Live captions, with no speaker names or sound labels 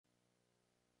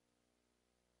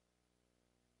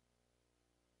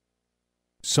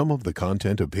Some of the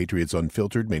content of Patriots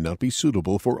Unfiltered may not be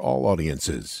suitable for all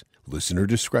audiences. Listener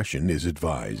discretion is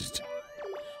advised.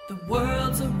 The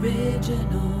world's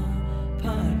original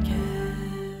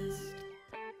podcast.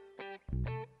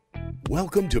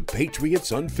 Welcome to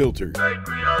Patriots Unfiltered.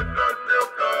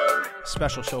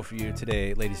 Special show for you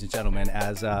today, ladies and gentlemen,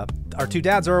 as our two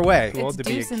dads are away. It's to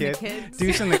Deuce be a and kid. the kids.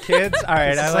 Deuce and the kids. All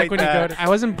right, I like when that. you go I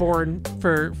wasn't born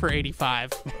for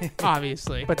 85,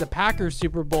 obviously. But the Packers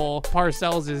Super Bowl,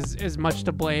 Parcells is much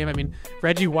to blame. I mean,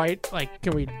 Reggie White, like,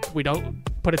 can we don't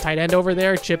put a tight end over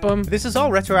there, chip him? This is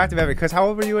all retroactive evidence, because how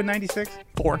old were you in 96?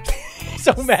 4.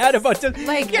 So mad about this.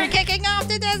 Like, You're kicking off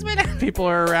the Desmond. People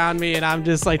are around me, and I'm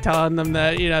just like telling them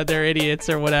that, they're idiots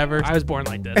or whatever. I was born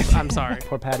like this. I'm sorry.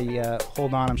 Poor Patty,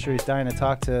 hold on. I'm sure he's dying to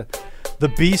talk to the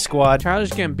B Squad.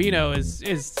 Childish Gambino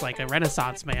is like a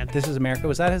renaissance man. This is America.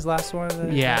 Was that his last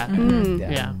one? Yeah.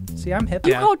 Yeah. See, I'm hip.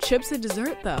 you call chips a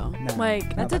dessert, though. No.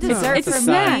 Like, No, that's a that's dessert not. for It's a me.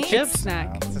 side. Chips?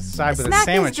 Snack. It's a side with a Snack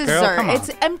sandwich, is girl. dessert. Come on. It's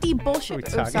empty bullshit.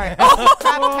 What are we Oh, talking sorry. about? Oh,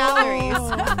 crap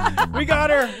calories. We got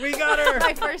her. We got her.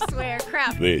 My first swear.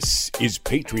 Crap. This is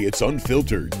Patriots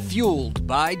Unfiltered. Fueled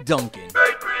by Duncan.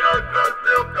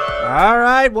 All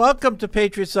right, welcome to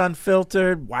Patriots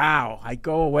Unfiltered. Wow, I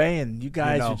go away and you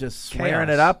guys are just swearing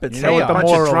Chaos. it up. It's You know a what the bunch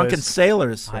of moral drunken is.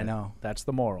 sailors. I know. That's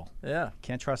the moral. Yeah,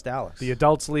 Can't trust Alex. The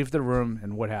adults leave the room,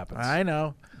 and what happens? I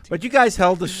know. But you guys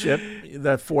held the ship,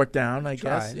 the fort down, I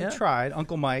guess. You tried.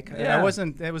 Uncle Mike. Yeah. I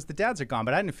wasn't. It was the dads are gone,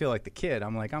 but I didn't feel like the kid.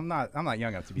 I'm like, I'm not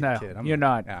young enough to be No, the kid. you're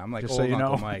not. Yeah, I'm like Just old so you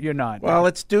Uncle know, Mike. you're not. Well,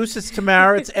 it's Deuce, it's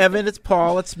Tamara, it's Evan, it's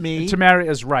Paul, it's me. Tamara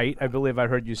is right. I believe I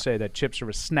heard you say that chips are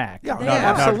a snack. Yeah, not, no, not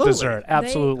absolutely. dessert.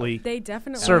 Absolutely. They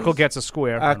definitely. Circle gets a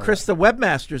square. Chris, the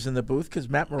webmaster's in the booth because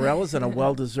Matt Morell is on a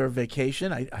well-deserved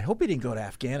vacation. I hope he didn't go to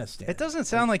Afghanistan. It doesn't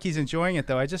sound like he's enjoying it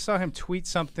though. I just saw him tweet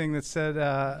something that said,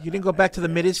 You didn't go back to the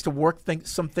Mideast to work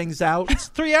some things out?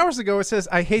 3 hours ago it says,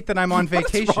 "I hate that I'm on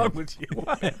vacation." What's wrong with you?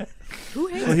 Who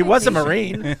hates Well, he was a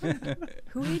vacation? Marine.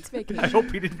 Who hates vacation? I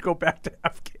hope he didn't go back to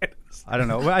Afghanistan. I don't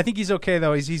know. Well, I think he's okay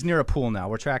though. He's near a pool now.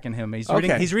 We're tracking him. He's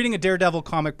Okay. reading a Daredevil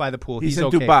comic by the pool. He's in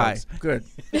okay, Dubai. folks. Good.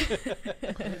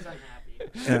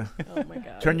 Yeah. Oh my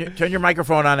god. Turn your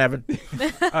microphone on, Evan.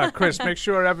 Chris, make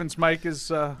sure Evan's mic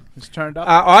is turned up.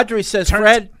 Audrey says,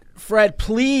 Fred,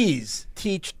 please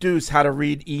teach Deuce how to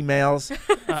read emails.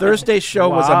 Thursday's show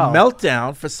was a Wow.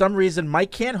 meltdown. For some reason,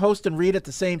 Mike can't host and read at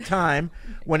the same time.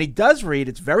 When he does read,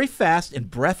 it's very fast and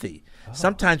breathy,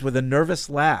 sometimes with a nervous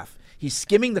laugh. He's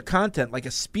skimming the content like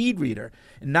a speed reader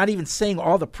and not even saying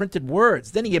all the printed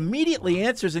words. Then he immediately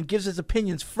answers and gives his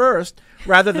opinions first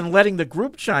rather than letting the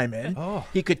group chime in.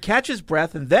 He could catch his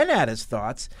breath and then add his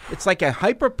thoughts. It's like a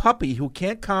hyper puppy who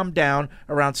can't calm down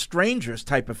around strangers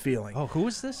type of feeling. Oh, who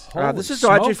is this? This is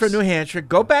Holy Audrey from smokes. New Hampshire.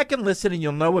 Go back and listen and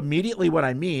you'll know immediately what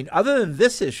I mean. Other than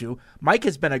this issue, Mike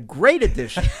has been a great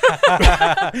addition.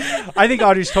 I think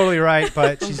Audrey's totally right,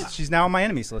 but she's now on my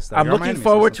enemies list. Though. I'm You're on my looking enemies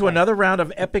forward list. to another round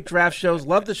of epic draft shows.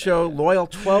 Love the show. Loyal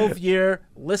 12-year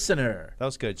listener. That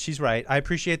was good. She's right. I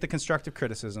appreciate the constructive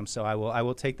criticism, so I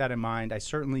will take that in mind. I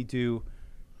certainly do.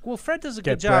 Well, Fred does a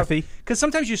good Get job. breathy. Because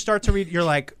sometimes you start to read, you're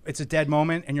like, it's a dead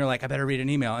moment, and you're like, I better read an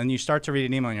email. And you start to read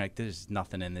an email, and you're like, there's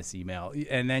nothing in this email.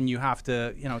 And then you have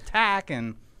to, tack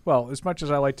and... Well, as much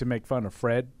as I like to make fun of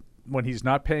Fred, when he's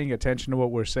not paying attention to what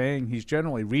we're saying, he's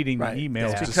generally reading Right. the emails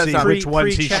Yeah. to Because see I'm which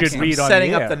ones he should pre-checking. read on Setting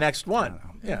the up air. the next one.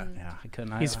 Yeah. Yeah, I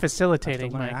couldn't. He's I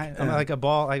facilitating, have to learn. Mike. I'm like a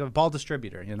ball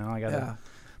distributor, I got Yeah.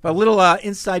 But a little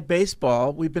inside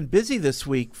baseball. We've been busy this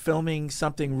week filming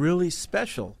something really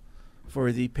special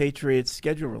for the Patriots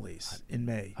schedule release in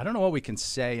May. I don't know what we can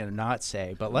say and not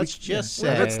say, but let's just say.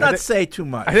 Well, let's not say too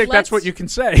much. I think that's what Let's- you can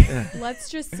say. Let's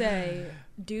just say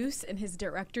Deuce in his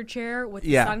director chair with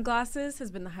Yeah. the sunglasses has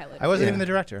been the highlight. I wasn't Yeah. even the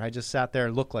director. I just sat there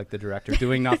and looked like the director,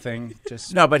 doing nothing.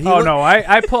 Just No, but he Oh looked- no,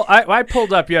 I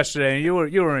pulled up yesterday, and you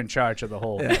were in charge of the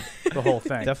whole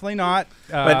thing. definitely not.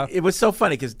 But it was so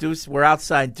funny because Deuce, we're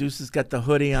outside. Deuce has got the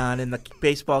hoodie on and the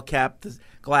baseball cap, the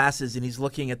glasses, and he's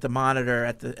looking at the monitor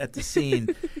at the scene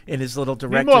in his little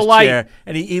director's light. chair,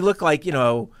 and he looked like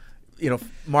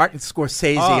Martin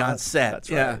Scorsese on set. That's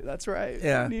yeah, right. That's right.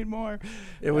 Yeah. We need more.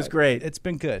 it was great. It's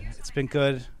been good. It's been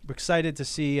good. We're excited to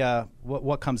see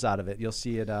what comes out of it. You'll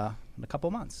see it in a couple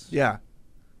months. Yeah,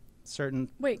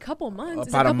 Wait, couple months? Is it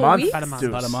about a couple month. weeks? About a month. Deuce.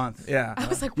 About a month. Yeah, I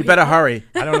was like, you wait, better what? hurry.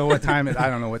 I don't know what time. I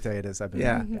don't know what day it is. I've been.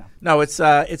 Yeah. Yeah. No,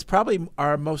 it's probably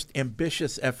our most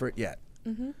ambitious effort yet.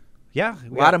 Yeah.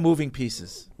 A lot of moving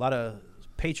pieces. a lot of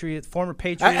former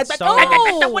Patriots.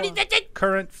 Oh!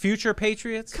 current, future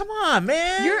Patriots. Come on,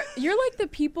 man. You're like the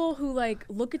people who like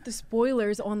look at the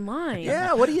spoilers online.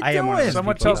 Yeah, what are you I am one of doing? those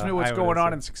Someone people, tells me what's I going would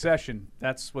on say. in Succession.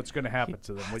 That's what's going to happen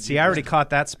to them. See, I already caught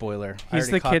that spoiler. I He's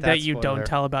already the caught kid that you spoiler. don't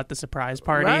tell about the surprise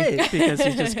party Right. because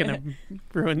he's just gonna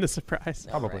ruin the surprise.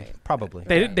 Probably.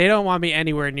 They don't want me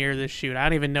anywhere near this shoot. I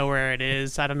don't even know where it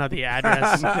is. I don't know the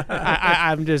address.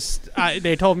 I'm just.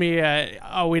 They told me,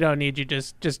 oh, we don't need you.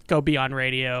 Just go be on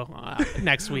radio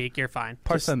next week. You're fine.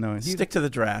 Parts unknown. Stick to the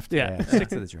draft. Yeah. Stick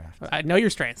to the draft. I know your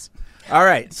strengths. All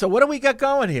right. So what do we got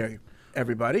going here,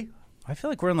 everybody? I feel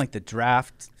like we're in like the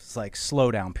draft like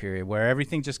slowdown period where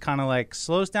everything just kind of like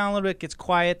slows down a little bit, gets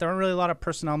quiet. There aren't really a lot of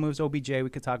personnel moves. OBJ, we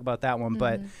could talk about that one,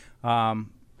 but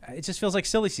it just feels like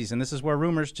silly season. This is where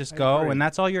rumors just go, agree. and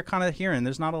that's all you're kind of hearing.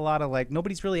 There's not a lot of like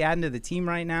nobody's really adding to the team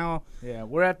right now. Yeah,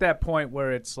 we're at that point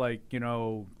where it's like,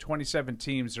 27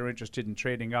 teams are interested in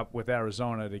trading up with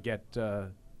Arizona to get,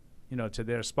 to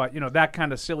their spot. That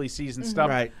kind of silly season stuff.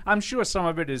 Right. I'm sure some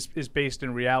of it is based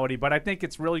in reality, but I think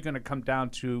it's really going to come down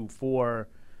to for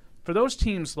those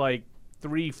teams like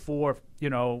 3, 4,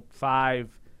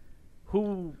 5,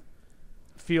 who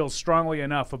feels strongly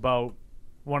enough about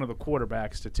one of the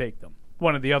quarterbacks to take them,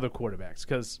 one of the other quarterbacks,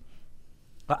 because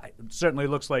it certainly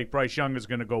looks like Bryce Young is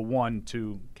going to go 1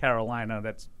 to Carolina.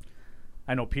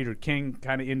 I know Peter King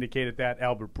kind of indicated that.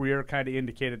 Albert Breer kind of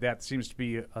indicated that. Seems to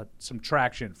be some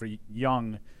traction for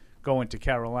Young going to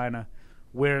Carolina,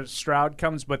 where Stroud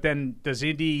comes. But then does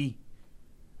Indy's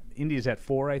at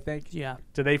 4, I think? Yeah.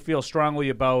 Do they feel strongly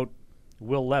about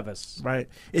Will Levis? Right.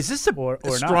 Is this a Or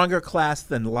not. stronger class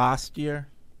than last year?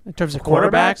 In terms of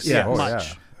Quarterbacks? quarterbacks, Yeah. Oh,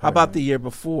 much. How about the year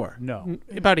before? No.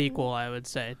 About equal, I would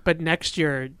say. But next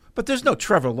year But there's no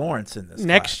Trevor Lawrence in this.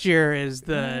 next class. year is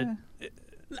the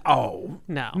Oh.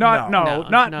 no. Not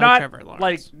Trevor Lawrence.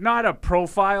 like not a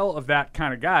profile of that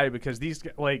kind of guy, because these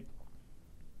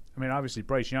obviously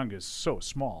Bryce Young is so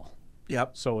small,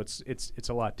 Yep. so it's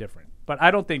a lot different. But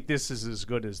I don't think this is as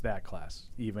good as that class,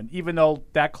 even though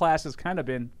that class has kind of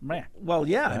been meh. Well,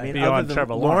 yeah. I mean, Beyond other than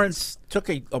Trevor Lawrence took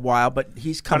a while, but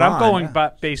he's come But I'm on. going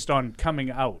based on coming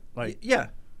out, like Yeah.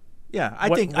 Yeah. I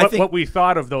what, think what we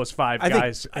thought of those 5 I think-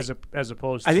 guys as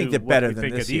opposed I to think they're what better we than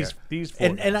think this of year. these 4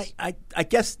 and guys. I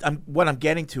guess what I'm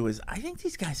getting to is I think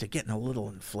these guys are getting a little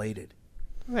inflated.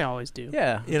 They always do.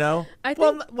 Yeah. I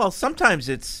well, think- well, sometimes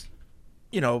it's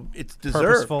it's deserved.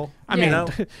 Purposeful. I Yeah.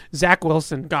 mean, Zach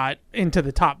Wilson got into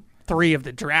the top 3 of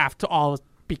the draft all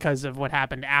because of what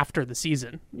happened after the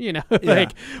season,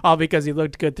 like all because he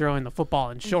looked good throwing the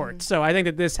football in shorts. So I think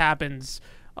that this happens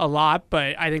a lot,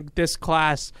 but I think this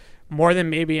class, more than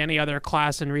maybe any other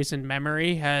class in recent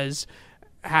memory, has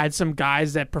had some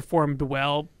guys that performed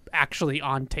well actually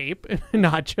on tape,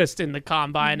 not just in the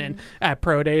combine and at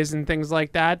pro days and things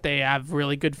like that. They have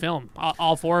really good film,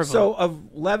 all 4 of them. So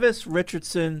of Levis,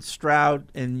 Richardson, Stroud,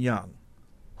 and Young,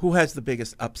 who has the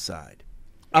biggest upside?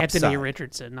 Anthony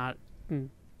Richardson,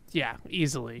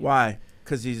 easily. Why?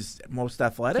 Because he's most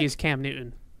athletic. He's Cam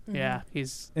Newton. Yeah,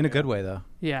 he's In a good way, though.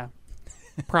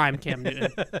 prime Cam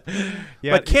Newton.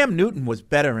 Yeah. But Cam Newton was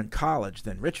better in college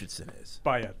than Richardson is.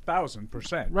 By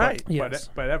 1,000%. Right. Yes.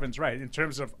 But Evan's right. In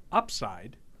terms of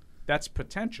upside, that's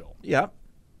potential. Yep.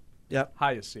 Yep.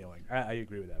 Highest ceiling. I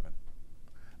agree with Evan.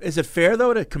 Is it fair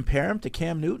though to compare him to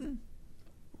Cam Newton?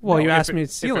 Well, No, you if asked it- me if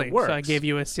it ceiling, so I works. gave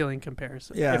you a ceiling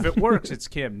comparison. Yeah. If it works, it's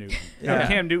Cam Newton. Yeah. Now,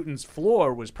 Cam Newton's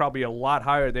floor was probably a lot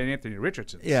higher than Anthony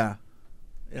Richardson's. Yeah.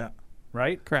 Yeah.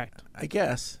 Right? Correct. I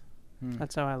guess.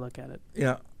 That's how I look at it.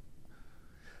 Yeah.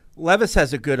 Levis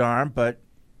has a good arm, but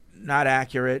not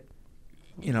accurate.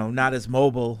 Not as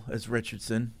mobile as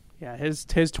Richardson. Yeah, his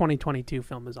 2022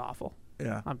 film is awful.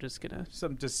 Yeah. I'm just gonna.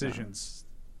 Some decisions,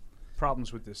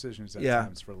 problems with decisions at Yeah.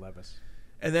 times for Levis.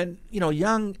 And then,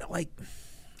 Young,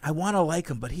 I want to like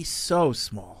him, but he's so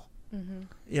small.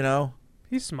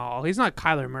 He's small. He's not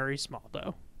Kyler Murray small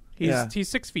though. He's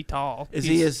 6 feet tall. Is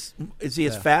he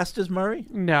as fast as Murray?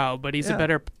 No, but he's Yeah. a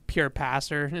better pure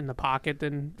passer in the pocket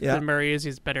than Murray is.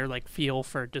 He's better feel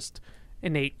for just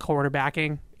innate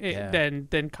quarterbacking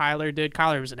than Kyler did.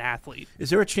 Kyler was an athlete.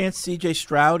 Is there a chance C.J.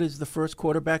 Stroud is the first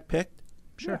quarterback picked?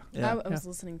 Sure. Yeah. I was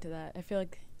listening to that. I feel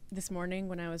like this morning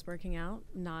when I was working out,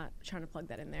 not trying to plug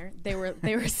that in there, they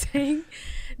were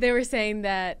saying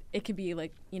that it could be a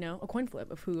coin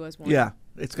flip of who goes one. Yeah,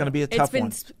 it's going to be a tough one.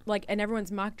 It's been in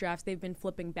everyone's mock drafts, they've been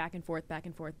flipping back and forth, back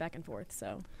and forth, back and forth.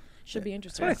 So should be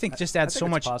interesting. But I think just adds think so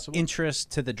it's much possible.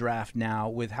 interest to the draft now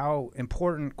with how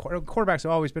important quarterbacks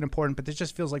have always been important, but it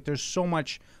just feels like there's so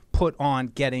much put on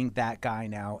getting that guy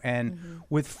now. And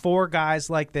with 4 guys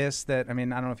like this that, I don't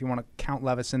know if you want to count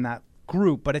Levis in that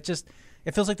group, but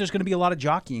it feels like there's going to be a lot of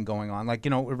jockeying going on. Like,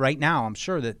 right now, I'm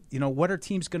sure that, what are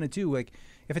teams going to do? Like,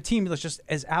 if a team is just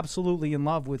as absolutely in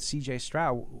love with C.J.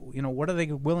 Stroud, what are they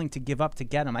willing to give up to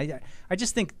get him? I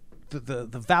just think the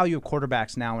value of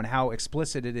quarterbacks now and how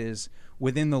explicit it is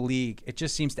within the league, it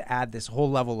just seems to add this whole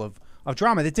level of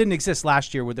drama that didn't exist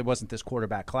last year where there wasn't this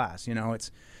quarterback class. Now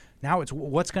it's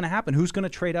what's going to happen. Who's going to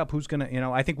trade up? Who's going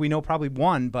to, I think we know probably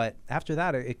one, but after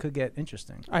that, it could get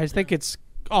interesting. I think it's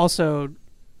also,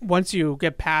 once you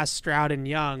get past Stroud and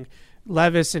Young,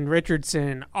 Levis and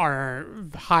Richardson are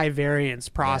high variance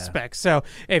prospects. Yeah. So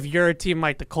if you're a team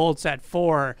like the Colts at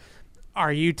 4,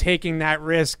 are you taking that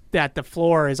risk that the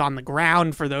floor is on the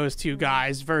ground for those two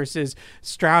guys versus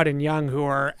Stroud and Young, who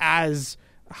are as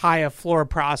high a floor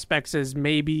prospects as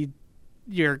maybe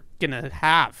you're going to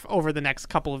have over the next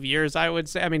couple of years, I would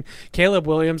say. I mean, Caleb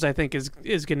Williams, I think, is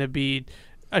going to be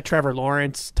a Trevor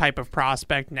Lawrence type of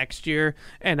prospect next year.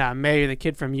 And May, the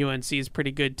kid from UNC, is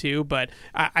pretty good too. But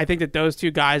I think that those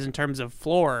two guys, in terms of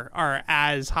floor, are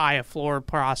as high a floor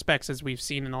prospects as we've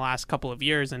seen in the last couple of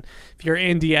years. And if you're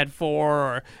Indy at 4,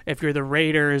 or if you're the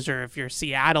Raiders, or if you're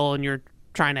Seattle and you're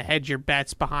trying to hedge your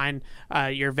bets behind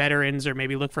your veterans, or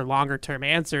maybe look for longer-term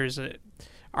answers,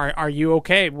 are you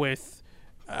okay with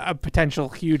a potential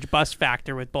huge bust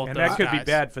factor with both those guys? And that could be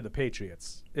bad for the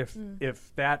Patriots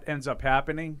if that ends up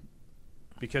happening,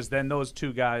 because then those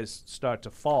two guys start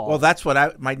to fall. Well, that's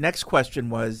what my next question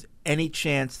was. Any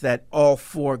chance that all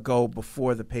 4 go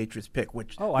before the Patriots pick,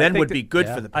 which then would be good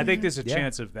for the Patriots? I think there's a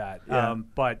chance of that. Yeah.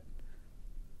 But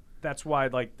that's why,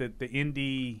 like, the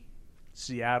Indy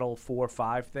Seattle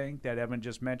 4-5 thing that Evan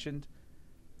just mentioned,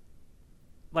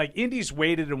 like, Indy's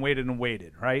waited and waited and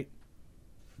waited, right?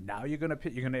 Now you're gonna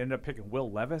end up picking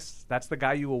Will Levis. That's the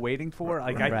guy you were waiting for.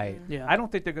 Like, right. I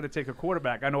don't think they're gonna take a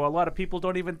quarterback. I know a lot of people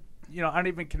aren't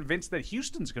even convinced that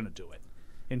Houston's gonna do it.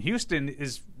 And Houston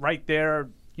is right there.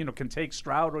 Can take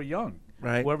Stroud or Young,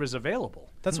 right? Whoever's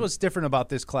available. That's what's different about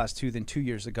this class too than 2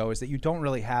 years ago, is that you don't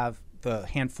really have the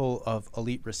handful of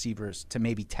elite receivers to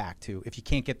maybe tack to. If you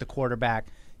can't get the quarterback,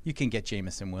 you can get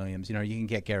Jamison Williams. You can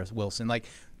get Garrett Wilson. Like,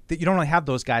 you don't really have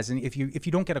those guys. And if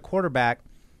you don't get a quarterback,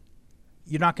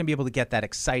 you're not going to be able to get that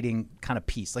exciting kind of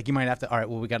piece. Like, you might have to, all right,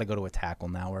 well, we got to go to a tackle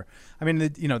now. Or, I mean,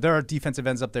 there are defensive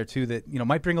ends up there too that,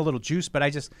 might bring a little juice. But I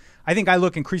think I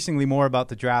look increasingly more about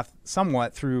the draft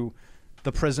somewhat through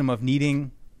the prism of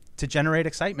needing to generate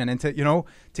excitement and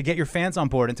to get your fans on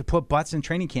board and to put butts in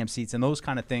training camp seats and those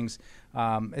kind of things.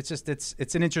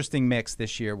 It's an interesting mix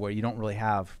this year where you don't really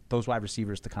have those wide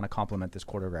receivers to kind of complement this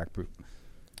quarterback group.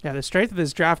 Yeah, the strength of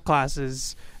this draft class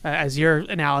is, as your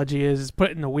analogy is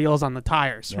putting the wheels on the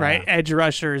tires, right? Edge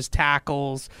rushers,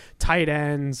 tackles, tight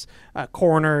ends,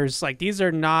 corners. Like, these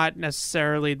are not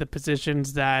necessarily the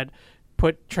positions that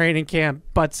put training camp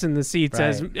butts in the seats,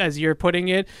 right, as you're putting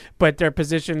it, but they're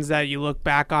positions that you look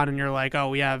back on and you're like, oh,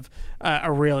 we have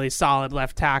a really solid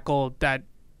left tackle that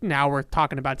now we're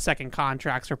talking about second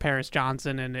contracts for Paris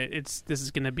Johnson, and this is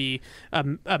going to be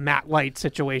a Matt Light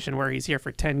situation where he's here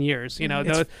for 10 years.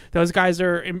 Those guys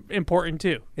are important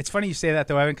too. It's funny you say that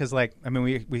though, Evan, because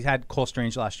we had Cole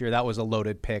Strange last year. That was a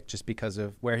loaded pick just because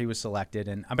of where he was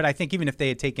selected, but I think even if they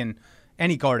had taken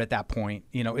any guard at that point,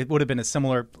 it would have been a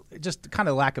similar, just kind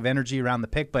of lack of energy around the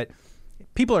pick. But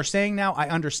people are saying now, I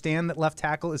understand that left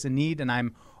tackle is a need, and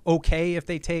I'm okay if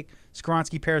they take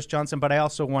Skoronski, Paris Johnson, but I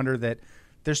also wonder that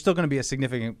there's still going to be a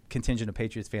significant contingent of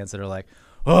Patriots fans that are like,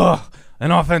 oh,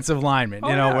 an offensive lineman,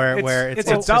 where it's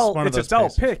a dull, one of those dull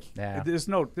picks. pick. Yeah. There's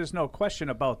no question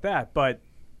about that. But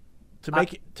to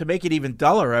make it even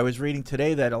duller, I was reading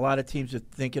today that a lot of teams are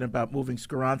thinking about moving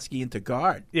Skoronski into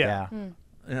guard. Yeah.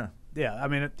 Yeah. I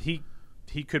mean,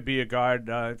 he could be a guard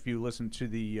if you listen to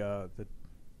the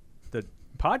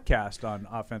podcast on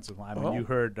offensive line. You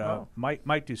heard Mike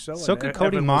Dussault. So could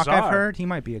Cody Mock. I've heard he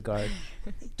might be a guard.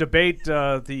 Debate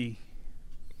the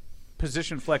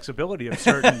position flexibility of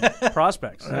certain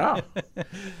prospects. Yeah.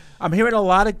 I'm hearing a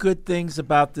lot of good things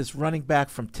about this running back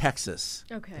from Texas.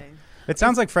 Okay. It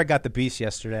sounds like Fred got the beast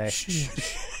yesterday.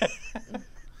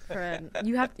 Fred,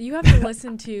 you have to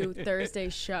listen to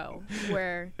Thursday's show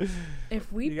where if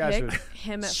we pick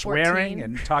him at 14, swearing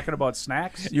and talking about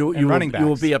snacks, you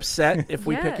will be upset if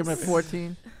we pick him at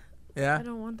 14. Yeah, I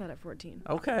don't want that at 14.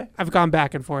 Okay, I've gone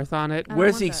back and forth on it.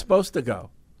 Where's he supposed to go?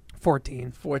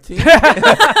 14. 14. He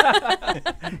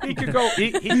could go.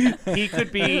 He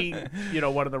could be,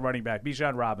 one of the running back.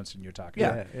 Bijan Robinson, you're talking.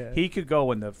 Yeah. About. He could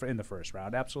go in the first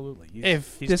round. Absolutely.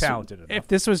 He's talented enough. If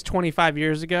this was 25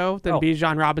 years ago, then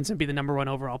Bijan Robinson would be the number 1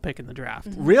 overall pick in the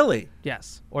draft. Mm-hmm. Really?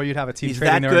 Yes. Or you'd have a team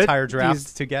trading their entire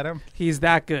draft to get him. He's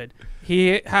that good.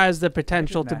 He has the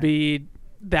potential to be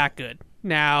that good.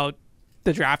 Now,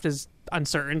 the draft is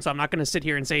uncertain, so I'm not going to sit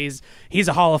here and say he's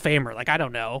a Hall of Famer. Like, I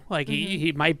don't know. Like,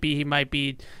 he might be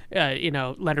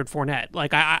Leonard Fournette.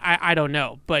 Like, I don't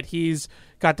know. But he's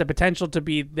got the potential to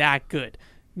be that good.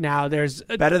 Now, there's...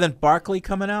 Better than Barkley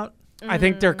coming out? I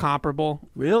think they're comparable.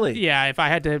 Really? Yeah, if I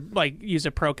had to, like, use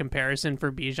a pro comparison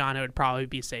for Bijan, it would probably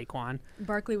be Saquon.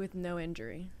 Barkley with no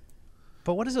injury.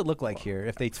 But what does it look like here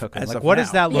if they took him? As Like, of what now.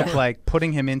 does that look like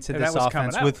putting him into And this that was coming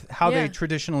offense out. with how Yeah. they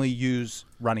traditionally use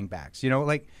running backs? You know,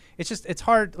 like, it's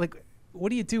hard. Like, what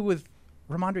do you do with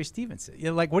Ramondre Stevenson? You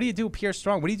know, like, what do you do with Pierre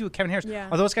Strong? What do you do with Kevin Harris? Yeah.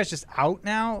 Are those guys just out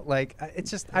now? Like, it's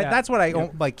just Yeah. that's what I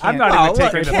don't like. I'm Can't, not Oh, even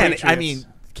taking look, the Kenny. Patriots. I mean,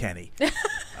 Kenny.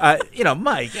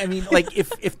 Mike. I mean, like,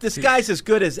 if this guy's as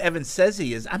good as Evan says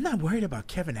he is, I'm not worried about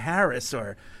Kevin Harris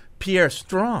or Pierre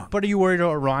Strong. But are you worried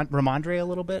about Ramondre a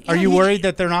little bit? Yeah, Are you he- worried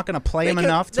that they're not going to play they him can-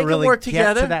 enough they to can really work get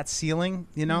together. to that ceiling?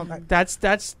 You know, That's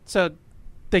so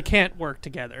they can't work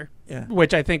together, Yeah.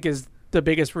 which I think is the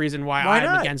biggest reason why Why I'm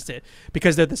not? against it,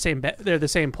 because they're the same. They're the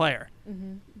same player.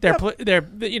 They're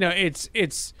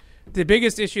it's the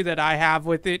biggest issue that I have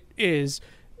with it is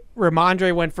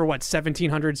Ramondre went for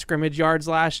 1,700 scrimmage yards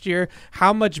last year.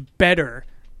 How much better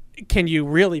can you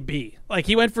really be? Like,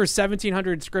 he went for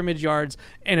 1,700 scrimmage yards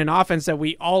in an offense that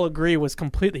we all agree was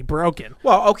completely broken.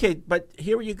 Well, okay, but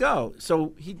here you go.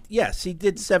 So he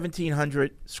did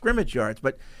 1,700 scrimmage yards,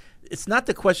 but it's not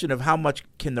the question of how much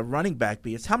can the running back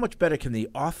be. It's how much better can the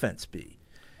offense be.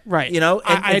 Right. You know,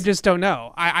 and I it's- just don't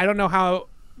know. I don't know how,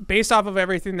 based off of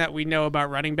everything that we know about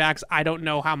running backs, I don't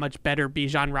know how much better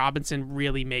Bijan Robinson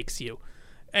really makes you.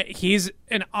 He's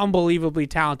an unbelievably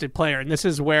talented player, and this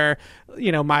is where,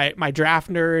 my draft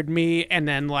nerd me and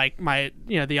then like my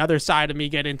the other side of me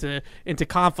get into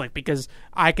conflict, because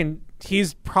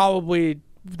he's probably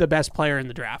the best player in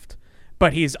the draft,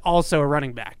 but he's also a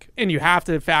running back, and you have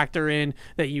to factor in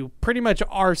that you pretty much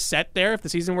are set there. If the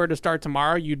season were to start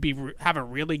tomorrow, you'd have a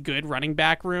really good running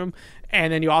back room,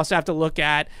 and then you also have to look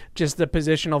at just the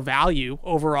positional value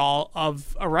overall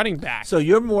of a running back. So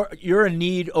you're a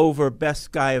need over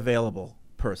best guy available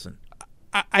person.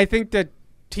 I think that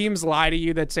teams lie to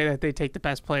you that say that they take the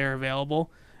best player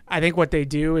available. I think what they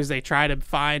do is they try to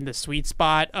find the sweet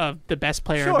spot of the best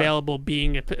player Sure. available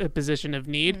being a position of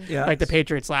need, Yeah. like the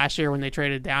Patriots last year when they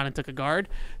traded down and took a guard.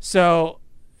 So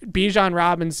Bijan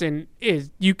Robinson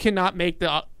you cannot make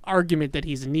the argument that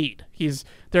he's a need.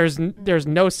 There's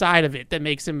no side of it that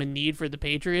makes him a need for the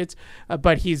Patriots,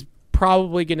 but he's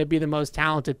probably going to be the most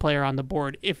talented player on the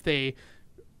board if they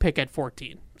pick at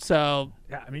 14. So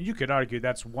Yeah, I mean, you could argue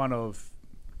that's one of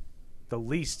the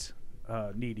least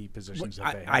needy positions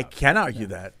that they have. I can argue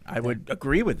that. I would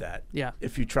agree with that. Yeah.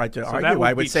 If you tried to So argue, that would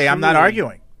I would be say I'm not truly-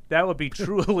 arguing. That would be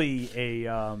truly a,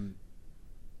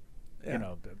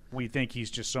 we think he's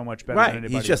just so much better than Right.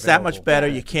 anybody He's just that available. much better.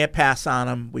 You can't pass on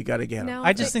him. We got to get him. Now,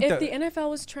 I just think if that- the NFL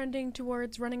was trending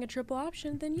towards running a triple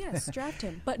option, then yes, draft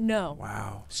him. But no.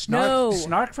 Wow.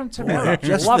 Snark from Tamara.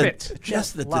 Just Love the, it.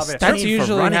 Just the Love it. disdain that's for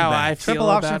usually running how I backs. feel triple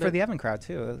option about for it. the Evan crowd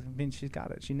too. I mean, she's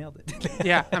got it. She nailed it.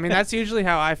 Yeah, I mean, that's usually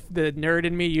how the nerd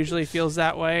in me usually feels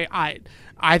that way.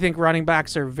 I think running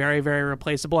backs are very, very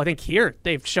replaceable. I think here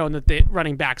they've shown that the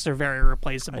running backs are very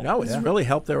replaceable. I know. It's really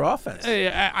helped their offense.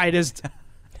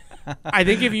 I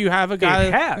think if you have a guy,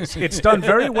 It has. It's done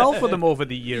very well for them over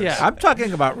the years. Yeah. I'm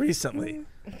talking about recently.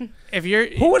 if you're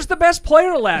Who was the best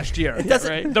player last year? doesn't-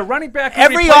 right? The running back. who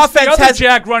Every replaced offense the other has-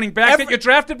 Jag running back every- that you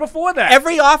drafted before that.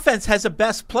 Every offense has a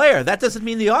best player. That doesn't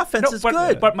mean the offense is but,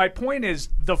 good. But my point is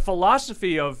the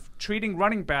philosophy of treating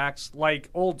running backs like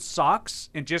old socks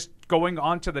and just going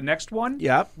on to the next one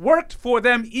Yep. worked for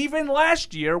them even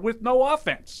last year with no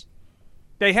offense.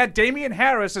 They had Damian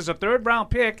Harris as a third-round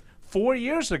pick 4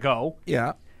 years ago.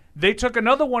 yeah. They took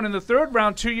another one in the third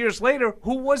round 2 years later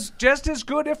who was just as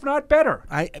good, if not better.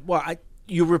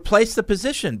 You replaced the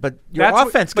position, but your That's what-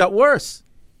 offense but- got worse.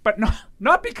 But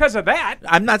not because of that.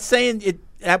 I'm not saying it.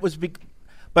 That was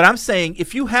but I'm saying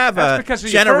if you have That's a because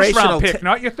of your generational first-round pick,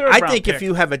 not your third-round I think if pick.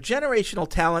 you have a generational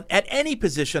talent at any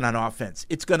position on offense,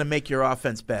 it's going to make your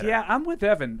offense better. Yeah, I'm with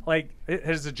Evan. Like,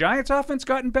 has the Giants' offense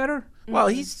gotten better? Well,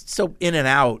 he's so in and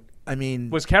out. I mean,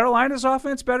 Was Carolina's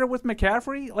offense better with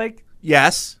McCaffrey? Like,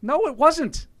 yes. no, it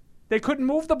wasn't. They couldn't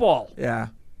move the ball. Yeah.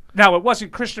 Now, it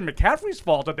wasn't Christian McCaffrey's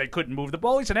fault that they couldn't move the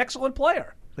ball. He's an excellent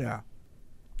player. Yeah.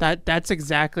 that's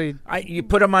exactly You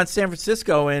put him on San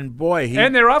Francisco, and boy,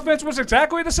 And their offense was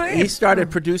exactly the same. he started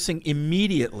producing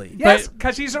immediately. Yes,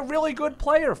 because he's a really good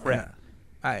player, Fred.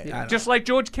 I don't Just like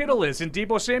George Kittle is and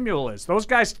Deebo Samuel is. Those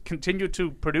guys continue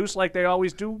to produce like they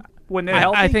always do when they're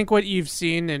healthy. I think what you've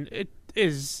seen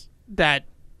is that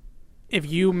if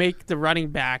you make the running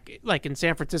back, like in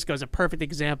San Francisco is a perfect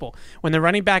example, when the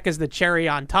running back is the cherry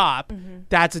on top,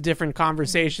 that's a different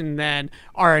conversation than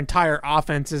our entire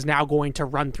offense is now going to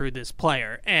run through this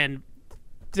player. And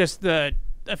just the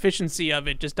efficiency of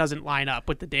it just doesn't line up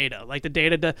with the data. Like the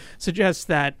data suggests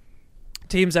that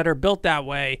teams that are built that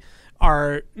way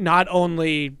are not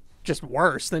only just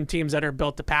worse than teams that are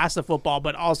built to pass the football,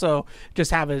 but also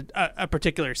just have a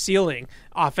particular ceiling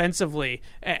offensively.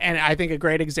 And I think a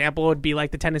great example would be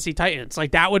like the Tennessee Titans.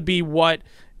 Like that would be what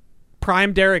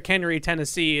prime Derrick Henry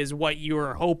Tennessee is, what you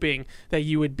were hoping that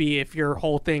you would be if your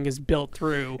whole thing is built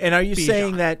through. And are you Bijan.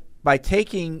 saying that by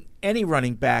taking any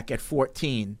running back at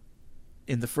 14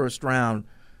 in the first round,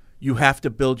 you have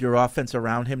to build your offense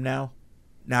around him now?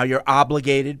 Now you're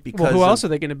obligated because well, who else are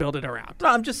they going to build it around? No,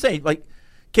 I'm just saying, like,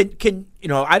 can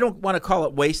I don't want to call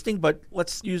it wasting, but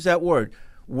let's use that word.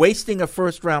 Wasting a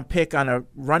first-round pick on a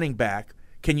running back,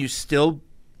 can you still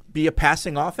be a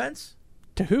passing offense?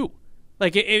 To who?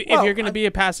 Like, if you're going to be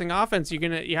a passing offense,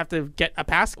 you have to get a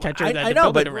pass catcher I to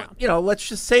know, build but it around. Let's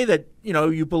just say that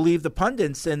you believe the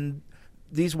pundits and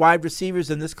these wide receivers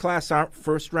in this class aren't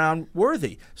first-round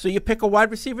worthy, so you pick a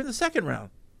wide receiver in the second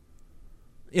round.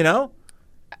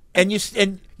 And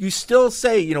you still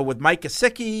say, with Mike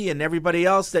Gesicki and everybody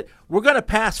else, that we're going to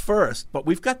pass first, but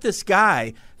we've got this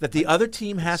guy that the other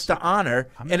team has to honor,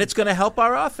 and it's going to help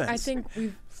our offense. I think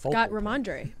we've got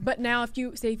Ramondre. But now if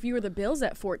you were the Bills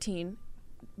at 14,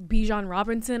 Bijan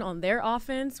Robinson on their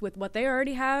offense with what they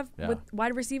already have with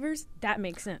wide receivers, that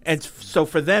makes sense. And so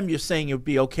for them, you're saying it would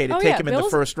be okay to take him in the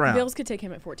first round. Bills could take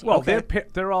him at 14. Well, Okay.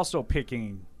 they're also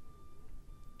picking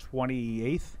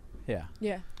 28th. Yeah.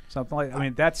 Yeah. Something like. I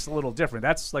mean, that's a little different.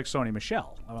 That's like Sony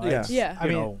Michel. Yeah.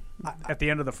 At the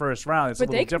end of the first round, it's But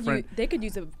a little different. they could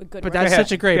use a good. But running that's back.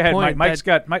 such a great Go ahead, point.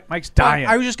 Mike's dying.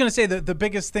 I was just going to say that the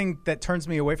biggest thing that turns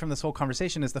me away from this whole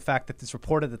conversation is the fact that it's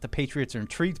reported that the Patriots are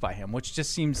intrigued by him, which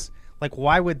just seems like,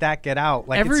 why would that get out?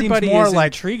 Like, Everybody it seems more is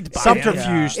like intrigued by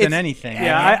subterfuge him. than anything.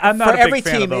 Yeah, I'm not for a big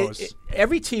fan of those.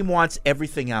 Every team wants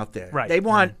everything out there. Right. They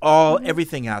want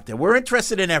everything out there. We're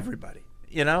interested in everybody.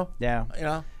 Yeah.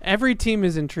 Every team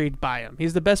is intrigued by him.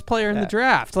 He's the best player in the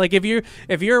draft. Like if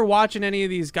you're watching any of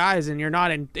these guys and you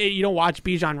don't watch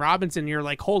Bijan Robinson, you're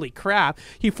like, holy crap!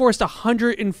 He forced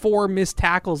 104 missed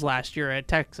tackles last year at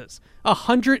Texas.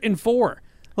 104.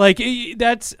 Like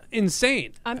that's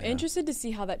insane. I'm interested to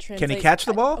see how that translates. Can he catch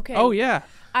the ball? Okay. Oh yeah.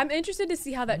 I'm interested to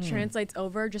see how that translates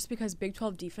over, just because Big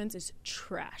 12 defense is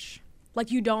trash. Like,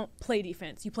 you don't play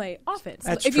defense, you play offense.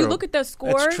 That's if true. you look at the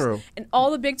scores in all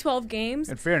the Big 12 games,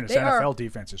 In fairness, they NFL are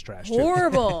defense is trash too.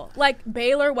 horrible. Like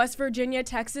Baylor, West Virginia,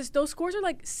 Texas, those scores are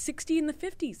like 60 in the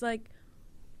 50s. Like,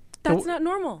 that's not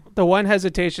normal. The one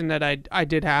hesitation that I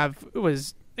did have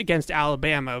was against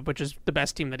Alabama, which is the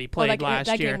best team that he played last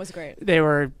year. That game was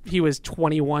great. He was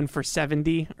 21 for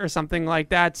 70 or something like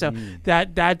that. So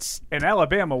that's And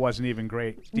Alabama wasn't even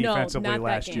great No, defensively not that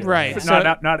last game. year. Right.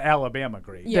 Not Alabama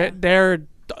great. Yeah. their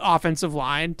offensive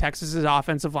line, Texas's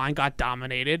offensive line, got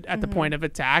dominated at the point of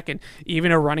attack, and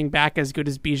even a running back as good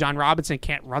as Bijan Robinson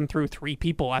can't run through 3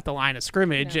 people at the line of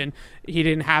scrimmage, and he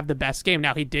didn't have the best game.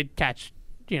 Now he did catch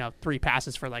 3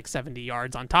 passes for like 70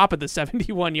 yards on top of the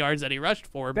 71 yards that he rushed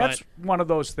for. That's one of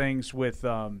those things with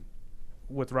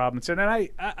Robinson, and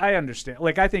I understand.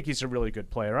 Like, I think he's a really good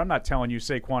player. I'm not telling you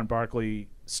Saquon Barkley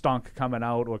stunk coming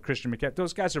out or Christian McCaffrey.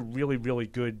 Those guys are really, really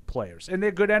good players, and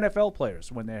they're good NFL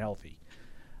players when they're healthy.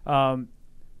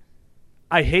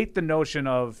 I hate the notion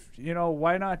of,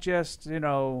 why not just,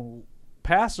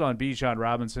 pass on Bijan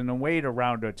Robinson and wait a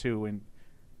round or two.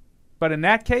 But in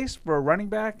that case, for a running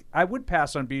back, I would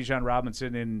pass on Bijan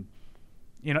Robinson and,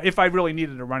 if I really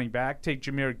needed a running back, take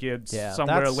Jahmyr Gibbs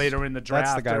somewhere later in the draft.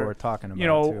 That's the guy we're talking about,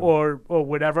 too. or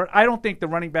whatever. I don't think the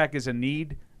running back is a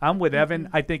need. I'm with Evan.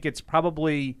 I think it's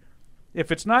probably,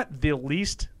 if it's not the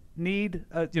least need,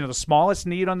 the smallest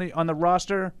need on the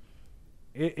roster,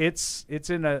 it's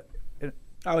in a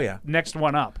next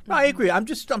one up. No, I agree. I'm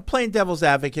playing devil's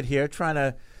advocate here, trying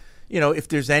to, if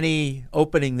there's any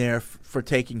opening there for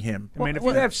taking him. I mean, if you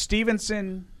have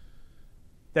Stevenson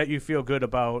that you feel good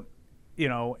about,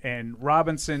 and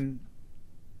Robinson,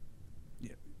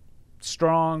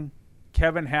 Strong,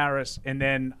 Kevin Harris, and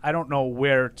then I don't know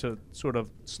where to sort of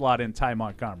slot in Ty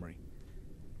Montgomery.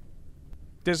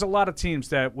 There's a lot of teams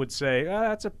that would say,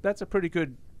 that's a pretty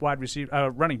good wide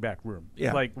receiver, running back room.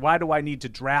 Yeah. Like, why do I need to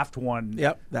draft one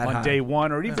on high. day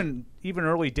one or even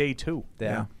early day 2?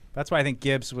 Yeah. That's why I think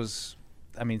Gibbs was,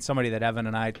 somebody that Evan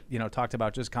and I, talked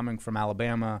about, just coming from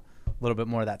Alabama, a little bit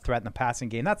more of that threat in the passing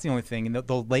game. That's the only thing. And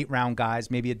the late round guys,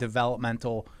 maybe a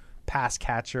developmental pass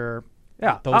catcher.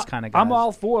 Yeah, those kind of guys. I'm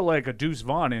all for like a Deuce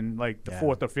Vaughn in like the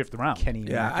 4th or 5th round. Kenny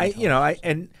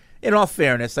and in all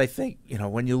fairness, I think,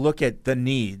 when you look at the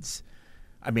needs,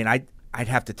 I I'd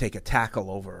have to take a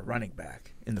tackle over a running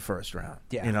back in the first round.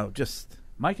 Yeah. Just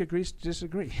Mike agrees to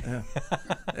disagree.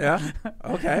 yeah.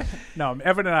 Okay. No,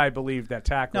 Evan and I believe that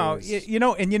tackle. No, is, you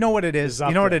know what it is. up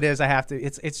You know what there. it is. I have to.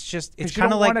 It's just. It's you kind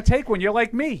don't of like. want to take one. You're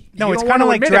like me. No, You it's don't kind of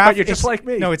wanna like admit it, draft. but you're just it's- like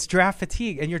me. No, it's draft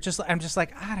fatigue, and you're just. I'm just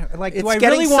like, I don't like. It's Do I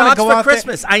getting really want to socks go for out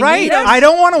Christmas. there? I Right. need 'em. I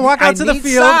don't want to walk I out to the need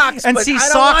field socks, and but see I don't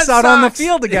socks want out on the socks.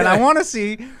 field again. I want to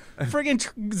see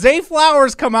friggin' Zay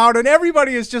Flowers come out, and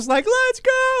everybody is just like, let's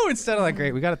go. Instead of like,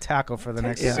 great, we got a tackle for the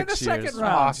next him in 6 the years. second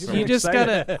round. Awesome. You just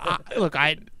excited. gotta look.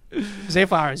 Zay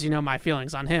Flowers, you know my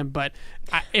feelings on him, but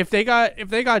if they got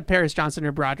Paris Johnson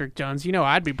or Broderick Jones, you know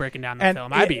I'd be breaking down the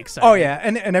film. I'd be excited. Oh yeah,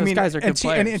 and I Those mean, guys are good and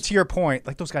players. to your point,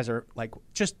 like those guys are like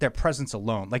just their presence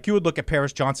alone. Like you would look at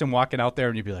Paris Johnson walking out there,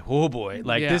 and you'd be like, oh boy,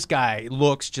 like Yeah. this guy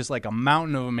looks just like a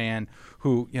mountain of a man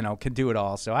who can do it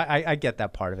all. So I get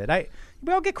that part of it.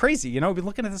 We all get crazy, We've been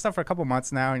looking at this stuff for a couple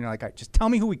months now, and you're like, just tell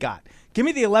me who we got. Give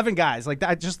me the 11 guys. Like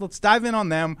that. Just let's dive in on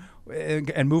them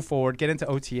and move forward. Get into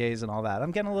OTAs and all that.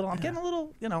 I'm getting a little,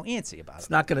 antsy about It's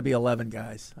it. not going to be 11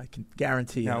 guys. I can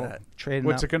guarantee you that. Trading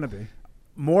What's up. it going to be?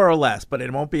 More or less, but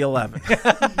it won't be 11.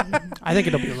 I think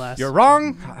it'll be less. You're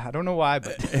wrong. I don't know why,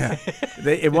 but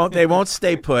They won't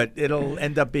stay put. It'll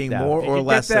end up being Yeah. more If you or could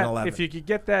less get than that- 11. If you could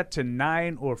get that to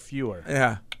 9 or fewer,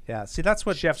 yeah. yeah. See, that's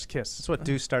what chef's kiss. That's what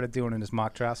Deuce started doing in his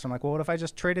mock drafts. I'm like, well, what if I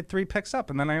just traded 3 picks up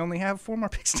and then I only have 4 more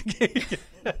picks to get?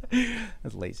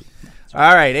 That's lazy.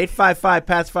 All right,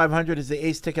 855-PATS-500 is the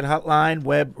Ace Ticket hotline.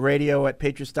 Web radio at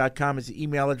patriots.com is the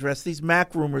email address. These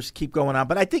Mac rumors keep going on,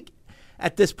 but I think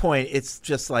at this point it's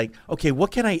just like, okay, what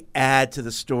can I add to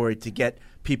the story to get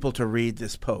people to read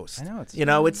this post? I know, it's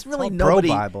it's really all bro nobody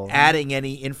Bible. adding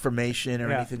any information or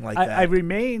Yeah. anything like I that.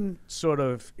 remain sort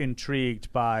of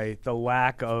intrigued by the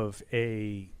lack of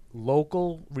a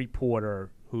local reporter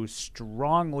who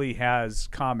strongly has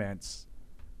comments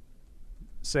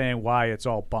saying why it's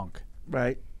all bunk.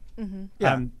 right?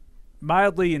 Yeah. I'm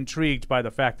mildly intrigued by the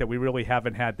fact that we really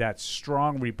haven't had that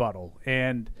strong rebuttal.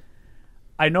 And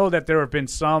I know that there have been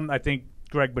some, I think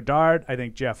Greg Bedard, I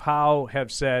think Jeff Howe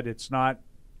have said it's not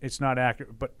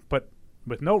accurate, but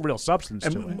with no real substance to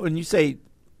it. And when you say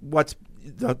what's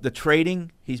the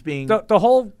trading, he's being The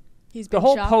whole He's the been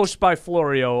whole shocked. post by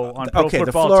Florio on Pro okay, the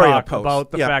Football Florio Talk post.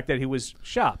 about the Yeah. fact that he was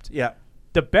shopped. yeah.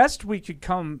 The best we could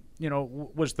come,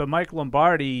 was the Mike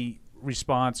Lombardi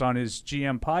response on his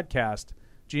GM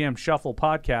Shuffle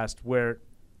podcast, where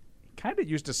he kind of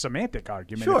used a semantic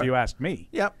argument, Sure. if you ask me.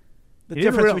 Yep. The He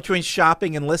didn't difference real- between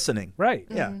shopping and listening. Right.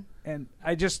 Yeah. And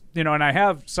I just, and I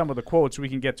have some of the quotes. We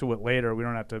can get to it later. We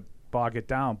don't have to bog it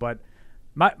down. But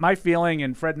my feeling,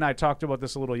 and Fred and I talked about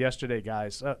this a little yesterday,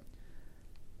 guys.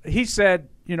 He said,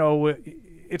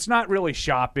 it's not really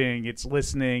shopping; it's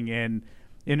listening. And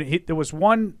there was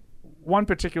one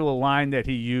particular line that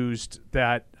he used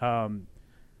that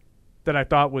that I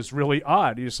thought was really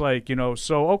odd. He's like,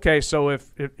 so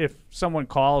if someone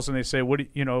calls and they say, what are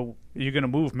you going to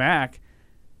move Mac?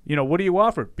 What do you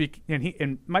offer?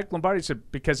 And Mike Lombardi said,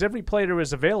 because every player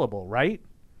is available, right?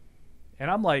 And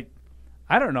I'm like,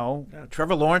 I don't know.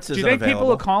 Trevor Lawrence is Do you think available.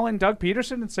 people are calling Doug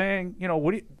Peterson and saying,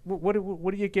 what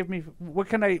do you give me? What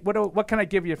can I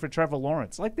give you for Trevor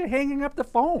Lawrence? Like they're hanging up the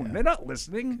phone. Yeah. They're not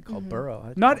listening. Call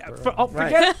Burrow.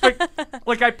 Forget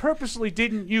like I purposely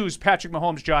didn't use Patrick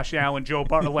Mahomes, Josh Allen, Joe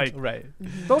Burrow. Like Right.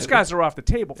 those guys are off the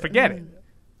table. Forget it.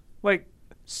 Like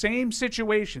same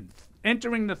situation.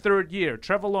 Entering the third year,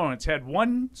 Trevor Lawrence had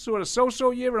one sort of so-so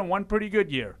year and one pretty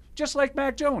good year, just like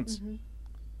Mac Jones,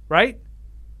 right?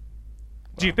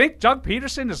 Do you think Doug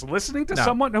Peterson is listening to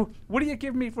someone? No. What do you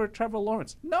give me for Trevor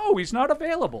Lawrence? No, he's not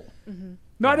available.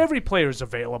 Not every player is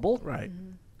available. Right.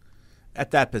 At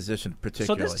that position, So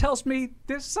particularly. this tells me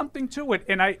there's something to it,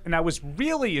 and I was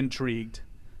really intrigued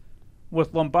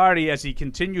with Lombardi as he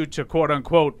continued to quote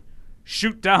unquote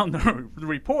shoot down the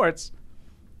reports.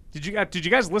 Did you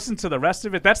guys listen to the rest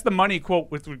of it? That's the money quote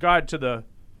with regard to the,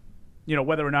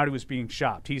 whether or not he was being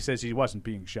shopped. He says he wasn't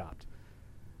being shopped.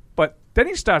 But then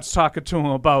he starts talking to him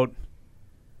about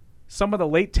some of the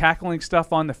late tackling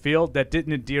stuff on the field that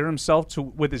didn't endear himself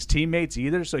with his teammates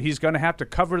either. So he's going to have to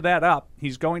cover that up.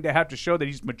 He's going to have to show that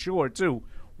he's mature too.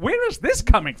 Where is this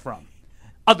coming from,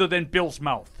 other than Bill's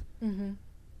mouth?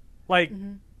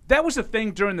 That was a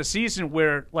thing during the season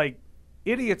where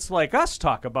idiots like us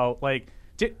talk about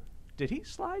did he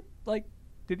slide?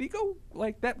 Did he go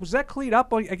like that? Was that cleaned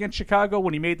up against Chicago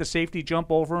when he made the safety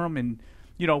jump over him? And,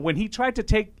 when he tried to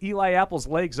take Eli Apple's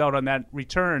legs out on that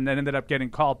return that ended up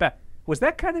getting called back, was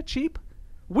that kind of cheap?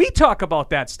 We talk about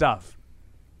that stuff.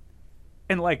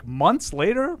 And months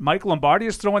later, Mike Lombardi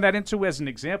is throwing that into as an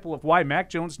example of why Mac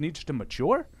Jones needs to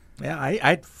mature. Yeah,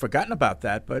 I'd forgotten about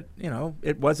that, but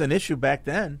it was an issue back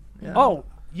then. Yeah. Oh,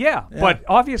 yeah, but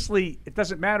obviously it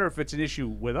doesn't matter if it's an issue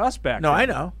with us back then. No, I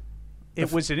know.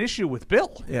 It was an issue with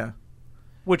Bill. Yeah.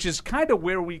 Which is kind of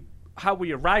how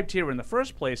we arrived here in the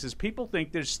first place, is people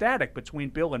think there's static between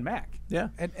Bill and Mac. Yeah.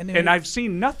 And I've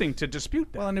seen nothing to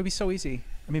dispute that. Well, and it'd be so easy.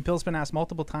 I mean, Bill's been asked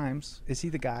multiple times, is he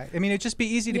the guy? I mean, it'd just be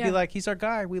easy to be like, he's our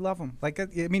guy, we love him. Like, I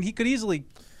mean, he could easily...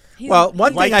 Well,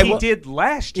 one thing he did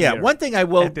last year. Yeah, one thing I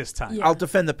will at this time. I'll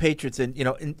defend the Patriots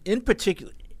in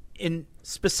particular, in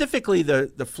specifically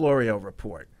the Florio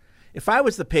report. If I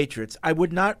was the Patriots, I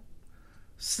would not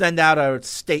send out a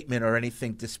statement or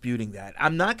anything disputing that.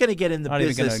 I'm not going to get in the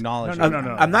business. Even going to acknowledge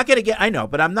No. I'm not going to get. I know,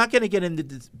 but I'm not going to get into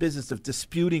the business of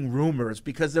disputing rumors,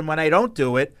 because then when I don't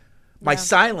do it, my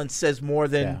silence says more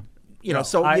than.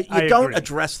 So I you don't agree.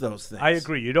 address those things. I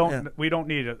agree. You don't. We don't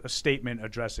need a statement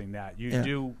addressing that. You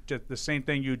do just the same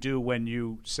thing you do when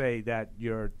you say that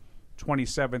you're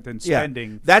 27th in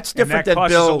spending. That's different and that than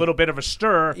causes Bill. a little bit of a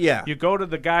stir. Yeah. You go to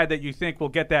the guy that you think will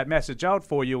get that message out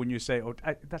for you, and you say, "Oh,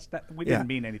 that's that. We didn't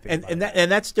mean anything." And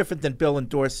that's different than Bill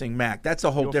endorsing Mac. That's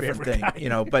a whole Your different favorite thing,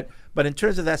 guy. But in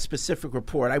terms of that specific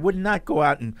report, I would not go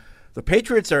out and the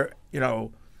Patriots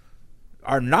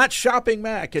are not shopping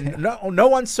Mac and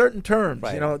no uncertain terms.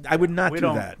 Right. I would not do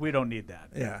that. We don't need that.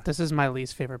 Yeah. This is my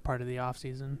least favorite part of the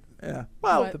offseason. Yeah.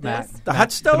 Well, What, the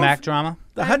hut stove, The Mac drama?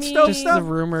 the hut I stove mean- Just the stuff.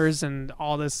 rumors and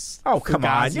all this. Oh, come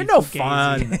on. fugazi, You're no fugazi.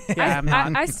 fun. Yeah, I'm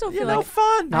not. I still feel You're like no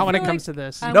fun. Not when I it feel comes like to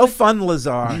this. I'm No with- fun,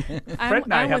 Lazar. Fred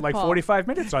and I I'm had with like Paul. 45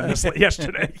 minutes on this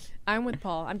yesterday. I'm with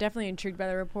Paul. I'm definitely intrigued by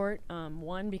the report.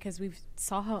 One, because we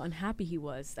saw how unhappy he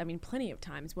was. I mean, plenty of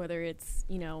times, whether it's,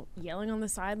 yelling on the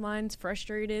sidelines,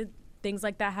 frustrated, things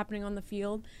like that happening on the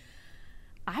field.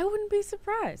 I wouldn't be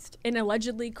surprised. And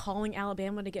allegedly calling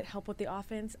Alabama to get help with the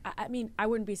offense. I mean, I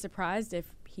wouldn't be surprised if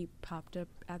he popped up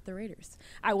at the Raiders.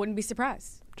 I wouldn't be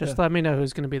surprised. Just let me know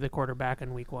who's going to be the quarterback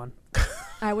in week 1.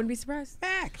 I wouldn't be surprised.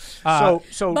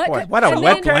 So But- Boy, what a and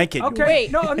wet then- blanket. you okay.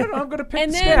 Wait. No, I'm going to pick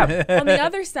And the then scab. on the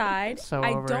other side, So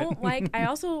I over don't it. like. I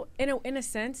also, in a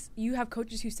sense, you have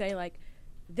coaches who say like,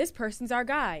 "This person's our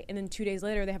guy," and then 2 days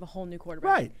later they have a whole new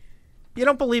quarterback. Right. You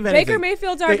don't believe anything. Baker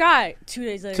Mayfield's our guy. 2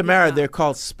 days later, Tamara, he's they're not.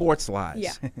 called sports lies.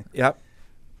 Yeah.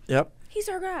 Yep. He's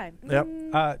our guy.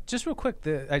 Yep. Just real quick,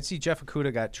 I see Jeff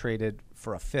Okudah got traded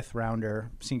for a 5th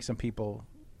rounder. Seeing some people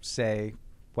say,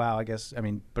 wow,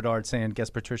 Bedard saying, guess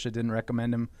Patricia didn't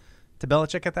recommend him to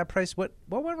Belichick at that price. What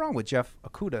went wrong with Jeff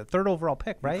Okudah? 3rd overall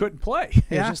pick, right? Couldn't play.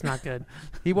 He was just not good.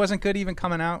 He wasn't good even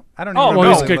coming out. I don't Oh, even no, know.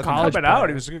 he's a Really good looking- college Coming out, player.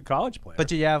 he was a good college player.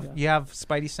 But you have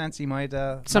Spidey sense. He might Some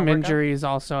not work out? injuries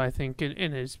also, I think,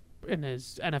 in his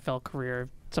NFL career,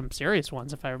 some serious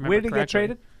ones, if I remember where did he get correctly.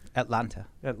 traded? Atlanta.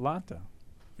 Atlanta.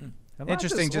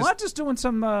 Interesting, just- Atlanta's doing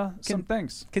some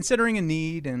things. Considering a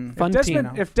need and Fun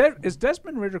team. If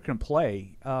Desmond Ridder can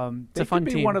play, they a could fun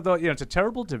be team. one of those. It's a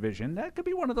terrible division. That could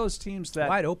be one of those teams that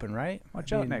wide open, right?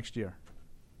 watch I out mean, next year.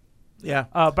 Yeah.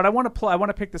 But I want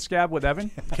to pick the scab with Evan.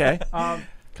 Okay.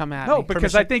 Come at No, me.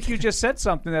 because I think you just said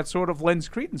something that sort of lends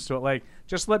credence to it. Like,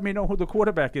 just let me know who the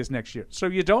quarterback is next year. So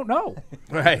you don't know.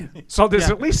 Right. So there's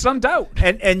at least some doubt.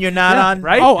 And you're not on.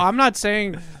 Right? Oh, I'm not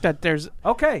saying that there's.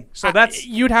 Okay. So that's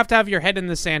You'd have to have your head in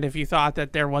the sand if you thought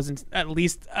that there wasn't at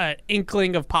least an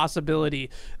inkling of possibility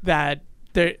that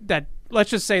let's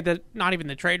just say that not even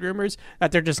the trade rumors,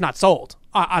 that they're just not sold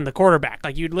on the quarterback.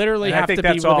 Like, you'd literally And I have think to be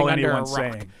that's all living under a anyone's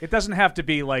rock. saying. It doesn't have to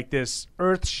be like this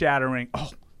earth-shattering,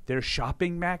 they're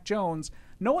shopping Mac Jones.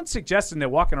 No one's suggesting they're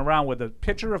walking around with a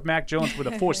picture of Mac Jones with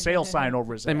a for sale sign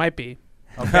over his They head. might be.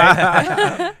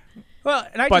 Okay? Well,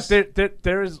 and But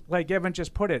there is, like Evan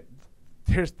just put it,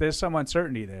 there's some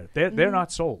uncertainty there. They're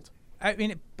not sold. I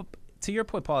mean, to your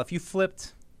point, Paul, if you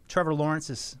flipped Trevor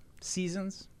Lawrence's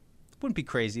seasons, it wouldn't be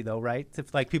crazy though, right?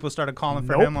 If like people started calling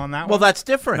for Nope. him on that Well, one. that's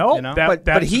different. No, You know?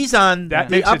 But he's on that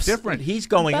the makes it ups. different. He's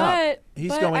going up.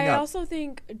 He's going I up. also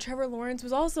think Trevor Lawrence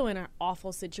was also in an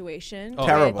awful situation. Oh.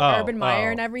 Terrible. With Urban Oh, Meyer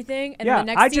oh. and everything. And Yeah, the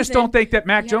next I just season, don't think that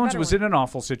Mac he had a Jones better was one. in an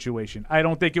awful situation. I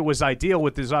don't think it was ideal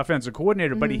with his offensive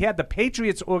coordinator, but he had the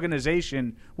Patriots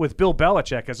organization with Bill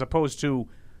Belichick as opposed to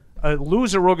a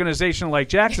loser organization like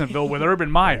Jacksonville with Urban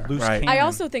Meyer. Loose Right. cannon. I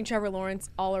also think Trevor Lawrence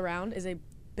all around is a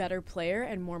better player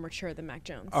and more mature than Mac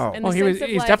Jones. Oh. In the Well, sense of,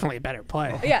 he's like- definitely a better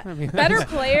player. Yeah, better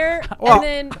player. Well, and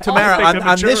then Tamara, think the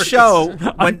on this maturity show, is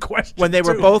when unquestioned, they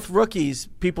were too. both rookies,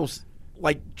 people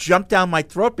like jump down my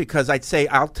throat because I'd say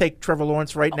I'll take Trevor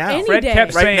Lawrence right now. any Fred day.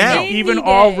 kept Right saying now. even Any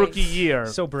all day. rookie year.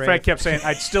 So brave. Fred kept saying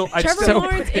Trevor still.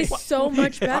 Lawrence is so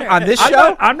much better. On this I'm show,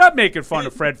 not, I'm not making fun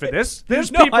of Fred for this.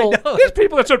 There's No, I people. know. There's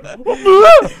people that said,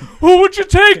 "Who would you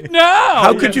take now?"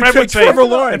 How could And you Fred take would say- Trevor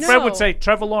Lawrence? And Fred No. would say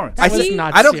Trevor Lawrence. I That's said-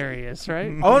 not I don't- serious,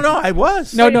 right? oh no, I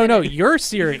was. No, you're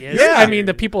serious. Yeah. I mean,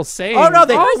 the people saying. Oh no,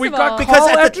 they. First we've of got all- because call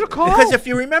at after the, call. because if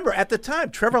you remember at the time,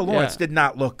 Trevor Lawrence Yeah. did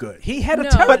not look good. He had a No.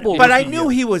 terrible. But I rookie knew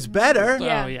year. he was better.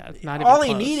 Yeah. Oh yeah, not even All he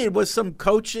close. needed was some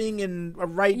coaching and a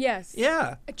right. Yes.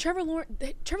 Yeah. Trevor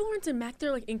Lawrence and Mac,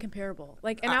 they're like incomparable.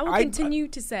 Like, and I will I- continue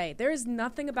to say there is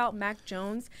nothing about Mac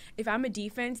Jones. If I'm a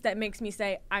defense, that makes me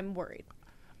say I'm worried.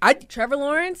 Trevor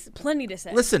Lawrence, plenty to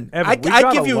say. Listen. Evan, I'd we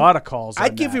got give a you lot of calls on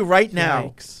I'd give that. you right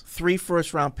now Yikes. 3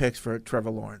 first-round picks for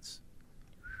Trevor Lawrence.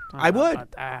 don't I know would.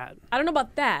 about that. I don't know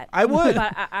about that. I would.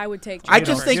 but I would take. I Trevor just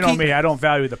Lawrence. think you know he- me. I don't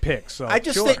value the picks. So I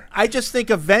just sure. think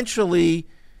eventually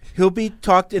he'll be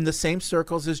talked in the same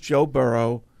circles as Joe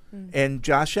Burrow and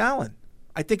Josh Allen.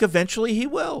 I think eventually he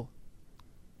will,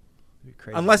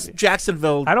 Crazy. unless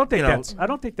Jacksonville. I don't think you know, that's. I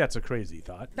don't think that's a crazy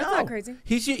thought. That's no. not crazy.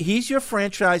 He's your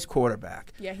franchise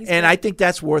quarterback. Yeah, he's and good. I think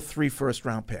that's worth 3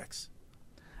 first-round picks.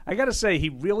 I got to say, he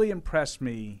really impressed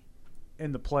me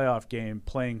in the playoff game,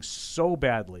 playing so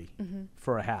badly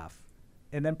for a half,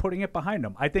 and then putting it behind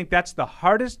him. I think that's the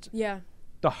hardest. Yeah.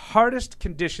 The hardest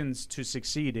conditions to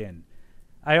succeed in.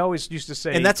 I always used to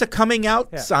say, And that's a coming out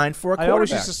Yeah. sign for a I quarterback.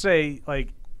 always used to say,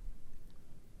 like,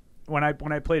 when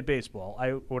I played baseball,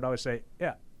 I would always say,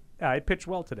 yeah, I pitched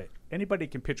well today. Anybody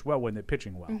can pitch well when they're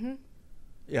pitching well.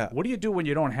 yeah. What do you do when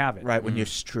you don't have it? Right, when you're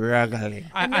struggling.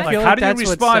 I Like, feel how like do you that's what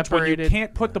respond when you separated.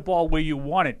 can't put the ball where you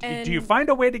want it? Do you And- find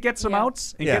a way to get some Yeah.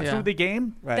 outs and Yeah. get Yeah. through the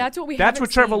game? Right. That's what we. That's haven't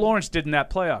what Trevor seen. Lawrence did in that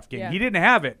playoff game. Yeah. He didn't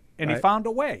have it, and he Right. found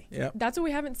a way. Yeah. That's what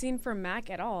we haven't seen from Mac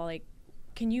at all. Like,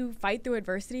 can you fight through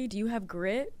adversity? Do you have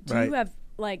grit? Do Right. you have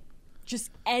like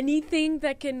just anything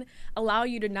that can allow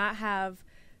you to not have,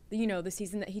 the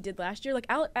season that he did last year? Like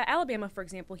at Alabama, for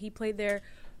example, he played there,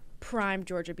 prime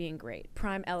Georgia being great,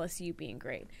 prime LSU being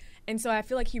great. And so I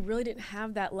feel like he really didn't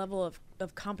have that level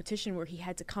of competition where he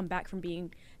had to come back from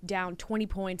being down 20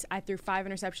 points. I threw 5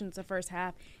 interceptions the first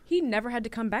half. He never had to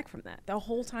come back from that the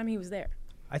whole time he was there.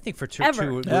 I think for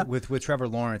Ever. too, Yeah. with Trevor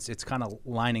Lawrence, it's kind of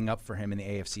lining up for him in the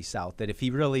AFC South. That if he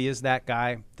really is that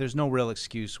guy, there's no real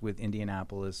excuse with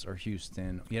Indianapolis or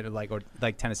Houston, or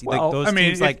Tennessee. Well, like those I mean,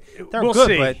 teams, like they're we'll good,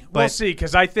 see. but We'll see,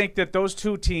 because I think that those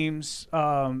two teams.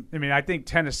 I think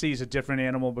Tennessee's a different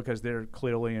animal because they're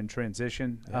clearly in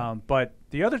transition. But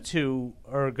the other two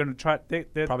are going to try. They're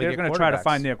Probably get going to try to quarterbacks.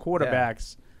 find their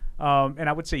quarterbacks. And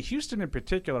I would say Houston in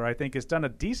particular, I think, has done a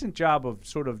decent job of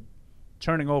sort of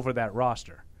turning over that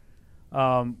roster,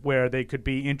 where they could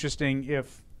be interesting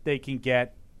if they can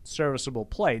get serviceable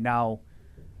play. Now,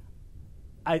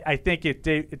 I think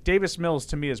Davis Mills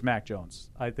to me is Mac Jones.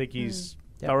 I think he's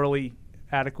thoroughly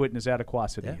adequate in his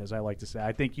adequacy, as I like to say.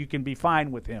 I think you can be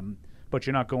fine with him, but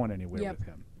you're not going anywhere Yep. with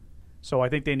him. So I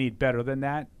think they need better than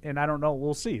that, and I don't know.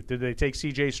 We'll see. Did they take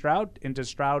C.J. Stroud? And does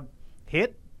Stroud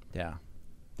hit? yeah.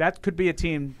 That could be a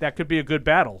team. That could be a good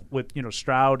battle with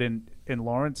Stroud and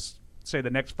Lawrence. Say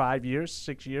the next 5 years,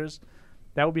 6 years,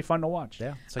 that would be fun to watch.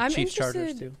 Yeah, it's like I'm Chiefs Chargers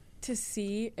interested too. to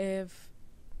see if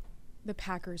the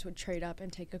Packers would trade up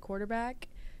and take a quarterback.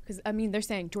 Because, they're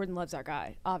saying Jordan Love's our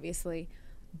guy, obviously.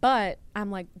 But I'm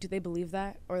like, do they believe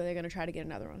that? Or are they going to try to get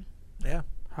another one? Yeah.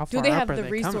 How Do far they up have are the they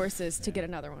coming? resources to get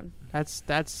another one? That's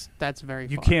very.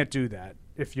 You far. can't do that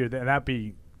if you're there. That'd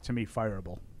be, to me,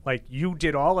 fireable. Like, you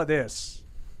did all of this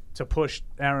to push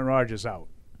Aaron Rodgers out.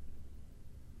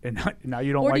 And now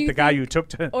you don't Or do like you the guy think- you took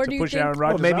to or do you push think- Aaron Well,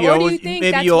 Rodgers maybe out. you Or do you always, think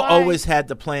maybe that's you why- always had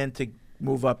the plan to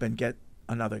move up and get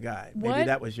another guy. Maybe What?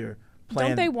 that was your plan.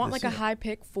 Don't they want this like a year. high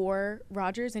pick for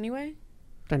Rodgers anyway?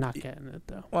 They're not getting it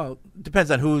though. Well, depends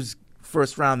on whose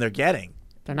first round they're getting.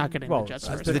 They're not getting Well, the Jets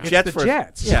it's first. the round. Jets the first.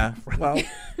 Jets. Yeah. Well,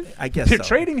 I guess They're so.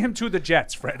 trading him to the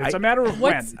Jets, Fred. It's I- a matter of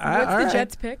What's when. all the right.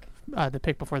 Jets pick? The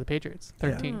pick before the Patriots,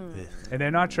 13. And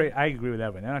they're not trading. I agree with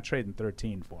Evan. They're not trading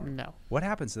 13 for him. No. What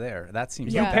happens there? That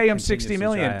seems. Yeah. You like pay that him $60 continues to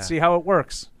million. dry out. See how it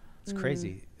works. It's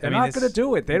crazy. They're not going to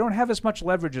do it. They don't have as much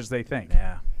leverage as they think.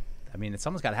 Yeah.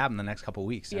 Something's got to happen the next couple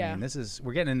weeks. Yeah.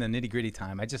 We're getting in the nitty gritty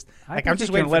time. I I'm think just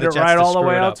you waiting can for let the it Jets ride to all the screw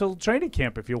way it out up. till training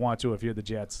camp if you want to. If you're the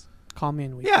Jets. Call me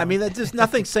in week. Yeah, I one. mean, there's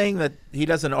nothing saying that he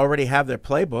doesn't already have their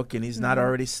playbook and he's not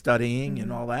already studying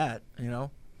and all that.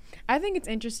 I think it's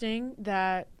interesting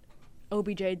that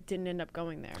OBJ didn't end up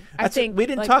going there. I That's it. think We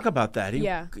didn't talk about that.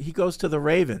 He goes to the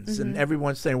Ravens, and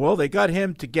everyone's saying, "Well, they got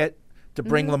him to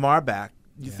bring Lamar back."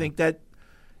 You think that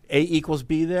A equals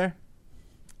B there?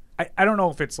 I don't know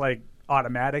if it's like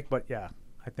automatic, but yeah.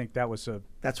 I think that was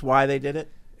That's why they did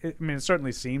it? I mean, it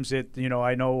certainly seems it. You know,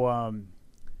 I know.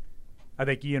 I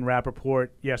think Ian Rappaport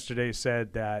yesterday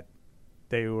said that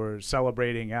they were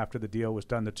celebrating after the deal was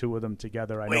done. The two of them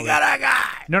together. We got a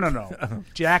guy. No.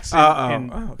 Jackson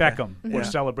and Beckham were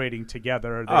celebrating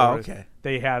together.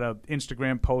 They had an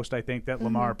Instagram post, I think, that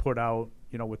Lamar put out.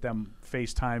 You know, with them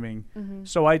FaceTiming.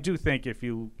 So I do think if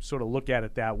you sort of look at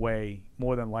it that way,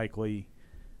 more than likely,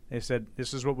 they said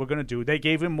this is what we're going to do. They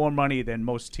gave him more money than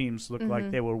most teams looked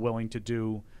like they were willing to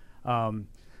do.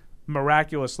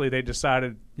 Miraculously, they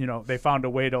decided, you know, they found a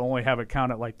way to only have it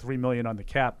count at like $3 million on the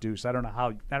cap, Deuce. I don't know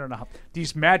how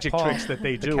these magic tricks that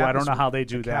they do. I don't know how they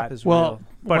do that. But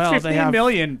 $15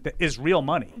 million is real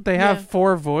money. They have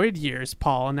 4 void years,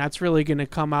 Paul, and that's really going to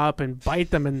come up and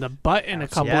bite them in the butt in a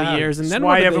couple of years. And then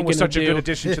why Evan was such a good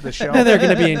addition to the show. They're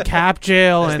going to be in cap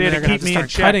jail, and they're going to start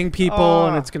in cutting people,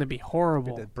 and it's going to be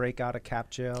horrible. Break out of cap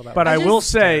jail. But I will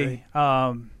say,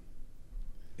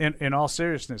 in all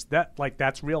seriousness,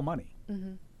 that's real money.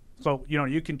 So, you know,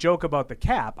 you can joke about the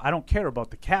cap. I don't care about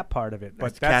the cap part of it,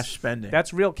 but that's cash spending.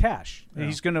 That's real cash. Yeah.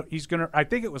 He's gonna. I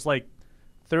think it was like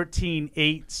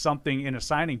 13.8 something in a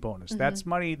signing bonus. That's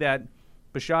money that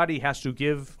Bisciotti has to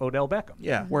give Odell Beckham.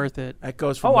 Yeah, worth it. That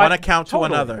goes from one account to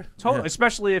another. Totally,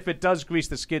 especially if it does grease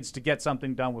the skids to get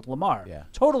something done with Lamar. Yeah,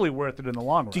 totally worth it in the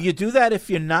long run. Do you do that if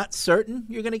you're not certain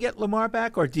you're going to get Lamar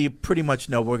back, or do you pretty much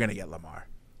know we're going to get Lamar?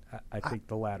 I think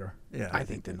the latter. Yeah, I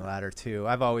think the latter too.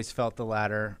 I've always felt the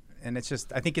latter. And it's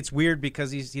just, I think it's weird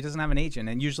because he doesn't have an agent.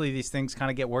 And usually these things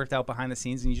kind of get worked out behind the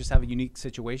scenes, and you just have a unique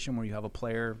situation where you have a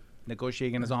player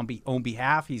negotiating on his own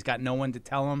behalf. He's got no one to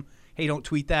tell him, hey, don't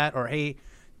tweet that, or hey,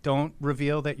 don't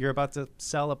reveal that you're about to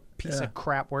sell a piece of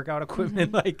crap workout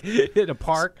equipment like in a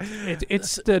park.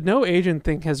 It's the no agent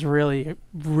thing has really,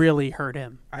 really hurt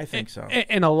him. I think so.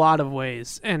 In a lot of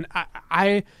ways. And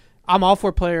I'm all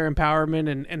for player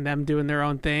empowerment and them doing their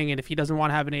own thing. And if he doesn't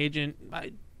want to have an agent,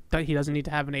 he doesn't need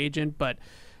to have an agent. But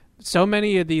so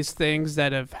many of these things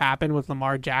that have happened with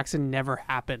Lamar Jackson never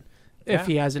happen if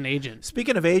he has an agent.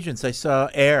 Speaking of agents, I saw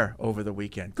Air over the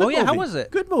weekend. Good movie. How was it?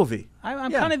 Good movie.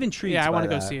 I'm kind of intrigued. Yeah, I want to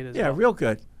by go that. see it as well. Yeah, real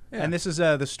good. Yeah. And this is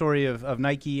the story of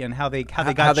Nike and how they got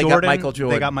Michael Jordan.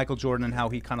 They got Michael Jordan and how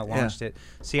he kind of launched it.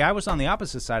 See, I was on the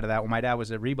opposite side of that when my dad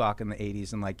was at Reebok in the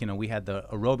 80s, and we had the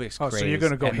aerobics craze. So you're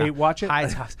going to go hate watch it?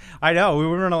 I know. We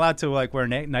weren't allowed to wear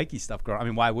Nike stuff. I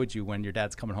mean, why would you when your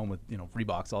dad's coming home with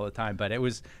Reeboks all the time? But it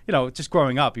was just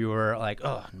growing up, you were like,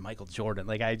 oh, Michael Jordan.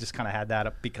 Like I just kind of had that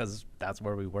up because that's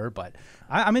where we were. But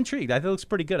I'm intrigued. I think it looks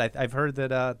pretty good. I've heard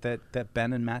that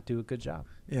Ben and Matt do a good job.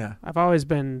 Yeah, I've always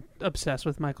been obsessed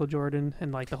with Michael Jordan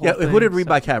and the whole thing. Who did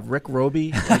Reebok have? Rick Roby?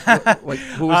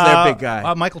 Who was their big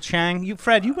guy? Michael Chang.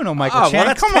 Fred, you know Michael Chang. Well,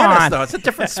 that's Come tennis, on, though. It's a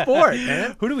different sport,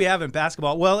 man. Who do we have in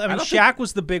basketball? Well, I mean, Shaq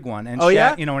was the big one, and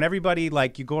Shaq, and everybody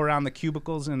you go around the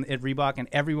cubicles at Reebok, and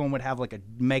everyone would have a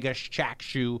mega Shaq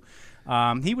shoe.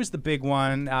 He was the big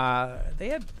one.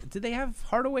 Did they have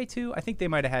Hardaway too? I think they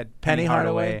might have had Penny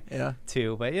Hardaway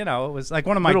too. But it was like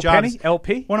one of my jobs. Penny?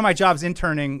 LP? One of my jobs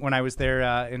interning when I was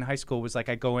there in high school was I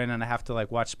go in and I have to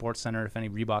watch SportsCenter if any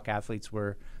Reebok athletes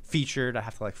were featured. I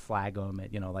have to flag them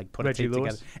and put Reggie a tape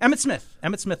Lewis? together.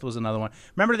 Emmett Smith was another one.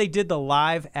 Remember they did the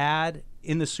live ad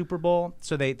in the Super Bowl?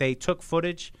 So they took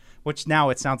footage, which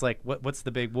now it sounds like what's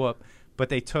the big whoop? But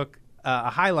they took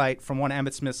a highlight from one of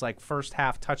Emmitt Smith's first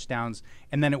half touchdowns,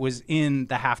 and then it was in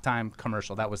the halftime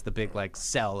commercial. That was the big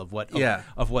sell of what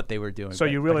they were doing. So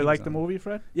you really liked the movie,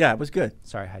 Fred? Yeah, it was good.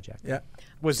 Sorry, hijacked. Yeah,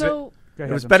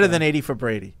 it was better than 80 for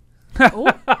Brady.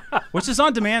 Which is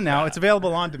on demand now. It's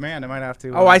available on demand. I might have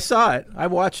to. I saw it. I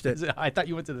watched it. I thought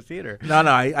you went to the theater.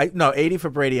 No, 80 for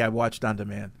Brady. I watched on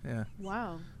demand. Yeah.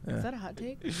 Wow, is that a hot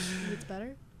take? It's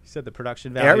better. You said the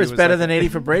production value. Air is better than 80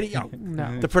 for Brady.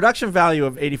 No. The production value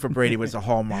of 80 for Brady was a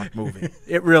Hallmark movie.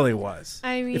 It really was.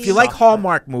 I mean, if you like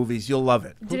Hallmark movies, you'll love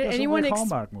it. Did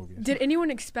Hallmark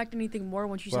anyone expect anything more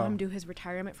once you saw him do his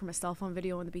retirement from a cell phone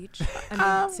video on the beach?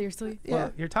 I mean, seriously.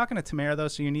 Well, you're talking to Tamara though,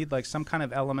 so you need some kind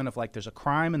of element of there's a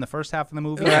crime in the first half of the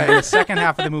movie, and in the second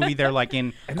half of the movie they're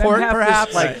in court,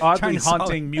 perhaps oddly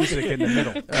haunting music in the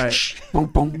middle. Right. Boom,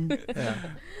 boom. Yeah.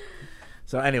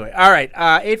 So anyway, all right,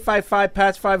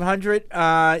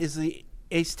 855-PATS-500 is the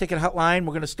Ace Ticket Hotline.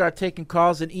 We're going to start taking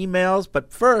calls and emails,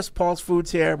 but first, Paul's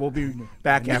Food's here. We'll be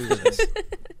back after this.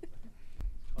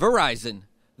 Verizon,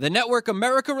 the network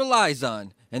America relies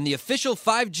on, and the official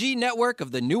 5G network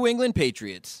of the New England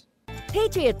Patriots.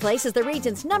 Patriot Place is the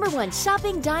region's #1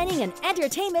 shopping, dining, and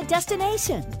entertainment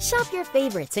destination. Shop your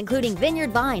favorites, including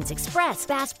Vineyard Vines, Express,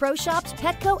 Bass Pro Shops,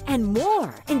 Petco, and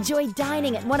more. Enjoy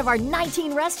dining at one of our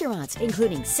 19 restaurants,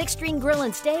 including Six String Grill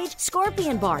and Stage,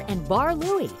 Scorpion Bar, and Bar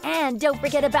Louie. And don't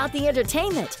forget about the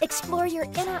entertainment. Explore your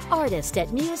inner artist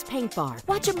at Muse Paint Bar.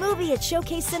 Watch a movie at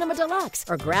Showcase Cinema Deluxe,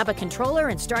 or grab a controller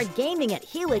and start gaming at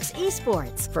Helix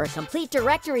Esports. For a complete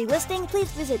directory listing,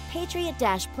 please visit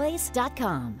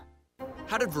patriot-place.com.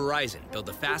 How did Verizon build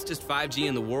the fastest 5G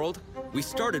in the world? We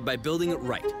started by building it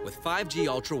right with 5G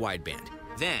Ultra Wideband.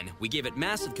 Then we gave it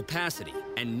massive capacity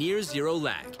and near zero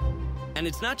lag. And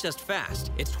it's not just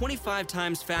fast, it's 25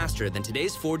 times faster than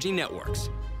today's 4G networks.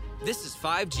 This is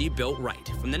 5G built right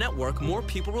from the network more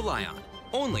people rely on,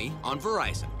 only on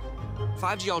Verizon.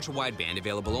 5G Ultra Wideband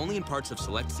available only in parts of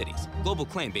select cities. Global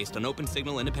claim based on open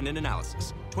signal independent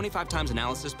analysis. 25 times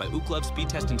analysis by Ookla Speed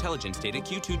Test Intelligence data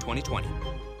Q2 2020.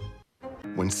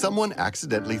 When someone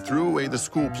accidentally threw away the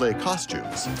school play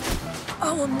costumes,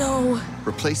 Oh no.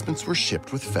 replacements were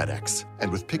shipped with FedEx.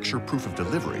 And with picture proof of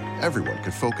delivery, everyone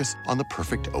could focus on the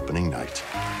perfect opening night.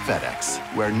 FedEx,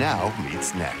 where now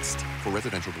meets next. For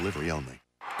residential delivery only.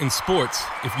 In sports,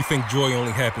 if you think joy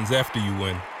only happens after you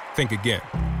win, think again.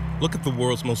 Look at the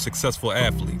world's most successful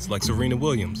athletes like Serena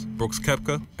Williams, Brooks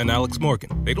Koepka, and Alex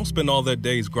Morgan. They don't spend all their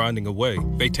days grinding away.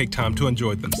 They take time to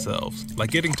enjoy themselves, like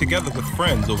getting together with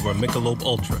friends over a Michelob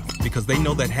Ultra, because they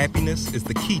know that happiness is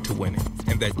the key to winning,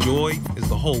 and that joy is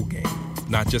the whole game,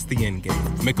 not just the end game.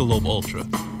 Michelob Ultra.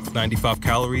 95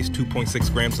 calories,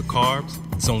 2.6 grams of carbs.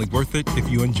 It's only worth it if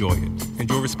you enjoy it.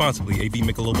 Enjoy responsibly. AB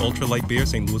Michelob Ultra Light Beer,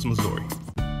 St. Louis, Missouri.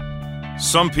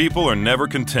 Some people are never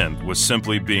content with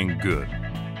simply being good.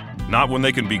 Not when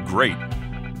they can be great.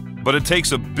 But it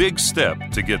takes a big step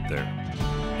to get there.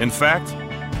 In fact,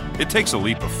 it takes a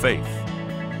leap of faith,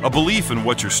 a belief in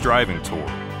what you're striving toward,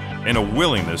 and a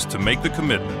willingness to make the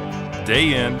commitment,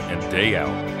 day in and day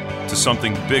out, to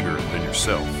something bigger than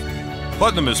yourself.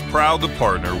 Putnam is proud to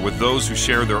partner with those who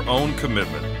share their own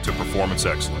commitment to performance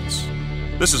excellence.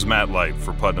 This is Matt Light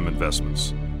for Putnam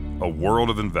Investments, a world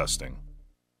of investing.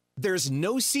 There's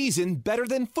no season better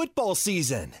than football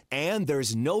season. And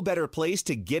there's no better place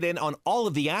to get in on all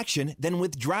of the action than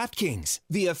with DraftKings,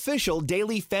 the official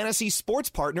daily fantasy sports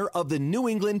partner of the New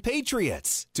England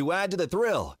Patriots. To add to the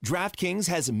thrill, DraftKings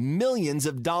has millions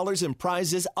of dollars in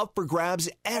prizes up for grabs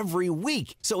every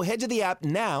week. So head to the app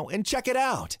now and check it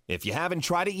out. If you haven't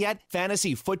tried it yet,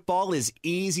 fantasy football is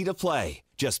easy to play.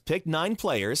 Just pick 9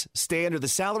 players, stay under the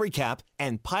salary cap,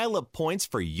 and pile up points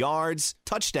for yards,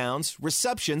 touchdowns,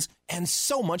 receptions, and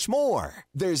so much more.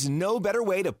 There's no better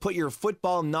way to put your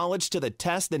football knowledge to the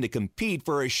test than to compete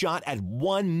for a shot at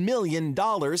 $1 million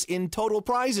in total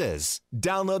prizes.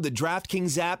 Download the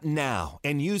DraftKings app now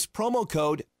and use promo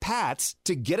code PATS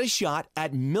to get a shot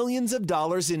at millions of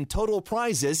dollars in total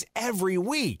prizes every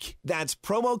week. That's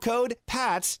promo code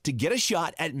PATS to get a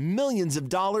shot at millions of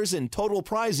dollars in total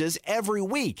prizes every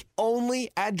week, only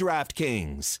at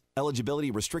DraftKings.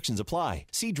 Eligibility restrictions apply.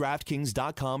 See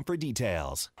DraftKings.com for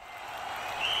details.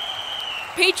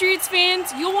 Patriots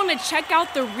fans, you'll want to check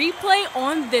out the replay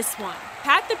on this one.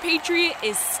 Pat the Patriot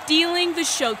is stealing the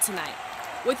show tonight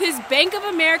with his Bank of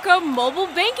America mobile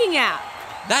banking app.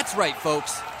 That's right,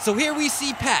 folks. So here we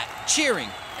see Pat cheering,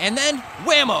 and then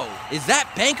whammo! Is that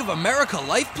Bank of America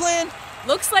life plan?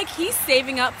 Looks like he's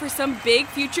saving up for some big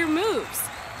future moves.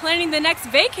 Planning the next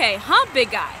vacay, huh,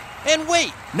 big guy? And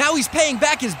wait, now he's paying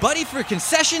back his buddy for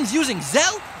concessions using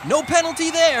Zelle? No penalty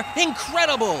there.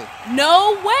 Incredible!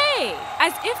 No way!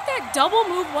 As if that double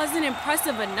move wasn't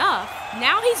impressive enough,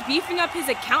 now he's beefing up his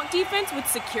account defense with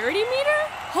security meter?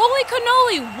 Holy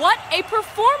cannoli, what a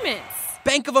performance!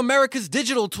 Bank of America's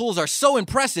digital tools are so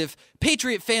impressive,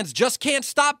 Patriot fans just can't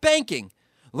stop banking.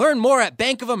 Learn more at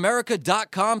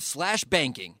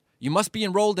bankofamerica.com/banking. You must be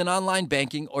enrolled in online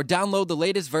banking or download the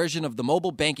latest version of the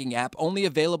mobile banking app, only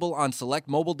available on select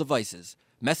mobile devices.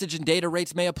 Message and data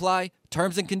rates may apply.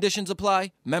 Terms and conditions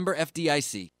apply. Member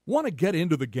FDIC. Want to get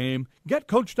into the game? Get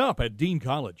coached up at Dean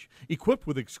College. Equipped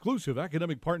with exclusive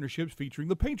academic partnerships featuring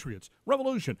the Patriots,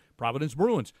 Revolution, Providence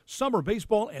Bruins, summer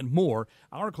baseball, and more,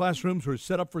 our classrooms are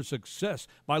set up for success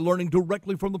by learning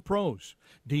directly from the pros.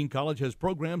 Dean College has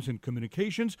programs in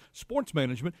communications, sports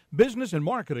management, business, and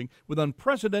marketing with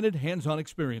unprecedented hands-on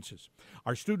experiences.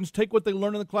 Our students take what they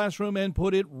learn in the classroom and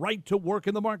put it right to work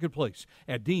in the marketplace.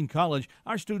 At Dean College,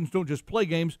 our students don't just play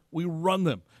games, we run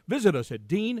them. Visit us at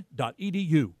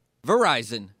dean.edu.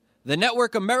 Verizon, the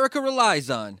network America relies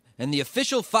on, and the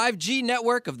official 5G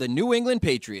network of the New England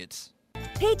Patriots.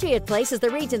 Patriot Place is the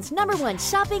region's #1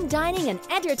 shopping, dining, and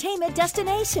entertainment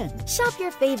destination. Shop your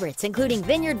favorites, including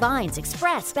Vineyard Vines,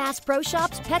 Express, Bass Pro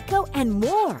Shops, Petco, and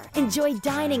more. Enjoy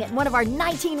dining at one of our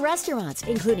 19 restaurants,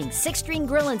 including Sixth Stream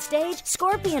Grill and Stage,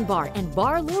 Scorpion Bar, and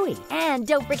Bar Louie. And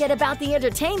don't forget about the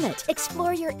entertainment.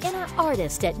 Explore your inner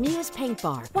artist at Muse Paint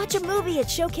Bar. Watch a movie at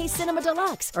Showcase Cinema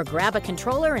Deluxe, or grab a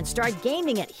controller and start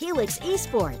gaming at Helix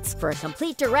Esports. For a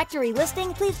complete directory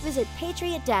listing, please visit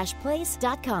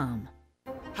patriot-place.com.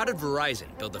 How did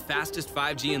Verizon build the fastest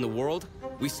 5G in the world?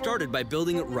 We started by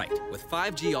building it right with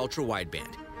 5G Ultra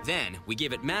Wideband. Then we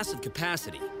gave it massive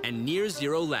capacity and near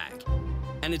zero lag.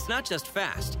 And it's not just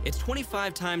fast, it's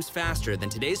 25 times faster than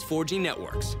today's 4G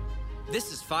networks.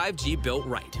 This is 5G built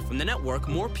right from the network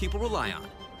more people rely on,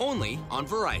 only on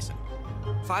Verizon.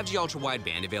 5G Ultra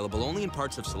Wideband available only in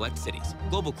parts of select cities.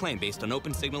 Global claim based on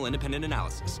open signal independent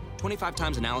analysis. 25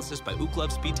 times analysis by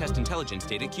Ookla Speed Test Intelligence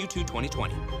data Q2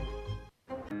 2020.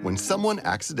 When someone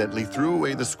accidentally threw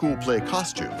away the school play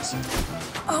costumes,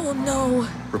 Oh no.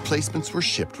 replacements were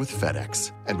shipped with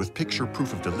FedEx. And with picture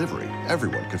proof of delivery,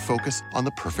 everyone could focus on the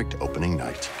perfect opening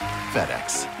night.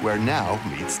 FedEx, where now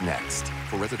meets next.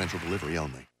 For residential delivery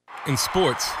only. In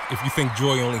sports, if you think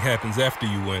joy only happens after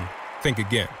you win, think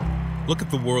again. Look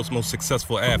at the world's most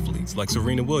successful athletes like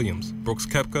Serena Williams, Brooks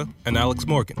Koepka, and Alex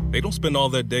Morgan. They don't spend all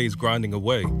their days grinding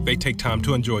away. They take time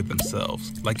to enjoy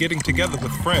themselves, like getting together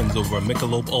with friends over a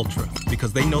Michelob Ultra,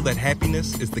 because they know that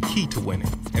happiness is the key to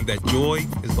winning, and that joy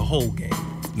is the whole game,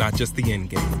 not just the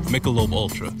end game. Michelob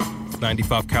Ultra.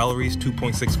 95 calories,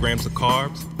 2.6 grams of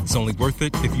carbs. It's only worth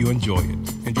it if you enjoy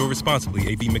it. Enjoy responsibly.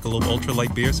 AB Michelob Ultra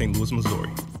Light Beer, St. Louis, Missouri.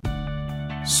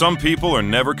 Some people are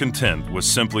never content with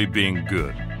simply being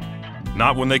good.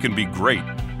 Not when they can be great.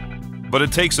 But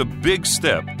it takes a big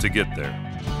step to get there.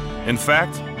 In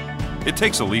fact, it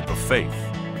takes a leap of faith,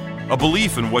 a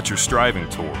belief in what you're striving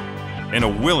toward, and a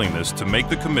willingness to make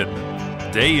the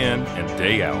commitment, day in and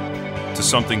day out, to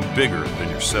something bigger than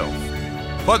yourself.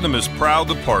 Putnam is proud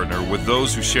to partner with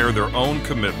those who share their own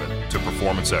commitment to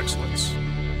performance excellence.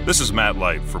 This is Matt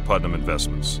Light for Putnam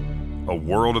Investments, a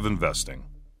world of investing.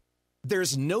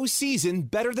 There's no season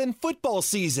better than football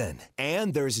season.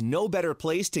 And there's no better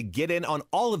place to get in on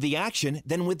all of the action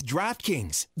than with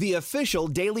DraftKings, the official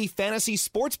daily fantasy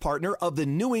sports partner of the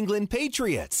New England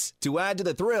Patriots. To add to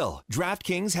the thrill,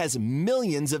 DraftKings has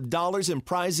millions of dollars in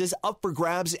prizes up for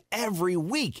grabs every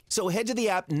week. So head to the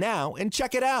app now and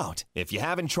check it out. If you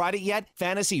haven't tried it yet,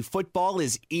 fantasy football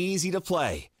is easy to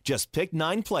play. Just pick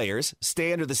 9 players,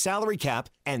 stay under the salary cap,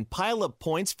 and pile up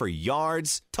points for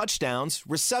yards, touchdowns,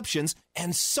 receptions,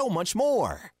 and so much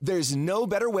more. There's no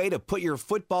better way to put your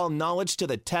football knowledge to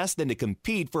the test than to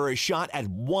compete for a shot at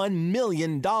 $1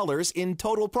 million in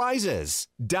total prizes.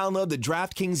 Download the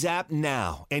DraftKings app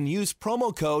now and use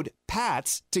promo code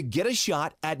PATS to get a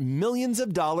shot at millions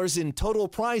of dollars in total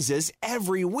prizes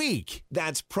every week.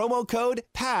 That's promo code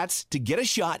PATS to get a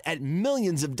shot at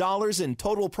millions of dollars in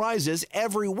total prizes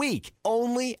every week,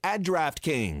 only at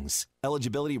DraftKings.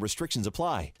 Eligibility restrictions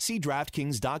apply. See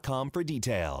DraftKings.com for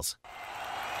details.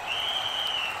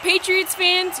 Patriots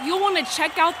fans, you'll want to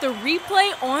check out the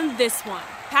replay on this one.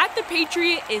 Pat the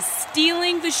Patriot is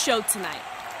stealing the show tonight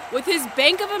with his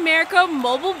Bank of America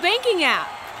mobile banking app.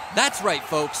 That's right,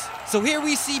 folks. So here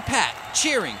we see Pat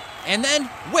cheering, and then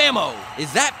whammo!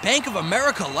 Is that Bank of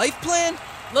America life plan?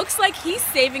 Looks like he's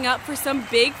saving up for some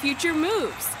big future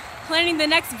moves. Planning the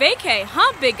next vacay,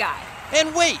 huh, big guy?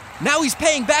 And wait, now he's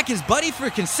paying back his buddy for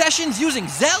concessions using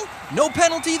Zelle? No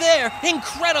penalty there.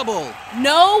 Incredible!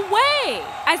 No way!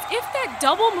 As if that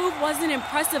double move wasn't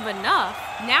impressive enough,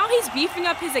 now he's beefing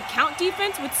up his account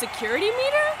defense with security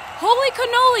meter? Holy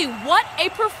cannoli, what a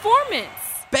performance!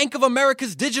 Bank of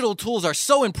America's digital tools are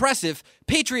so impressive,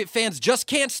 Patriot fans just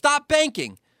can't stop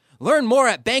banking. Learn more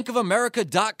at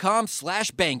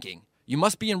bankofamerica.com/banking. You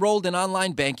must be enrolled in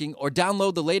online banking or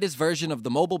download the latest version of the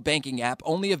mobile banking app,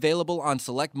 only available on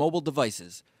select mobile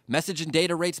devices. Message and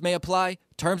data rates may apply.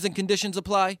 Terms and conditions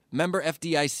apply. Member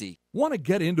FDIC. Want to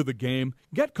get into the game?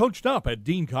 Get coached up at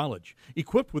Dean College.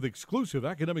 Equipped with exclusive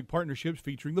academic partnerships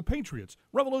featuring the Patriots,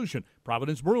 Revolution,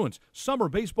 Providence Bruins, summer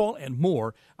baseball, and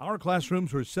more, our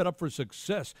classrooms are set up for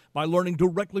success by learning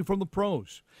directly from the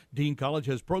pros. Dean College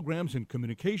has programs in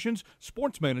communications,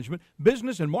 sports management,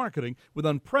 business, and marketing with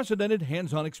unprecedented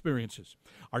hands-on experiences.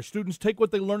 Our students take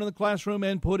what they learn in the classroom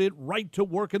and put it right to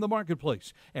work in the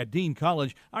marketplace. At Dean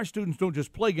College, our students don't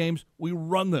just play games, we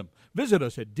run them. Visit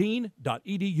us at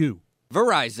dean.edu.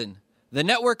 Verizon, the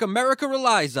network America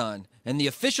relies on, and the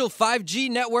official 5G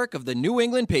network of the New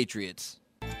England Patriots.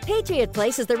 Patriot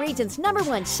Place is the region's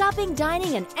 #1 shopping,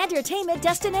 dining, and entertainment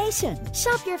destination.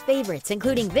 Shop your favorites,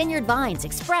 including Vineyard Vines,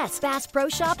 Express, Bass Pro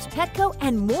Shops, Petco,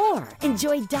 and more.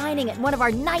 Enjoy dining at one of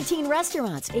our 19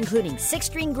 restaurants, including Six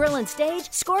String Grill and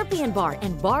Stage, Scorpion Bar,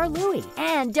 and Bar Louie.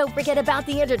 And don't forget about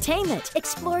the entertainment.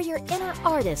 Explore your inner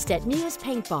artist at Muse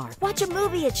Paint Bar. Watch a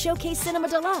movie at Showcase Cinema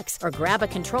Deluxe, or grab a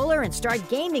controller and start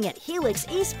gaming at Helix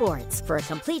Esports. For a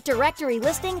complete directory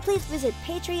listing, please visit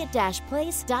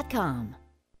patriot-place.com.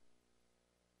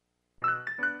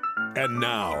 And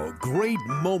now, great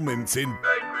moments in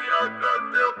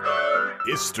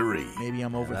history. Maybe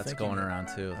I'm overthinking. That's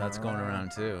going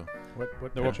around too.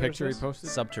 What picture he posted?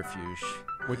 Subterfuge.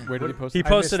 Where did he post He it?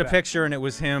 posted a picture, and it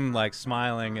was him like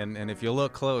smiling, and if you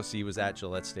look close, he was at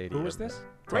Gillette Stadium. Who was this?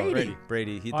 Brady.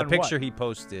 Brady. The On picture what? he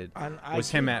posted I was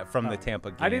him from the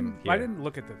Tampa game. I didn't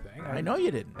look at the thing. I know you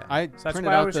didn't. I So that's printed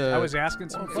why out I was asking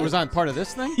some. It was on part of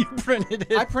this thing? You printed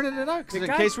it. I printed it out The in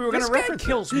guy- case we were going this to guy reference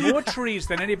kills more trees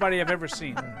than anybody I've ever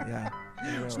seen. Yeah.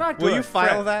 It's not good. Will you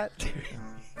file Fred, that?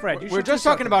 Fred, you We're should just do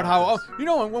talking about how,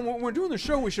 something when we're doing the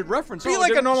show, we should reference. Be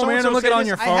like a normal man and look it on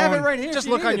your phone. I have it right here. Just if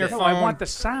you look on needed your it. No, phone. I want the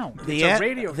sound. The, It's a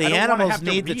radio. the I don't wanna animals have to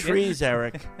need the read it. trees,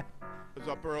 Eric. was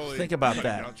up early. Think about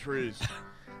that. Got trees.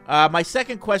 My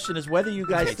second question is whether you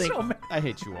guys think. I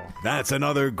hate you all. That's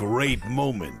another great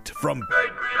moment from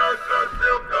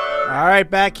All right,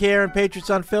 back here in Patriots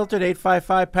Unfiltered,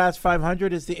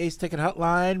 855-PASS-500 is the Ace Ticket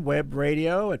Hotline. Web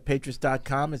radio at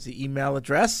patriots.com is the email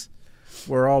address.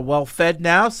 We're all well fed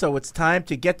now, so it's time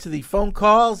to get to the phone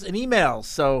calls and emails.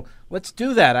 So let's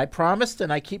do that. I promised,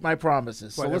 and I keep my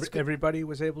promises. So let's everybody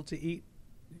was able to eat?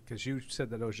 Because you said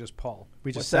that it was just Paul.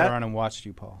 We just What's sat that? around and watched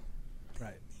you, Paul.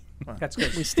 Right. That's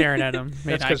good. We stared at him.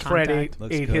 Made That's eye because Fred contact.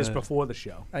 ate his before the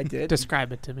show. I did.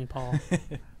 Describe it to me, Paul.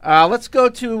 Let's go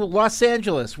to Los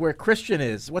Angeles, where Christian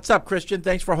is. What's up, Christian?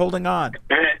 Thanks for holding on.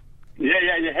 Yeah.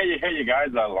 Hey, you guys.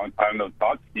 A long time no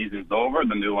talk. Season's over.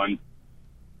 The new one's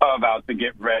about to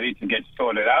get ready to get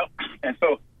sorted out. And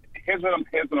so here's what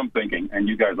I'm thinking, and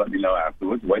you guys let me know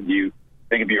afterwards what you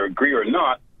think, if you agree or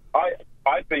not.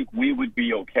 I think we would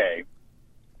be okay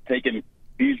taking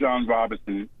Bijan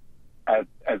Robinson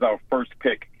as our first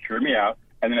pick. Hear me out,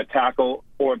 and then a tackle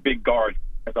or a big guard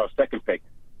as our second pick.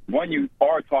 One, you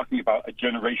are talking about a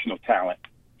generational talent.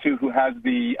 Two, who has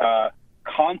the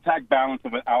contact balance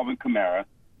of an Alvin Kamara,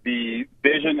 the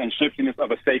vision and shiftiness of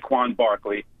a Saquon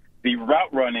Barkley, the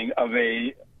route running of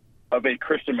a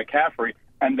Christian McCaffrey,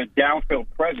 and the downfield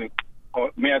presence,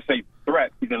 or may I say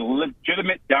threat. He's a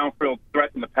legitimate downfield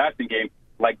threat in the passing game,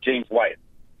 like James White.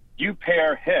 You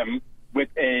pair him with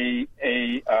a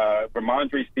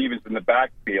Ramondre Stevens in the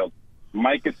backfield,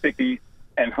 Mike Gesicki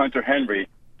and Hunter Henry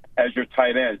as your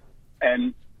tight ends,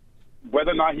 and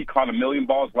whether or not he caught 1 million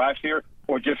balls last year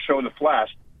or just showed a flash,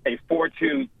 a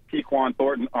 4-2 Tyquan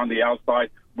Thornton on the outside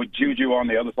with Juju on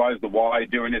the other side of the wall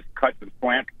doing his cuts and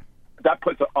slants, that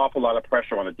puts an awful lot of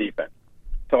pressure on the defense.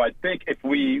 So I think if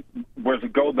we were to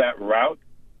go that route,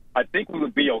 I think we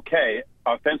would be okay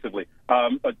offensively.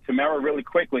 But Tamara, really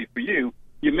quickly for you,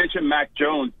 you mentioned Mac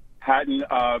Jones hadn't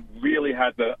really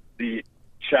had the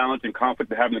challenge and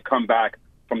conflict of having to come back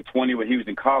from 20 when he was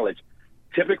in college.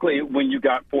 Typically, when you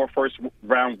got 4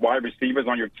 first-round wide receivers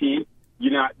on your team,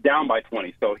 you're not down by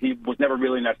 20. So he was never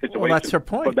really in that situation. Well, that's her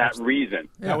point. For that reason.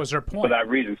 Yeah. That was her point. For that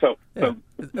reason. So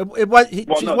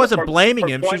she wasn't blaming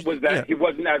him. Her point was that he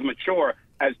wasn't as mature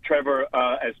as Trevor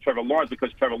Lawrence,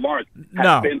 because Trevor Lawrence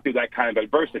has been through that kind of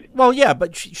adversity. Well, yeah,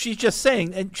 but she's just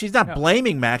saying, and she's not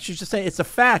blaming Max. She's just saying it's a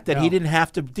fact that he didn't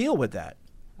have to deal with that.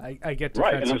 I get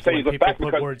right, and I'm saying it's a fact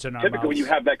because typically when you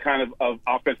have that kind of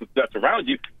offensive threats around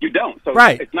you, you don't. So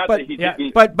it's not that he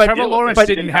didn't. But Trevor Lawrence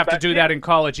didn't have to do that in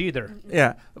college either.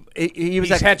 Yeah,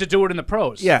 he's had to do it in the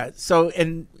pros. Yeah, so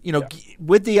and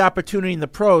with the opportunity in the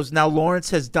pros, now Lawrence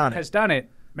has done it.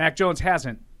 Mac Jones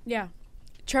hasn't. Yeah.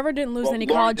 Trevor didn't lose any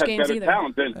Lawrence college has games better either.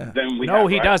 Talent than we No, have,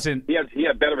 he right? doesn't. He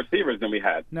had better receivers than we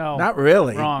had. No, not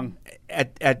really. Wrong.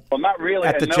 Well, not really.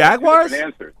 At the no, Jaguars.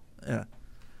 Answers. Yeah.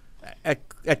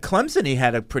 At Clemson, he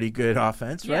had a pretty good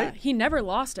offense, Yeah, right? he never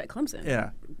lost at Clemson. Yeah.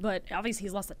 But obviously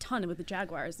he's lost a ton with the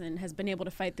Jaguars and has been able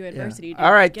to fight through adversity.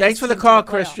 All right, thanks for the call,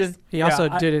 Christian. He also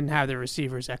didn't have the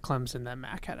receivers at Clemson that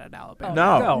Mac had at Alabama.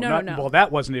 No. Well,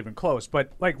 that wasn't even close.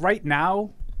 But like right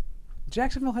now,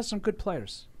 Jacksonville has some good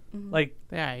players. Mm-hmm. Like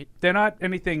right. They're not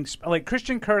anything like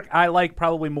Christian Kirk. I like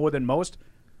probably more than most,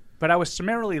 but I was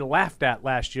summarily laughed at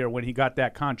last year when he got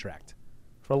that contract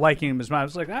for liking him as much. I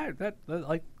was like,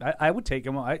 I would take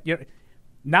him.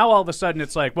 Now all of a sudden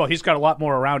it's like, well, he's got a lot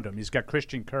more around him. He's got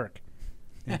Christian Kirk.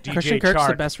 And DJ Christian Kirk's Chark.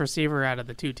 the best receiver out of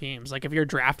the two teams. Like if you're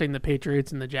drafting the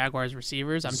Patriots and the Jaguars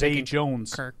receivers, I'm Zay taking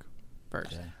Jones. Kirk.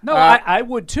 first. No, I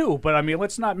would too, but I mean,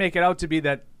 let's not make it out to be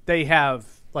that they have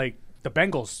like the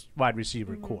Bengals wide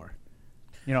receiver core.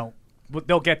 You know,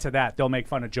 they'll get to that. They'll make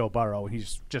fun of Joe Burrow.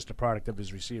 He's just a product of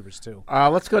his receivers too.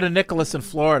 Let's go to Nicholas in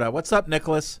Florida. What's up,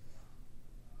 Nicholas?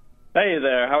 Hey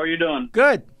there. How are you doing?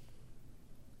 Good.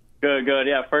 Good.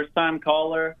 Yeah, first-time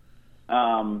caller.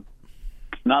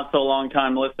 Not so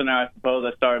long-time listener, I suppose.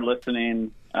 I started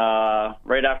listening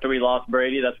right after we lost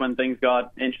Brady. That's when things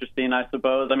got interesting, I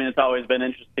suppose. I mean, it's always been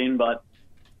interesting, but,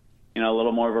 you know, a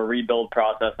little more of a rebuild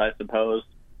process, I suppose.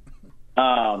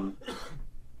 I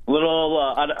don't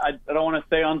want to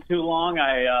stay on too long.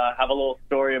 I have a little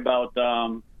story about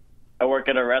I work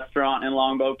at a restaurant in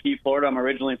Longboat Key, Florida. I'm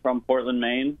originally from Portland,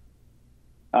 Maine.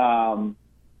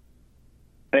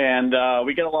 And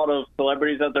we get a lot of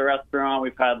celebrities at the restaurant.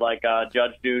 We've had like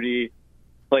Judge Judy,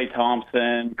 Clay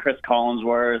Thompson, Chris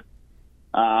Collinsworth.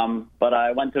 But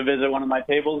I went to visit one of my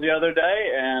tables the other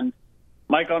day, and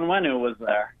Mike Onwenu was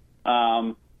there.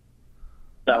 That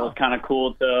was kind of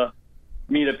cool to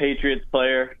meet a Patriots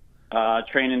player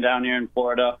training down here in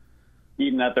Florida,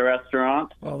 eating at the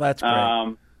restaurant. Well, that's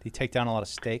great. Did he take down a lot of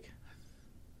steak?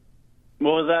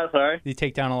 What was that? Sorry? Did he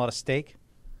take down a lot of steak?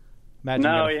 Imagine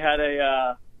No, he had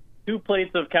 2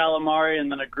 plates of calamari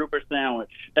and then a grouper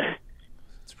sandwich.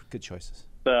 It's good choices.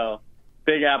 So,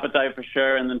 big appetite for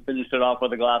sure, and then finished it off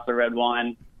with a glass of red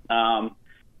wine. Got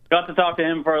to talk to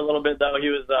him for a little bit, though. He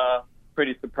was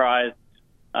pretty surprised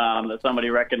that somebody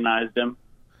recognized him.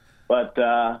 But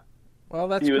well,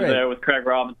 that's he was great. there with Craig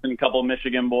Robinson, a couple of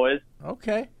Michigan boys.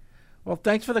 Okay. Well,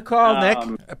 thanks for the call, Nick.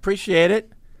 Appreciate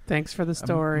it. Thanks for the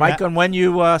story. Mike, on when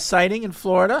you sighting in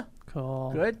Florida?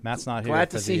 Cool. Good. Matt's not here.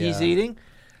 Glad to see he's eating.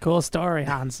 Cool story,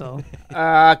 Hansel.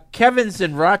 Kevin's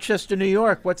in Rochester, New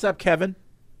York. What's up, Kevin?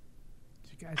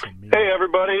 Hey,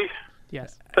 everybody.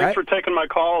 Yes. Thanks for taking my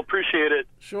call. Appreciate it.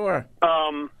 Sure. So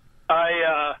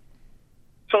I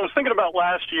was thinking about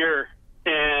last year,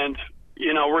 and,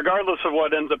 you know, regardless of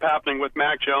what ends up happening with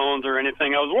Mac Jones or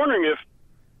anything, I was wondering if,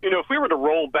 you know, if we were to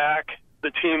roll back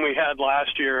the team we had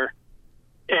last year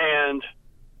and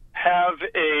have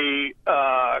a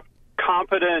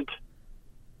competent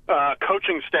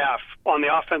coaching staff on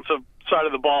the offensive side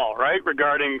of the ball, right,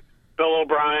 regarding Bill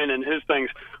O'Brien and his things,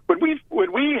 would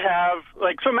we have,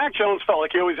 like, so Mac Jones felt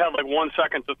like he always had like 1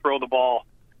 second to throw the ball,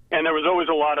 and there was always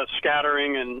a lot of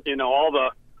scattering and, you know, all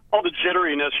the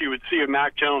jitteriness you would see of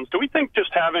Mac Jones. Do we think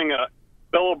just having a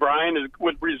Bill O'Brien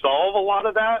would resolve a lot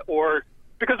of that? Or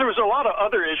because there was a lot of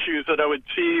other issues that I would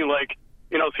see, like,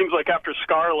 you know, it seems like after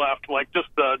Scar left, like just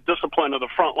the discipline of the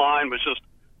front line was just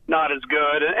not as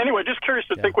good. And anyway, just curious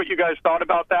to think what you guys thought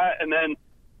about that. And then,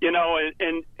 you know,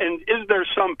 and is there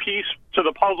some piece to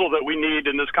the puzzle that we need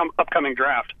in this upcoming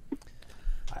draft?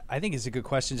 I think it's a good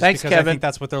question just Thanks, because Kevin. I think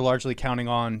that's what they're largely counting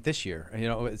on this year. You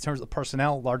know, in terms of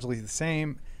personnel, largely the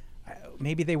same.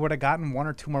 Maybe they would have gotten 1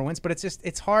 or 2 more wins, but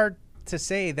it's hard to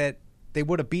say that they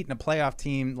would have beaten a playoff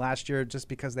team last year just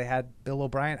because they had Bill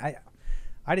O'Brien.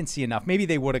 I didn't see enough. Maybe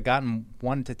they would have gotten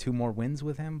 1 to 2 more wins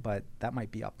with him, but that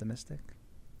might be optimistic.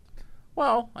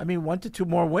 Well, I mean, 1 to 2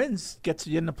 more wins gets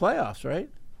you in the playoffs, right?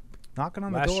 Knocking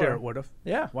on the Last door. year it would have.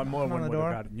 Yeah. One more Knocking on win the would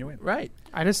door. have gotten you in. Right.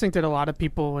 I just think that a lot of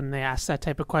people, when they ask that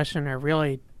type of question, are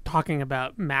really talking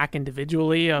about Mac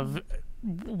individually of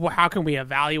how can we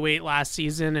evaluate last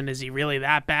season, and is he really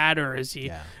that bad, or is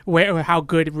he how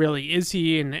good really is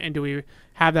he, and do we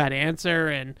have that answer?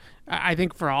 And I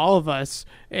think for all of us,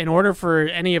 in order for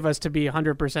any of us to be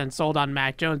 100% sold on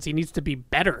Mac Jones, he needs to be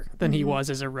better than he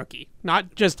was as a rookie,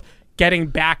 not just getting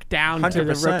back down to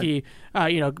the 100%. rookie,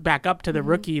 back up to the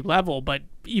rookie level, but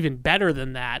even better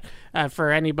than that,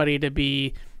 for anybody to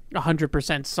be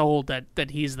 100% sold that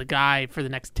he's the guy for the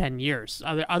next 10 years.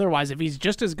 Otherwise, if he's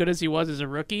just as good as he was as a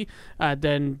rookie,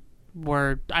 then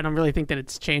I don't really think that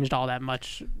it's changed all that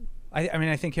much. I mean,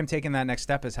 I think him taking that next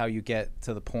step is how you get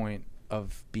to the point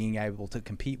of being able to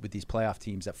compete with these playoff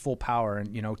teams at full power,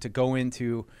 and, you know, to go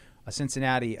into a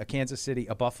Cincinnati, a Kansas City,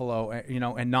 a Buffalo, you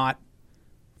know, and not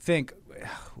think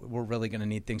we're really going to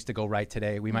need things to go right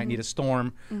today. We might need a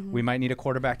storm. We might need a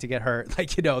quarterback to get hurt.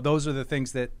 Like, you know, those are the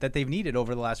things that they've needed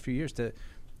over the last few years to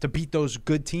beat those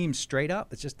good teams straight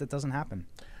up. It's just that doesn't happen.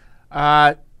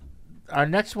 Our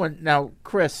next one now,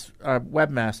 Chris, our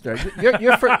webmaster.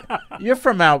 You're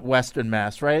from out Western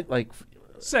Mass, right? Like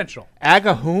Central.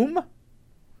 Agahum?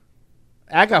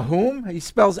 Agahum? He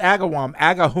spells Agawam.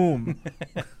 Agahum.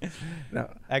 No.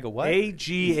 Aga what?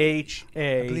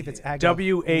 A-G-H-A. I believe it's Agahum.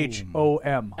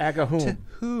 W-H-O-M. Agahum. To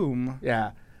whom?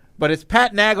 Yeah. But it's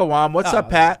Pat in Agawam. What's up,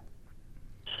 Pat?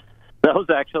 That was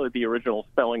actually the original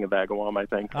spelling of Agawam, I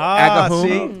think.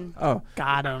 Agahum? Oh,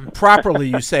 got him. Properly,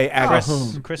 you say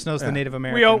Agahum. Chris knows the Native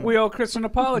American. We owe Chris an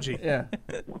apology. Yeah.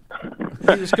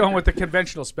 He was going with the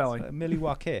conventional spelling.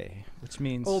 Milwaukee, which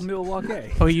means Old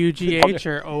Milwaukee. OUGH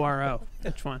or ORO?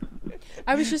 Which one?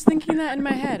 I was just thinking that in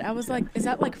my head. I was like, is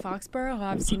that like Foxborough?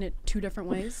 I've seen it 2 different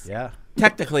ways. Yeah.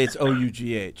 Technically, it's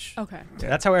OUGH. Okay.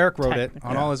 That's how Eric wrote it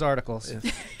on all his articles.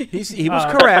 He was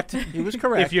correct. He was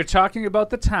correct. If you're talking about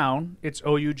the town, it's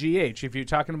OUGH. If you're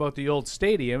talking about the old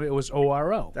stadium, it was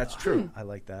ORO. That's true. I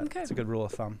like that. Okay. It's a good rule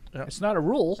of thumb. It's not a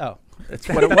rule. Oh. That's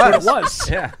what it was. That's what it was.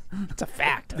 Yeah. It's a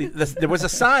fact. There was a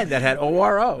sign that had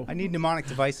ORO. I need mnemonic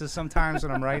devices sometimes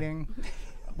when I'm writing.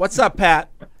 What's up, Pat?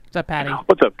 What's up, Patty?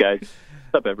 What's up, guys?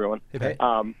 What's up, everyone? Hey,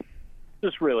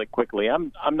 Just really quickly,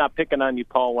 I'm not picking on you,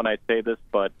 Paul, when I say this,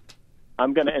 but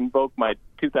I'm going to invoke my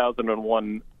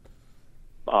 2001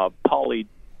 Paulie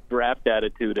draft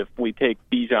attitude if we take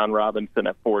Bijan Robinson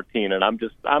at 14, and I'm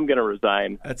going to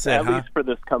resign. That's it, at huh? least for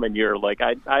this coming year. Like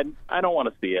I don't want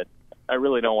to see it. I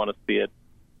really don't want to see it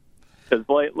because,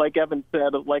 like Evan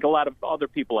said, like a lot of other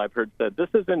people I've heard said, this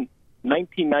isn't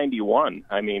 1991.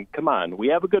 I mean, come on, we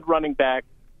have a good running back.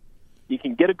 You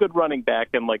can get a good running back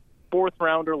in like 4th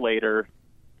round or later.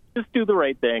 Just do the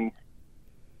right thing.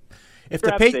 If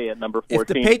Draft the day at number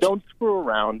 14. Don't screw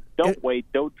around. Don't wait.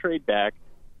 Don't trade back.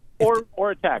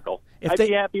 Or a tackle. I'd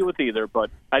be happy with either, but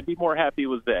I'd be more happy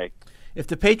with Zay. If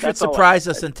the Patriots That's all surprise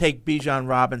us and take Bijan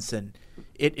Robinson,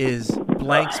 it is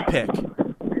Blank's pick.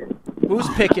 Whose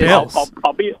pick is Bills. it?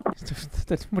 I'll be.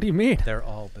 What do you mean? They're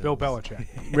all Bill Belichick.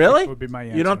 Really? Would be my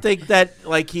answer. You don't think that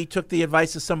like he took the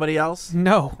advice of somebody else?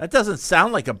 No. That doesn't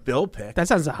sound like a Bill pick. That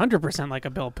sounds 100% like a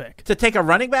Bill pick. To take a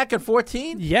running back at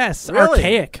 14? Yes, Really?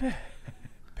 archaic.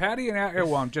 Patty and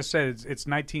Agawam just said it's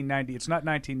 1990. It's not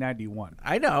 1991.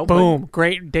 I know. Boom.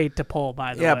 Great date to pull,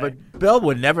 by the way. Yeah, but Bill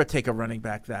would never take a running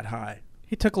back that high.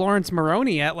 He took Lawrence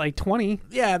Maroney at like 20.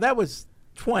 Yeah, that was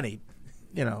 20.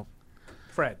 You know.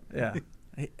 Fred. Yeah.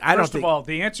 First of all,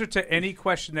 the answer to any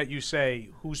question that you say,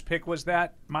 whose pick was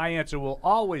that? My answer will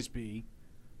always be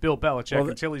Bill Belichick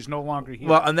until he's no longer here.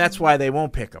 Well, and that's why they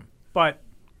won't pick him. But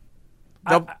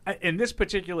in this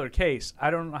particular case,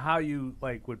 I don't know how you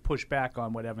would push back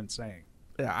on what Evan's saying.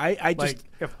 Yeah, I just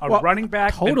if a running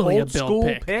back, totally an a old Bill school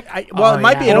pick. pick. Well, it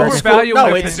might be an old school. Overvalue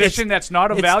No, a position that's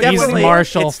not a it's value. definitely-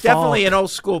 Marshall It's definitely Faulk. an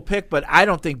old school pick, but I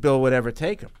don't think Bill would ever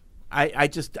take him. I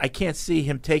can't see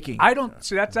him taking. I don't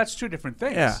see that's 2 different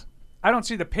things. Yeah. I don't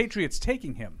see the Patriots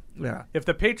taking him. Yeah. If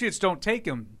the Patriots don't take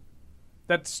him,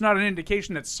 that's not an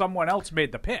indication that someone else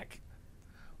made the pick.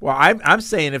 Well, I'm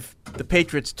saying if the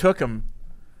Patriots took him,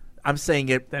 I'm saying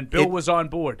it. Then Bill was on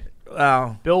board.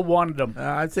 Well, Bill wanted him.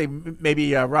 I'd say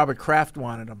maybe Robert Kraft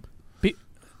wanted him. Do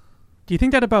you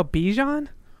think that about Bijan?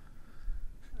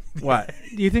 What?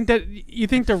 Do you think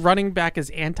the running back is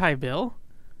anti-Bill?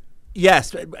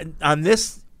 Yes, on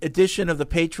this edition of the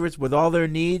Patriots, with all their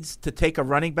needs, to take a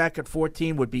running back at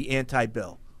 14 would be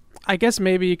anti-Bill. I guess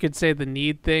maybe you could say the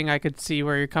need thing. I could see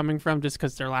where you're coming from just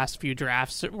because their last few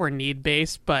drafts were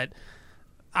need-based, but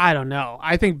I don't know.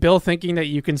 I think Bill thinking that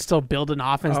you can still build an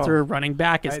offense through a running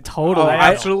back is totally.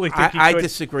 I absolutely think he I could,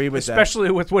 disagree with that.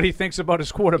 especially with what he thinks about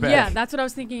his quarterback. Yeah, that's what I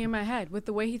was thinking in my head. With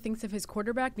the way he thinks of his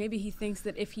quarterback, maybe he thinks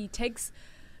that if he takes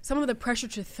some of the pressure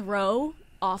to throw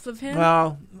off of him.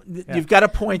 Well, you've got a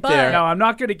point there. No, I'm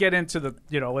not going to get into the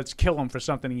let's kill him for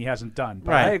something he hasn't done.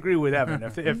 But Right. I agree with Evan.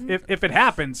 If it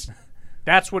happens,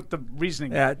 that's what the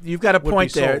reasoning. Yeah, you've got a would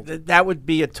point be there. sold. That would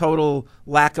be a total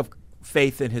lack of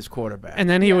faith in his quarterback. And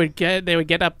then they would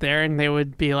get up there and they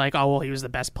would be like, "Oh well, he was the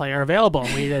best player available.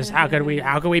 And we just how could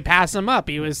we pass him up?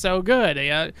 He was so good."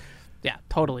 Yeah,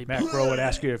 totally. Matt Bro would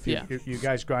ask you if you, Yeah. if you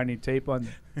guys grinding tape on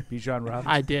Bijan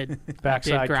Robinson. I did.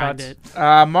 Backside I did grind cuts.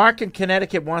 it. Mark in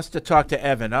Connecticut wants to talk to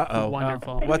Evan. Uh-oh.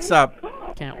 Wonderful. What's up?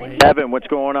 Can't wait. Evan, what's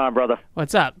going on, brother?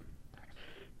 What's up?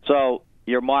 So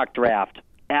your mock draft,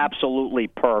 absolutely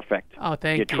perfect. Oh,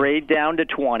 thank you. You trade down to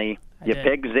 20, you did.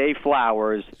 pick Zay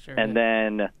Flowers, and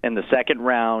then in the second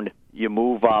round, you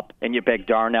move up and you pick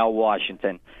Darnell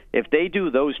Washington. If they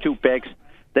do those 2 picks,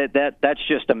 that's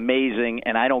just amazing,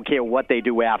 and I don't care what they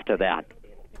do after that.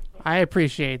 I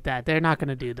appreciate that. They're not going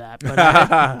to do that, but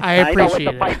I appreciate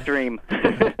I know, it's a pipe dream.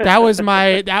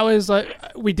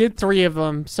 We did 3 of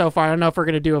them so far. I don't know if we're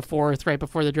going to do a 4th right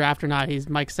before the draft or not.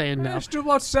 Mike's saying no. Let's do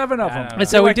about 7 of them. And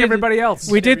so like everybody else.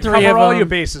 We did 3 Cover of them. all your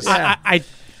bases.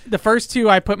 The first 2,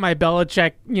 I put my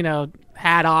Belichick,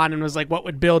 hat on and was like, what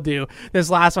would Bill do? This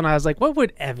last one, I was like, what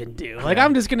would Evan do? Like,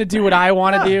 I'm just going to do what I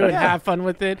want to do and have fun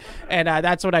with it. And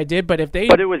that's what I did. But if they...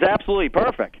 But it was absolutely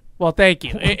perfect. Well, thank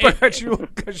you.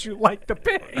 Because you like the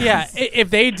pick. Yeah,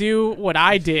 if they do what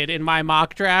I did in my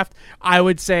mock draft, I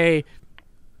would say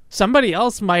somebody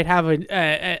else might have would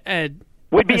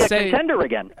be a say, contender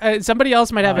again. Somebody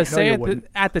else might have No, a say you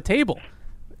at the table.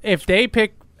 If they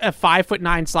pick a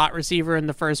 5'9" slot receiver in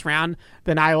the first round,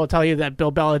 then I will tell you that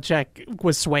Bill Belichick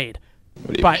was swayed.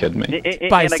 By And somebody. a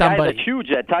guy that's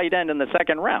huge at tight end in the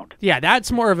second round. Yeah,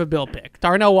 that's more of a Bill pick.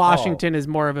 Darnell Washington is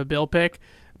more of a Bill pick,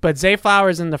 but Zay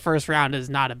Flowers in the first round is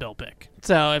not a Bill pick.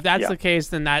 So if that's the case,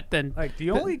 then like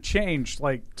the only change,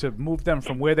 like to move them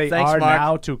from where they Thanks, are Mark.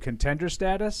 now to contender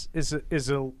status,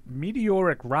 is a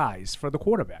meteoric rise for the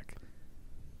quarterback.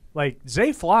 Like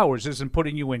Zay Flowers isn't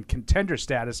putting you in contender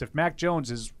status if Mac Jones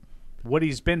is what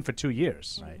he's been for 2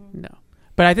 years. Right. No,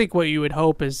 but I think what you would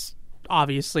hope is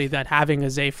obviously that having a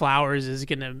Zay Flowers is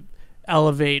going to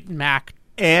elevate Mac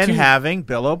And to- having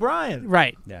Bill O'Brien.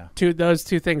 right. Yeah. Those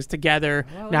two things together.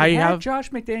 Well, now they you had have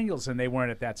Josh McDaniels, and they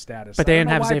weren't at that status. But they I didn't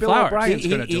don't know have why Zay Bill Flowers. O'Brien's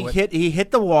gonna do it. He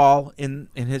hit the wall in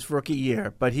his rookie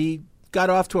year, but he got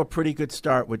off to a pretty good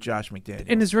start with Josh McDaniels.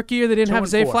 in his rookie year they didn't have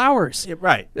Zay Flowers. Yeah,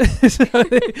 right.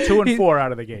 2-4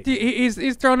 out of the gate.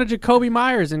 He's throwing to Jacoby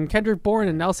Myers and Kendrick Bourne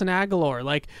and Nelson Aguilar.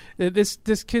 Like this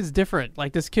kid's different.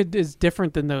 Like this kid is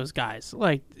different than those guys.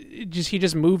 Like he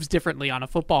just moves differently on a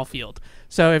football field.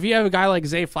 So if you have a guy like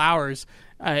Zay Flowers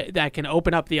that can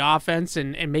open up the offense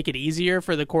and make it easier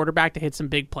for the quarterback to hit some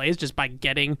big plays just by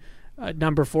getting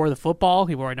number 4 the football.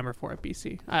 He wore number 4 at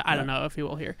BC. I don't know if he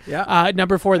will here. Yeah.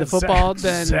 Number 4 the football.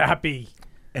 Then Zappy.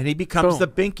 And he becomes Boom. the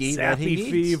binky that he Zappy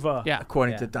needs, fever. Yeah.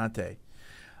 according to Dante.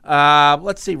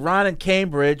 Let's see. Ron in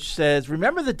Cambridge says,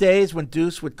 remember the days when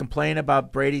Deuce would complain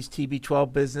about Brady's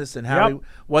TB12 business and how Yep. he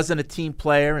wasn't a team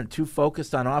player and too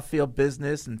focused on off-field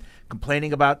business and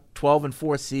complaining about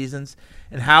 12-4 seasons,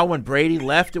 and how when Brady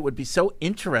left it would be so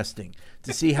interesting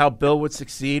to see how Bill would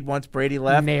succeed once Brady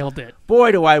left? Nailed it.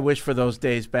 Boy, do I wish for those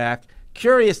days back.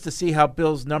 Curious to see how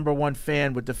Bill's number one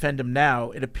fan would defend him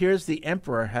now. It appears the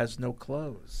Emperor has no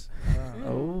clothes.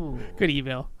 Oh. Good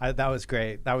email. That was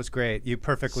great. That was great. You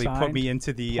perfectly put Signed me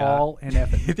into the Paul and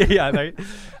Evan.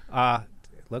 yeah.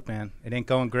 Look, man, it ain't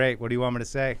going great. What do you want me to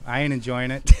say? I ain't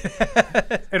enjoying it.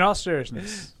 In all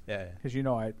seriousness, Yeah. because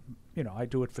I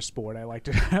do it for sport. I like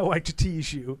to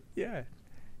tease you. Yeah.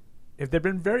 If there've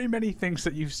been very many things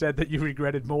that you've said that you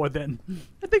regretted more than,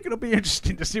 I think it'll be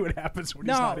interesting to see what happens when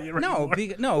he's not here anymore.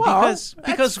 Well,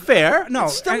 that's fair. No,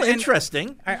 It's still and-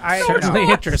 interesting.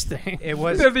 Certainly interesting. It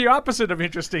was. They're the opposite of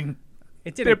interesting.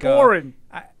 It They're didn't go. boring.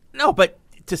 No, but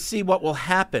to see what will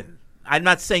happen. I'm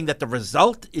not saying that the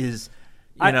result is,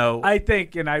 I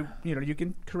think, and you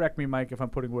can correct me, Mike, if I'm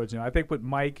putting words in. I think what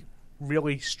Mike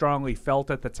really strongly felt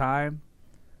at the time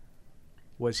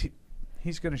was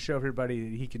he's going to show everybody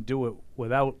that he can do it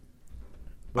without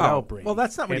Brady. Well,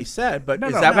 that's not what he said, but no,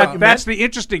 is no, that what you that's meant? the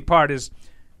interesting part is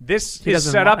this He is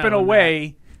doesn't set want up in a that.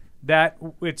 way that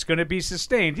it's going to be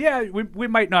sustained. Yeah, we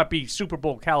might not be Super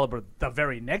Bowl caliber the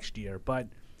very next year, but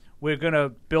we're going to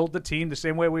build the team the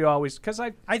same way we always. Because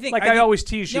I think I I always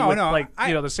tease you no, with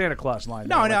no, the Santa Claus line.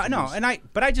 No, that I like to use.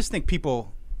 but I just think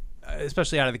people,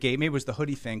 especially out of the gate, maybe it was the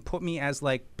hoodie thing, put me as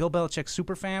like Bill Belichick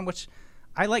super fan, which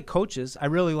I like coaches. I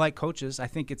really like coaches. I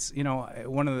think it's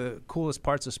one of the coolest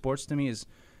parts of sports to me is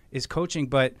coaching,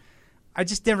 but I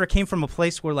just never came from a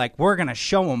place where like we're gonna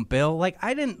show them, Bill. Like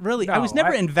I didn't really. I was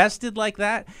never invested like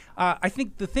that. I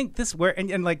think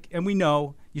and we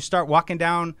know you start walking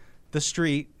down the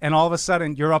street, and all of a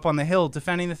sudden you're up on the hill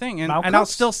defending the thing. And Mount I'll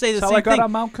Cooks. still say the That's how I same got thing.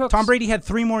 on Mount Cooks. Tom Brady had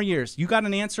 3 more years. You got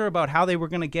an answer about how they were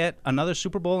going to get another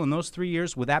Super Bowl in those 3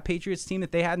 years with that Patriots team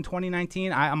that they had in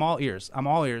 2019? I'm all ears. I'm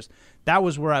all ears. That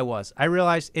was where I was. I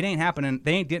realized it ain't happening.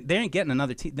 They ain't getting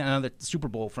another Super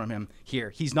Bowl from him here.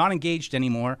 He's not engaged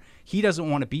anymore. He doesn't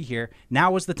want to be here.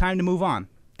 Now is the time to move on.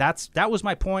 That was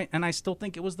my point, and I still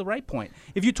think it was the right point.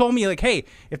 If you told me, like, hey,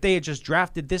 if they had just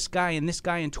drafted this guy in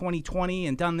 2020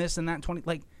 and done this and that in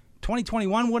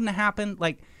 2021 wouldn't have happened.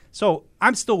 Like, so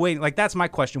I'm still waiting. Like, that's my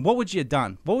question. What would you have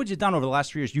done? What would you have done over the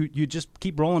last 3 years? You just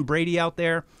keep rolling Brady out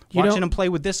there, watching him play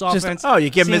with this offense. You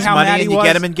give him his money and you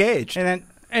get him engaged. And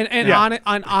then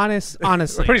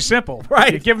honestly, Pretty simple,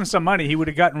 right? You give him some money, he would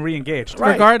have gotten re-engaged.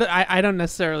 Regardless, I don't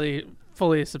necessarily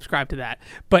fully subscribe to that,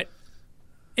 but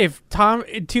if Tom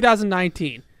in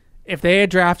 2019, if they had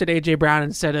drafted AJ Brown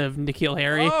instead of N'Keal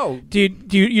Harry,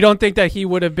 you don't think that he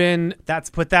would have been? That's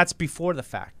before the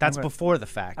fact. That's before the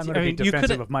fact. I'm going to be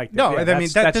defensive of Mike. No, Yeah, I mean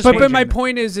that's But my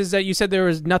point is that you said there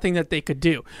was nothing that they could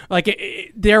do. Like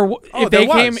if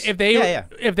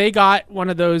they got one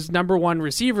of those number one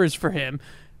receivers for him,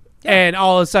 and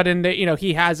all of a sudden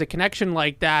he has a connection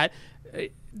like that,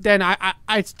 then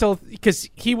I still, because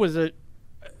he was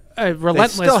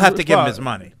relentless. They still have to give him his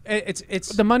money. It's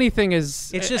the money thing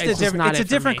is. It's just a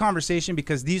different conversation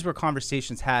because these were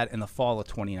conversations had in the fall of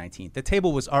 2019. The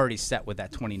table was already set with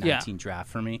that 2019 draft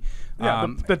for me. Yeah,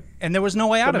 and there was no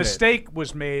way out of it. The mistake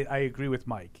was made. I agree with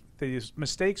Mike. These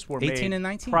mistakes were 18 made and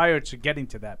 19? prior to getting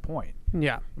to that point.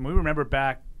 Yeah, and we remember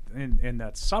back in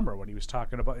that summer when he was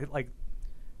talking about it, like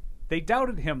they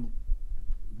doubted him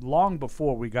long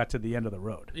before we got to the end of the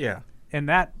road. Yeah, and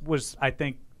that was, I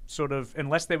think, sort of,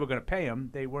 unless they were going to pay him,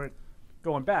 they weren't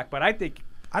going back. But I think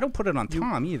I don't put it on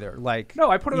Tom either. Like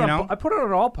no, I put it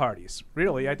on all parties.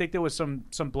 Really, I think there was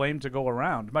some blame to go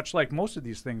around. Much like most of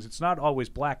these things, it's not always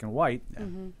black and white.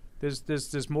 Mm-hmm.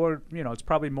 There's more. It's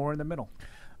probably more in the middle.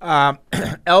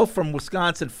 L from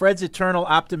Wisconsin, Fred's eternal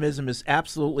optimism is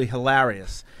absolutely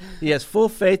hilarious. He has full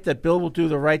faith that Bill will do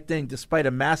the right thing despite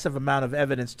a massive amount of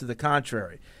evidence to the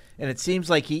contrary. And it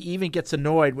seems like he even gets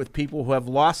annoyed with people who have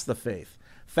lost the faith.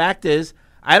 Fact is,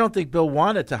 I don't think Bill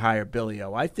wanted to hire Billy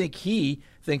O. I think he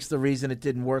thinks the reason it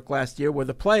didn't work last year were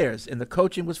the players, and the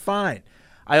coaching was fine.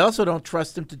 I also don't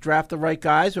trust him to draft the right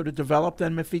guys or to develop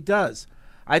them if he does.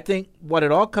 I think what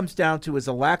it all comes down to is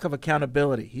a lack of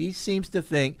accountability. He seems to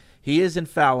think he is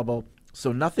infallible,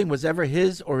 so nothing was ever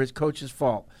his or his coach's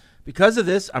fault. Because of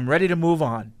this, I'm ready to move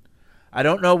on. I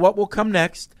don't know what will come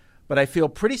next, but I feel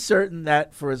pretty certain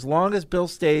that for as long as Bill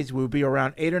stays, we'll be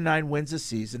around 8 or 9 wins a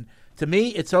season. To me,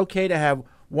 it's okay to have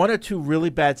 1 or 2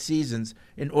 really bad seasons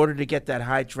in order to get that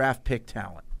high draft pick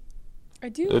talent.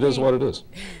 It is what it is.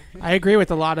 I agree with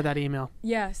a lot of that email.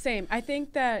 Yeah, same. I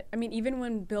think that, even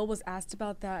when Bill was asked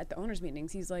about that at the owners'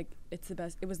 meetings, he's like,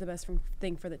 it was the best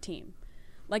thing for the team.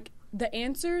 Like, the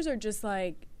answers are just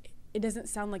like, it doesn't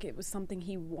sound like it was something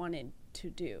he wanted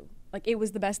to do. Like, it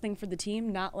was the best thing for the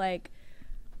team, not like,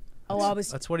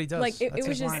 that's what he does. Like, it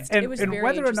was just, and, it was and very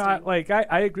whether or not, interesting. like,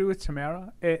 I agree with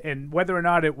Tamara, and whether or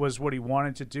not it was what he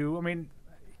wanted to do,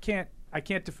 I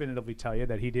can't definitively tell you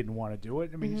that he didn't want to do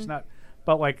it. He's not.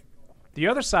 But, like, the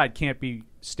other side can't be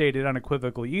stated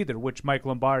unequivocally either, which Mike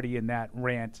Lombardi in that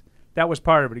rant, that was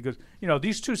part of it. He goes,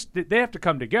 these two, they have to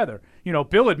come together.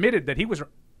 Bill admitted that he was,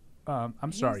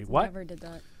 I'm sorry, what? Never did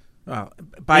that.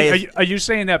 Are you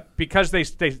saying that because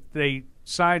they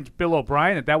signed Bill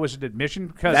O'Brien that was an admission?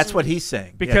 Because that's what he's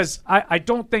saying. Because yes. I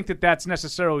don't think that that's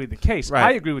necessarily the case. Right.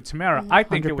 I agree with Tamara. I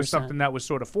think 100%. It was something that was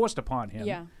sort of forced upon him.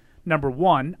 Yeah. Number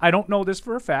one, I don't know this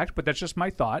for a fact, but that's just my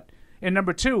thought. And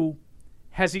number two,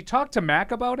 has he talked to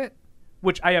Mac about it?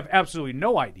 Which I have absolutely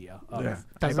no idea of. Yeah.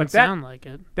 Doesn't sound like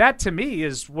it. That, to me,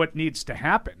 is what needs to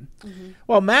happen. Mm-hmm.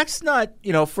 Well, Mac's not,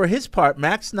 for his part,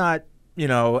 Mac's not,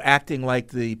 acting like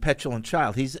the petulant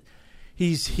child.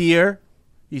 He's here.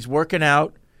 He's working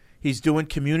out. He's doing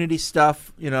community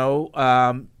stuff,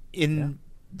 in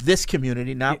this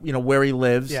community, not, where he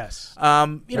lives. Yes. I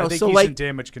think so he's like in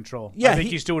damage control. Yeah, I think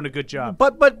he's doing a good job.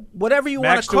 But whatever you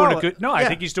want Mac's to call doing it. a good. No, I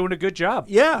think he's doing a good job.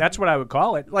 Yeah. That's what I would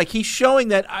call it. Like, he's showing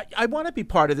that I want to be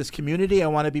part of this community. I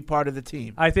want to be part of the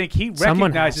team. I think he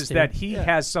Someone recognizes has to. that he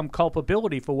has some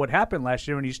culpability for what happened last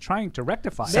year, and he's trying to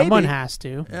rectify it. Someone has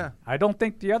to. Yeah. I don't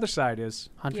think the other side is.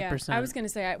 100%. Yeah, I was going to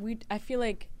say, I feel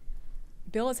like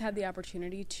Bill has had the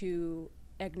opportunity to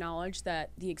acknowledge that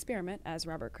the experiment, as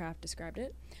Robert Kraft described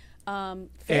it, failed.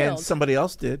 And somebody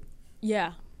else did.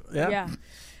 Yeah. Yeah.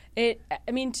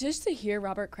 Just to hear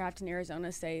Robert Kraft in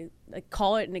Arizona say, like,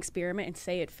 call it an experiment and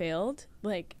say it failed,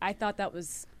 like, I thought that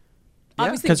was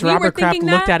obviously because Robert Kraft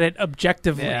looked at it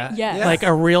objectively, Yes. like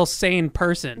a real sane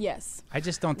person. Yes. I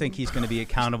just don't think he's going to be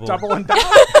accountable. Double and down.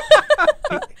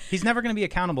 He's never going to be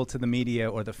accountable to the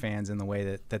media or the fans in the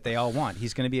way that they all want.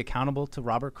 He's going to be accountable to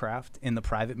Robert Kraft in the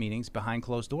private meetings behind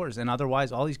closed doors. And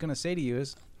otherwise, all he's going to say to you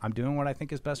is, I'm doing what I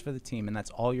think is best for the team, and that's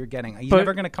all you're getting. He's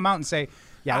never going to come out and say,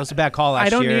 yeah, it was a bad call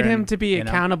last year. I don't need him to be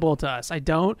accountable to us. I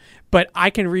don't. But I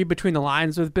can read between the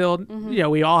lines with Bill. Mm-hmm.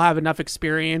 We all have enough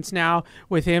experience now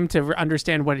with him to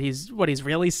understand what he's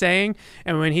really saying.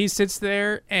 And when he sits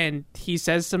there and he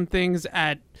says some things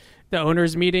at the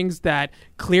owners' meetings that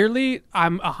clearly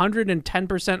I'm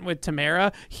 110% with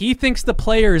Tamara. He thinks the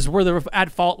players were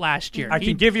at fault last year. I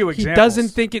can give you examples. He doesn't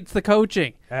think it's the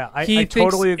coaching. Yeah, He I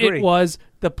totally thinks agree. it was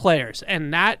the players.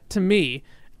 And that, to me,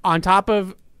 on top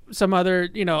of some other,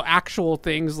 actual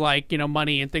things like,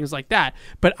 money and things like that.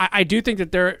 But I do think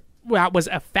that that was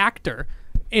a factor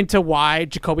into why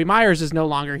Jacoby Myers is no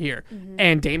longer here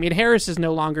and Damian Harris is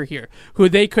no longer here, who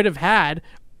they could have had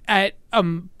at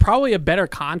probably a better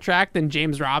contract than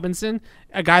James Robinson,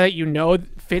 a guy that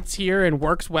fits here and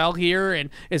works well here and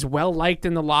is well liked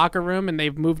in the locker room, and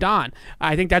they've moved on.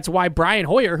 I think that's why Brian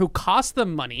Hoyer, who cost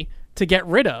them money to get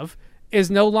rid of,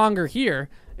 is no longer here.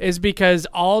 is because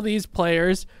all these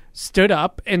players stood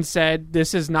up and said,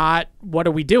 this is not, what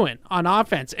are we doing on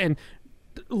offense? And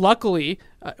luckily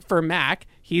for Mac,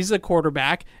 he's the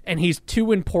quarterback, and he's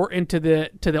too important to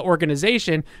the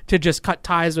organization to just cut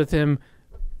ties with him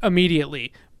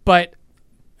immediately. But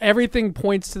everything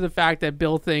points to the fact that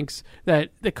Bill thinks that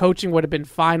the coaching would have been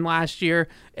fine last year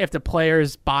if the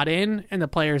players bought in and the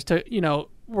players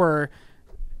were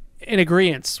in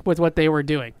agreement with what they were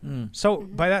doing. So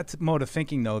by that mode of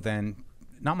thinking, though, then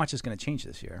not much is going to change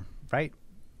this year, right?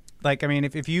 Like, I mean,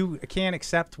 if you can't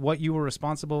accept what you were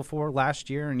responsible for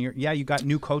last year, and you got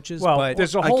new coaches, but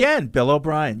there's again, Bill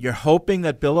O'Brien. You're hoping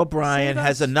that Bill O'Brien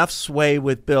has enough sway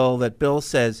with Bill that Bill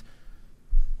says,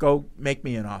 "Go make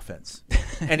me an offense,"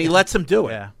 and he lets him do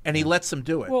it. And he lets him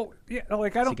do it. Well, yeah,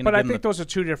 like I don't, but I think those are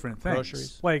two different things.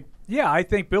 Groceries? Like, yeah, I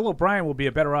think Bill O'Brien will be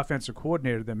a better offensive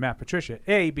coordinator than Matt Patricia.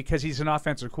 Because he's an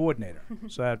offensive coordinator,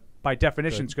 so that by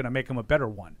definition is going to make him a better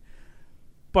one.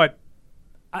 But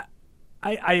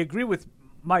I agree with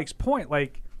Mike's point.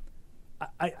 Like,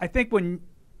 I think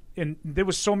there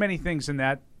was so many things in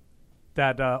that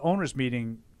owners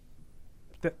meeting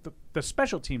that the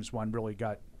special teams one really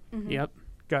got me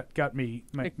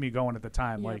going at the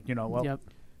time. Like,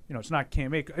 it's not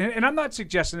Cam Acord, and I'm not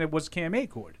suggesting it was Cam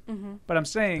Acord, but I'm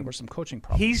saying there were some coaching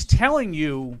problems. He's telling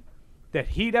you that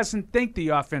he doesn't think the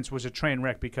offense was a train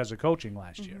wreck because of coaching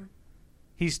last year.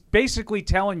 He's basically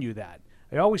telling you that.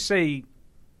 I always say,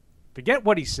 forget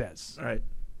what he says. All right.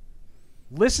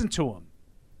 Listen to him,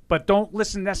 but don't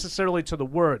listen necessarily to the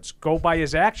words. Go by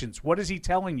his actions. What is he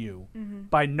telling you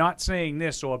by not saying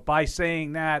this or by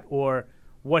saying that or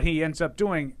what he ends up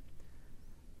doing?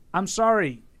 I'm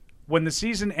sorry. When the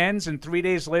season ends and 3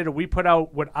 days later we put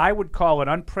out what I would call an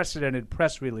unprecedented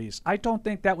press release, I don't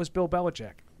think that was Bill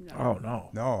Belichick. Oh, no.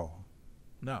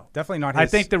 No. Definitely not his I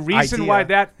think the reason why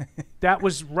idea. that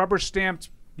was rubber stamped,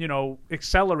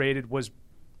 accelerated was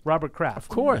Robert Kraft. Of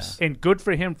course. And good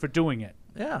for him for doing it.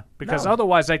 Yeah. Because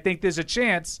otherwise I think there's a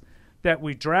chance that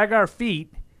we drag our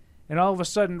feet and all of a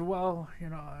sudden, would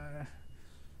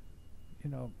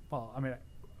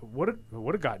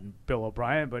have gotten Bill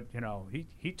O'Brien, but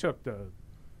he took the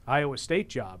Iowa State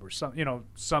job or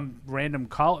some random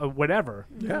whatever.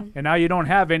 Yeah. And now you don't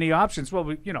have any options. Well,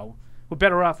 we're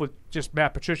better off with just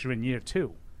Matt Patricia in year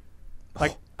 2.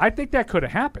 Like, I think that could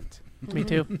have happened. Me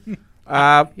too.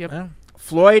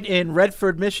 Floyd in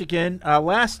Redford, Michigan.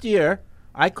 Last year,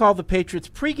 I called the Patriots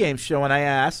pregame show and I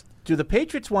asked, do the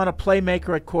Patriots want a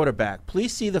playmaker at quarterback?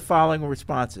 Please see the following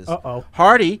responses.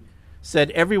 Hardy said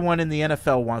everyone in the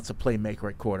NFL wants a playmaker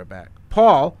at quarterback.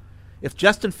 Paul, if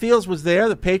Justin Fields was there,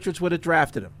 the Patriots would have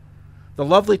drafted him. The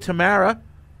lovely Tamara,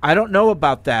 I don't know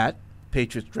about that,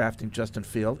 Patriots drafting Justin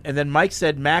Fields. And then Mike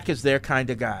said Mac is their kind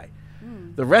of guy.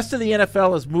 The rest of the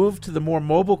NFL has moved to the more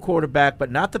mobile quarterback, but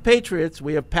not the Patriots.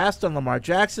 We have passed on Lamar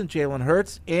Jackson, Jalen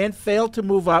Hurts, and failed to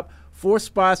move up 4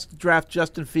 spots to draft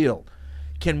Justin Fields.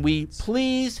 Can we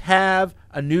please have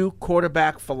a new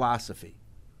quarterback philosophy?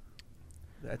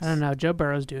 I don't know. Joe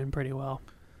Burrow's doing pretty well.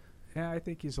 Yeah, I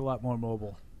think he's a lot more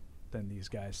mobile than these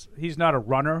guys. He's not a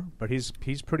runner, but he's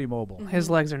pretty mobile. His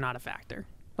legs are not a factor.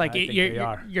 Like,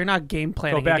 you're not game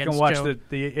planning. Go back against and watch Joe.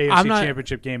 the AFC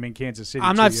Championship game in Kansas City.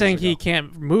 I'm not saying he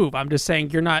can't move. I'm just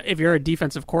saying you're not. If you're a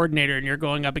defensive coordinator and you're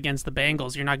going up against the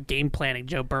Bengals, you're not game planning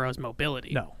Joe Burrow's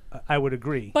mobility. No, I would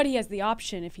agree. But he has the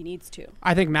option if he needs to.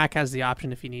 I think Mac has the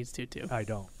option if he needs to too. I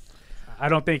don't. I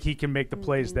don't think he can make the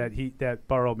plays that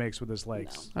Burrow makes with his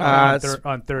legs No.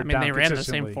 on third down. I mean, they ran the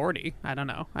same 40. I don't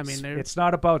know. I mean, it's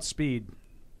not about speed.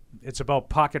 It's about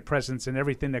pocket presence and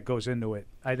everything that goes into it.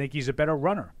 I think he's a better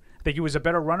runner. I think he was a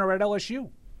better runner at LSU.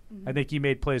 I think he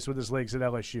made plays with his legs at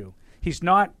LSU. He's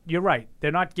not. You're right.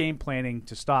 They're not game planning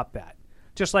to stop that.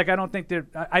 Just like I don't think they're.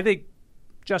 I think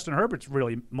Justin Herbert's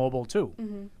really mobile too,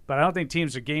 but I don't think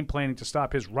teams are game planning to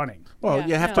stop his running. Well,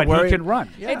 you have to but worry. he can run.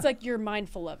 Yeah. It's like you're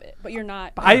mindful of it, but you're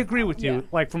not. I agree with you.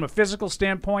 Like from a physical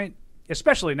standpoint,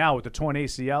 especially now with the torn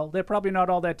ACL, they're probably not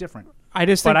all that different. I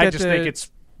just think it's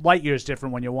light years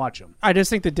different when you watch them. I just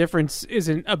think the difference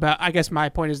isn't about. I guess my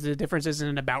point is the difference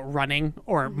isn't about running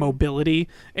or mobility.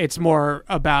 It's more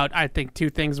about, I think,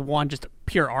 two things. One, just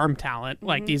pure arm talent.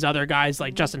 Like these other guys,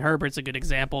 like Justin Herbert's a good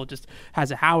example. Just has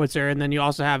a howitzer, and then you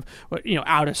also have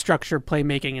out of structure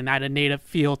playmaking and that innate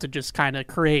feel to just kind of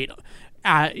create.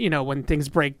 When things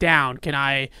break down, can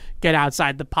I get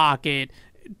outside the pocket,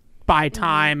 buy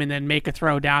time, and then make a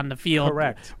throw down the field?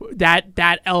 Correct.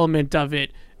 That element of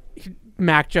it.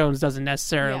 Mac Jones doesn't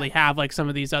necessarily have like some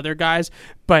of these other guys,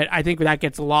 but I think that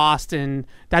gets lost, and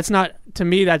that's not, to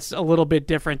me, that's a little bit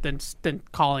different than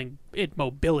calling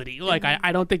mobility. Like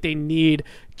I don't think they need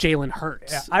Jalen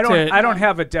Hurts. Yeah, I don't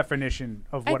have a definition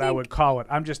of what I would call it.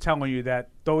 I'm just telling you that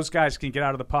those guys can get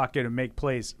out of the pocket and make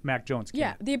plays. Mac Jones can't.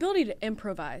 Yeah, the ability to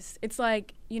improvise. It's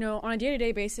like, on a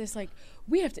day-to-day basis, like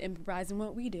we have to improvise in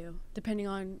what we do, depending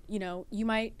on, you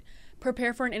might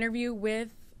prepare for an interview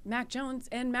with Mac Jones,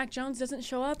 and Mac Jones doesn't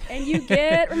show up, and you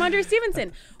get Ramondre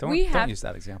Stevenson. Don't use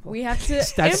that example. We have to.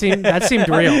 that seemed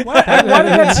real. Why did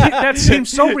that seem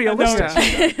so realistic?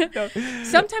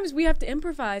 Sometimes we have to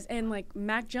improvise, and like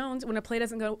Mac Jones, when a play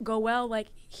doesn't go well, like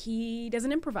he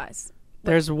doesn't improvise.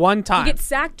 There's one time he gets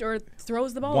sacked or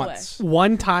throws the ball away.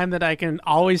 One time that I can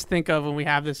always think of when we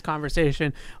have this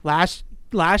conversation.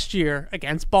 Last year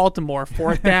against Baltimore,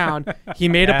 4th down, he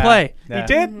made a play. He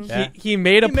did. He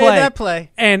made a play. Made that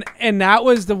play, and that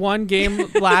was the one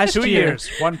game last 2 year. 2 years,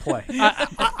 one play.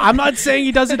 I'm not saying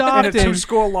he does it often. And a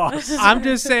 2-score loss. I'm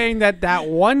just saying that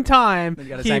one time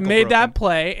he made that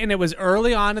play, and it was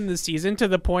early on in the season to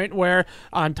the point where,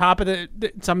 on top of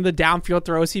some of the downfield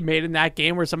throws he made in that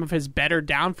game, were some of his better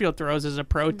downfield throws as a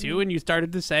pro too, and you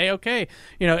started to say, okay,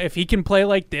 if he can play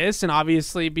like this and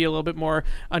obviously be a little bit more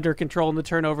under control in the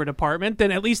turnover department,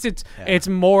 then at least it's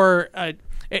more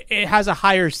it has a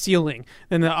higher ceiling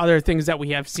than the other things that we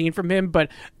have seen from him.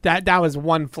 But that was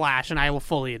one flash, and I will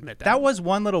fully admit that was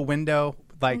one little window,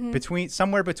 like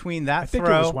somewhere between that I think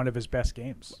throw. It was one of his best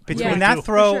games. Between that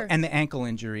throw and the ankle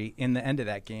injury in the end of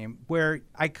that game, where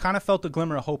I kind of felt a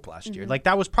glimmer of hope last year. Like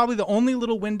that was probably the only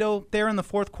little window there in the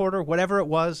fourth quarter, whatever it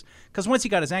was. Because once he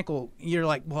got his ankle, you're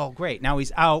like, well, great. Now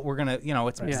he's out. We're gonna,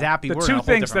 it's zappy. The We're two in a whole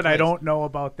things that different I place. don't know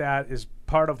about that is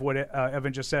part of what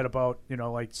Evan just said about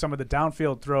like some of the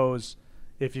downfield throws.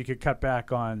 If you could cut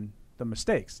back on the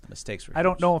mistakes, I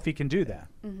don't know if he can do that.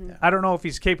 I don't know if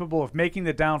he's capable of making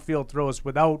the downfield throws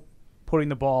without putting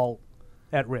the ball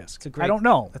at risk. I don't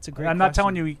know. That's a great I'm not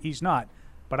telling you he's not.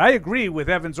 But I agree with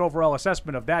Evan's overall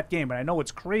assessment of that game. And I know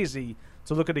it's crazy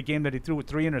to look at a game that he threw with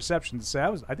 3 interceptions and say,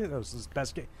 I think that was his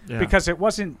best game. Yeah. Because it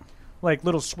wasn't like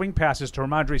little swing passes to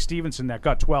Ramondre Stevenson that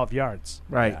got 12 yards.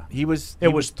 Right. Yeah. It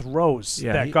was throws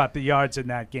that got the yards in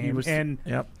that game.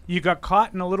 You got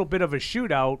caught in a little bit of a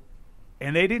shootout,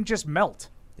 and they didn't just melt.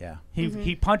 Yeah.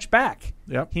 He punched back.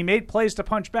 Yep. He made plays to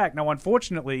punch back. Now,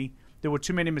 unfortunately, there were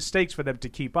too many mistakes for them to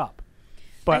keep up.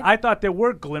 But I thought there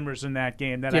were glimmers in that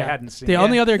game that I hadn't seen. The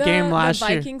only other game last year.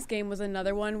 The Vikings game was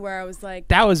another one where I was like,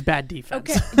 that was bad defense.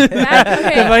 Okay.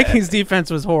 The Vikings defense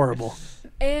was horrible.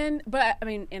 And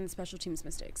special teams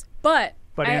mistakes. But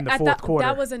in the fourth quarter,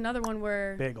 that was another one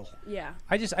where bagel. Yeah.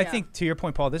 I think, to your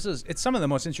point, Paul, it's some of the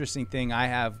most interesting thing I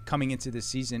have coming into this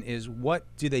season is what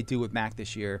do they do with Mac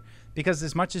this year? Because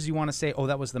as much as you want to say, oh,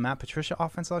 that was the Matt Patricia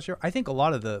offense last year, I think a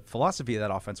lot of the philosophy of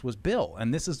that offense was Bill,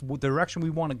 and this is the direction we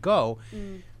want to go.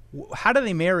 How do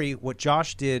they marry what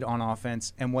Josh did on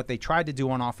offense and what they tried to do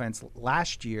on offense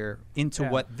last year into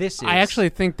what this is? I actually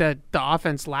think that the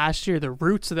offense last year, the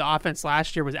roots of the offense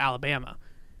last year was Alabama.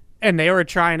 And they were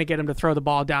trying to get him to throw the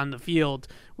ball down the field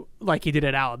like he did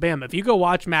at Alabama. If you go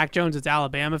watch Mac Jones'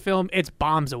 Alabama film, it's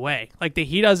bombs away. Like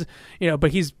he does,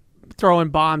 but he's throwing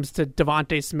bombs to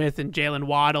Devontae Smith and Jalen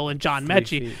Waddle and John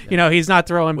Mechie. He's not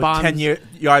throwing with bombs. 10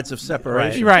 yards of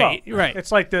separation. Right.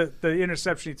 It's like the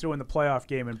interception he threw in the playoff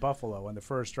game in Buffalo on the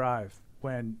first drive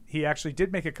when he actually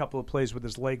did make a couple of plays with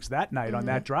his legs that night on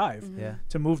that drive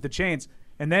to move the chains.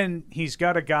 And then he's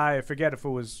got a guy, I forget if it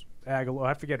was Aguilar.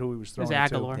 I forget who he was throwing it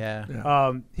was Aguilar. to.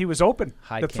 Yeah. He was open.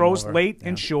 Hyde the throws over. late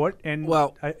and short, and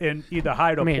either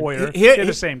Hyde or Poyer. Here- They're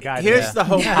the same guy. here's the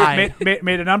hope.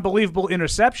 Made an unbelievable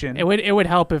interception. It would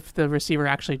help if the receiver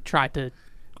actually tried to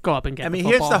go up and get the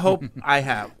here's football. the hope I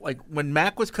have. Like when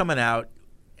Mac was coming out,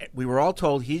 we were all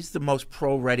told he's the most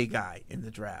pro-ready guy in the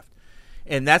draft.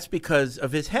 And that's because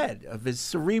of his head, of his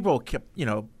cerebral,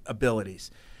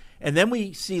 abilities. And then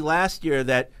we see last year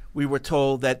that we were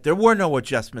told that there were no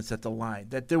adjustments at the line,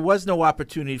 that there was no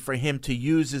opportunity for him to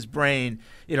use his brain.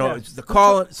 The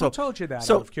call. Who told you that?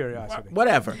 So out of curiosity,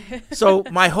 whatever. So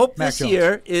my hope Mac this Jones.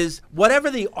 year is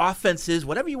whatever the offense is,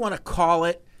 whatever you want to call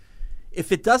it,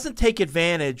 if it doesn't take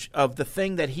advantage of the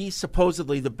thing that he's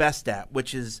supposedly the best at,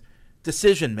 which is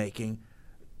decision making,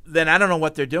 then I don't know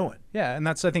what they're doing. Yeah, and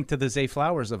that's, I think, to the Zay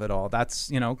Flowers of it all.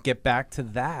 That's, get back to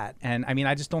that. And,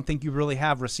 I just don't think you really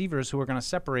have receivers who are going to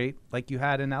separate like you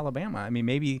had in Alabama.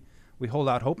 Maybe we hold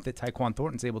out hope that Tyquan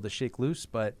Thornton's able to shake loose,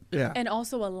 but... Yeah. And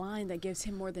also a line that gives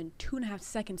him more than 2.5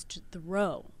 seconds to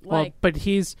throw. Well, but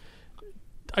he's...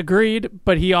 Agreed,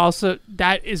 but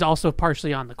that is also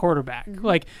partially on the quarterback.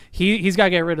 Like he's got to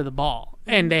get rid of the ball,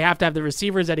 and they have to have the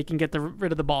receivers that he can get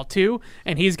rid of the ball to,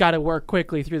 and he's got to work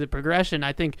quickly through the progression.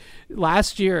 I think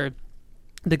last year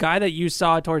the guy that you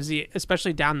saw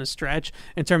especially down the stretch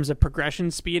in terms of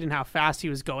progression speed and how fast he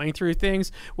was going through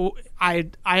things, well, I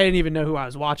didn't even know who I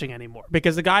was watching anymore,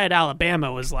 because the guy at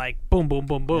Alabama was like boom, boom,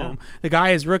 boom, boom. Yeah. The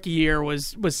guy his rookie year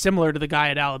was similar to the guy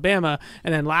at Alabama,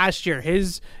 and then last year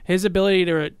his ability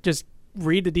to just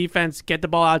read the defense, get the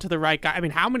ball out to the right guy. I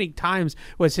mean, how many times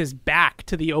was his back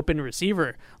to the open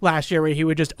receiver last year where he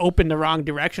would just open the wrong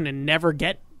direction and never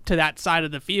get to that side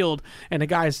of the field, and the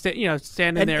guy's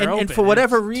standing there open. And for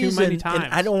whatever reason, too many times.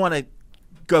 And I don't want to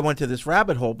go into this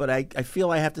rabbit hole, but I feel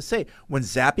I have to say, when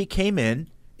Zappe came in,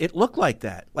 it looked like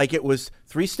that. Like it was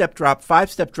 3-step drop,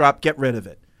 5-step drop, get rid of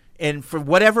it. And for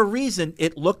whatever reason,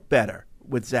 it looked better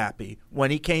with Zappe when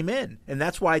he came in. And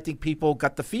that's why I think people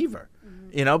got the fever,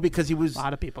 because he was a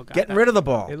lot of people got getting rid of the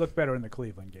ball. It looked better in the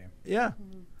Cleveland game. Yeah.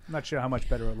 I'm not sure how much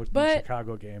better it looked in the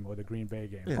Chicago game or the Green Bay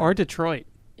game. Or Detroit.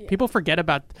 People forget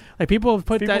about people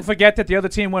forget that the other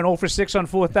team went 0 for 6 on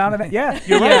 4th down. And yeah,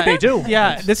 you're right, they do.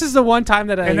 Yeah, this is the one time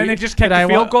that and then they just kick a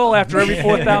field goal after every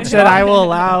 4th down. That I will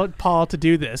allow Paul to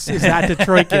do this is that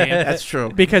Detroit game. That's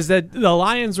true, because the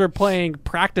Lions were playing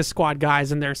practice squad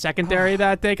guys in their secondary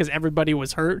that day because everybody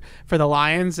was hurt for the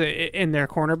Lions in their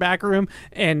cornerback room,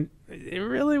 and it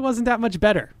really wasn't that much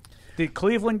better. The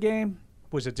Cleveland game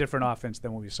was a different offense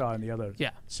than what we saw in the other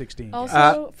 16.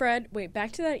 Also, Fred,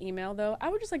 back to that email, though. I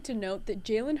would just like to note that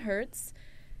Jalen Hurts,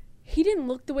 he didn't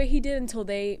look the way he did until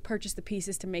they purchased the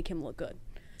pieces to make him look good.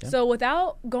 Yeah. So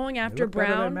without going after Brown.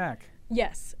 Better than Mac.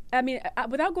 Yes. I mean,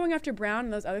 without going after Brown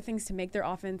and those other things to make their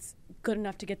offense good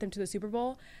enough to get them to the Super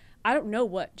Bowl, I don't know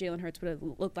what Jalen Hurts would have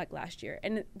looked like last year.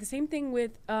 And the same thing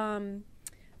with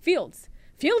Fields.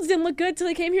 Fields didn't look good till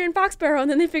he came here in Foxborough, and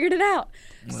then they figured it out.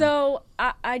 Yeah. So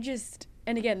I just...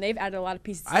 And again, they've added a lot of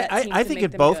pieces to that team I think in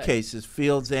both cases,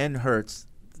 Fields and Hurts,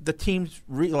 the teams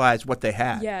realized what they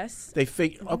had. Yes. They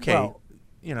figured, okay,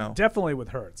 Definitely with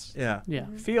Hurts. Yeah.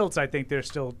 Fields, I think they're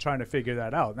still trying to figure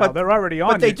that out. Now, they're already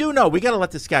on. But they do know we got to let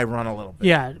this guy run a little bit.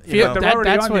 Yeah. They're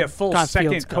already on their full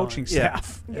second coaching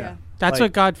staff. Yeah. That's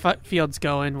what got Fields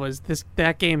going was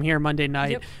that game here Monday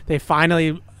night. Yep. They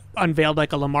finally unveiled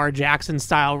like a Lamar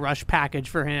Jackson-style rush package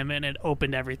for him, and it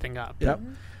opened everything up. Yep.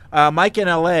 Mike in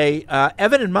L.A.,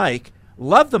 Evan and Mike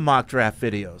love the mock draft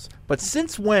videos, but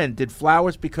since when did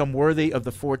Flowers become worthy of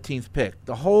the 14th pick?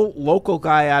 The whole local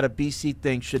guy out of BC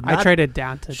thing should not. I traded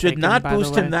down to should not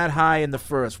boost him that high in the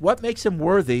first. What makes him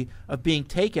worthy of being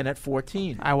taken at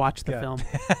 14? I watched the film.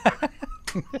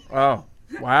 Oh,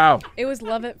 wow! It was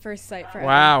love at first sight for Evan.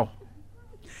 Wow.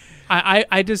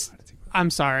 I'm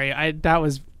sorry. That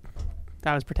was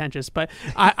pretentious, but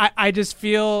I just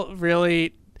feel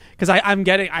really. Because I've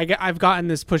gotten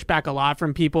this pushback a lot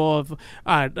from people of,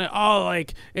 why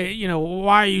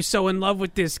are you so in love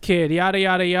with this kid? Yada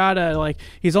yada yada. Like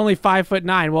he's only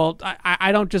 5'9". Well,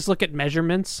 I don't just look at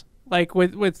measurements like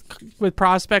with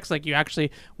prospects. Like you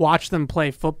actually watch them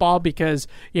play football because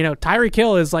Tyreek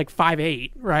Hill is like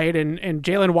 5'8", right? And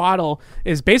Jalen Waddle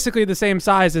is basically the same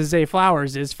size as Zay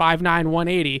Flowers is 5'9",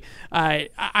 180. I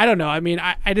don't know. I mean,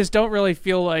 I just don't really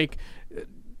feel like.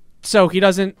 So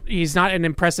he's not an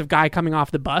impressive guy coming off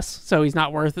the bus, so he's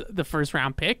not worth the first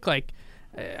round pick. Like,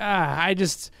 I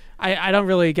don't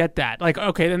really get that. Like,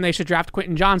 okay, then they should draft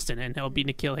Quentin Johnston and he'll be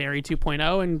N'Keal Harry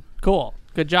 2.0 and cool.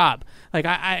 Good job. Like,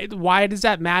 why does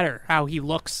that matter how he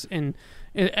looks in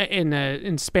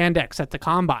spandex at the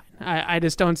combine? I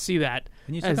just don't see that.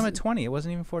 And you took him at 20. It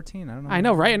wasn't even 14. I don't know. I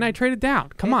know, right? And I traded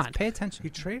down. Come on. Pay attention. You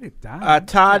traded down.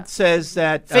 Todd says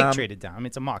that fake traded down. I mean,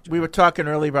 it's a mock trade. We were talking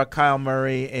earlier about Kyle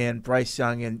Murray and Bryce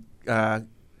Young, and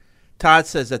Todd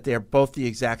says that they're both the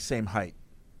exact same height.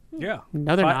 Yeah.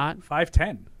 No, they're not.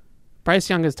 5'10". Bryce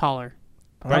Young is taller.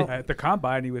 Right. At the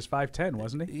combine, he was 5'10",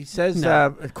 wasn't he? He says,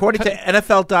 according to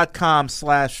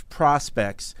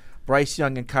NFL.com/prospects, Bryce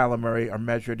Young and Kyler Murray are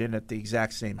measured in at the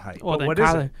exact same height. Well,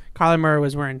 then Kyler Murray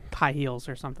was wearing high heels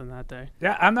or something that day.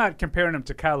 Yeah, I'm not comparing him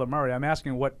to Kyler Murray. I'm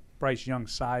asking what Bryce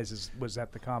Young's size was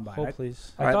at the combine. Hold,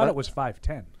 please. I thought it was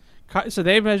 5'10". So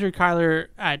they measured Kyler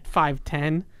at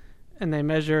 5'10", and they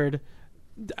measured.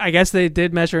 I guess they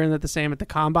did measure him at the same at the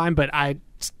combine, but I've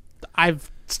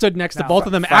stood next to both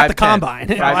of them at the combine.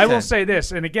 Now, I will say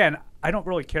this, and again, I don't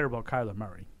really care about Kyler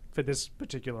Murray for this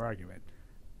particular argument.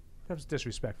 That was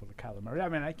disrespectful to Kyler Murray. I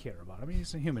mean, I care about him. I mean,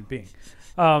 he's a human being.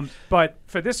 But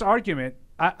for this argument,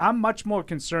 I'm much more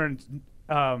concerned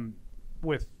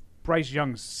with Bryce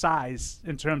Young's size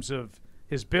in terms of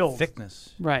his build,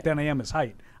 thickness, than I am his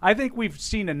height. I think we've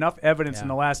seen enough evidence in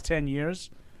the last 10 years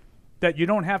that you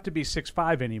don't have to be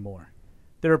 6'5" anymore.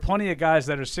 There are plenty of guys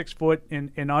that are 6 foot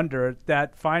and under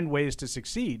that find ways to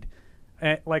succeed,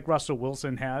 like Russell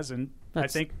Wilson has, and I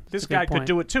think this guy could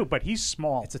do it too, but he's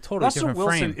small. It's a totally Russell different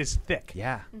Wilson frame. is thick.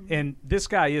 Yeah. And this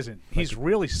guy isn't. He's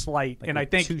really slight. Like and I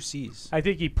with think 2 C's. I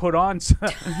think he put on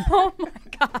Oh my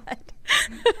God.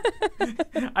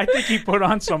 I think he put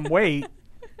on some weight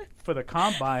for the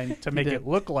combine to make did. it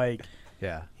look like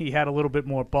Yeah. he had a little bit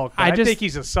more bulk. But I think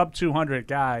he's a sub 200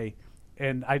 guy,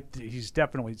 and he's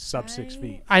definitely sub 6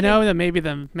 feet. I know that maybe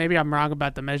I'm wrong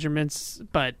about the measurements,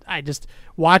 but I just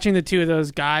watching the two of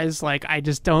those guys, like I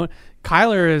just don't.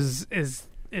 Kyler is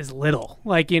little,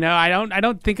 like I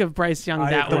don't think of Bryce Young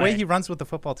that the way. way he runs with the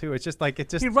football too, it's just like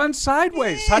He runs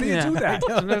sideways. How do you do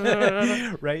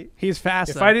that? Right? He's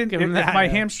fast. If though. I didn't, Give if him that. my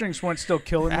hamstrings weren't still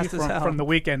killing me Fast as hell. from the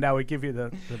weekend, I would give you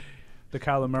the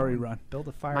Kyler Murray run. Build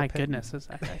a fire My pit. goodness, is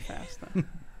that guy fast?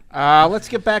 Let's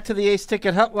get back to the Ace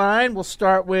Ticket Hotline. We'll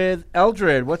start with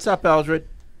Eldred. What's up, Eldred?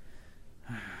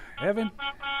 Evan,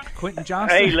 Quentin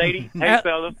Johnson. Hey, lady. Hey,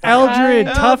 fella. Eldred,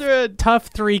 Hi,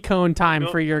 tough 3-cone time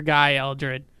for your guy,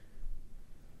 Eldred.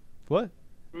 What?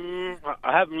 I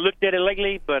haven't looked at it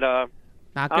lately, but Not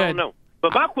I good. don't know.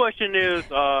 But my question is,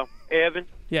 Evan,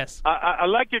 Yes. I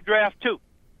like your draft too,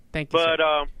 Thank you. but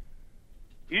sir.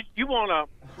 you want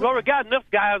to? We already got enough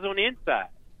guys on the inside.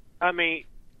 I mean,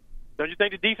 don't you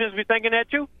think the defense be thinking that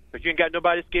too? Because you ain't got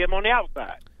nobody to scare them on the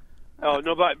outside.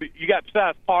 Nobody. You got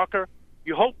besides Parker.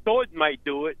 You hope Thornton might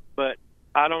do it, but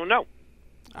I don't know.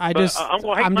 I'm gonna hate just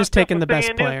myself taking for the best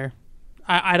saying this. player.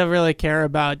 I don't really care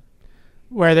about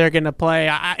where they're going to play,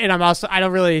 I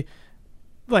don't really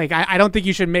like. I don't think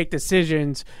you should make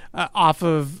decisions off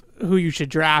of who you should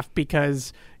draft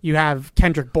because you have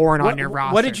Kendrick Bourne on your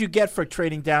roster. What did you get for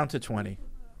trading down to 20?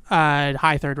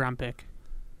 High 3rd round pick.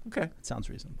 Okay, that sounds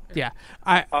reasonable. Yeah,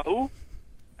 who?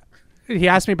 He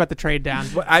asked me about the trade down.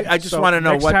 I just want to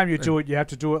know next what. time you do it, you have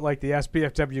to do it like the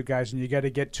SPFW guys, and you got to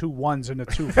get 2 1s and a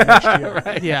 2 for next year.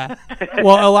 Right. Yeah.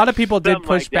 Well, a lot of people did Something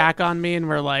push like that. back on me and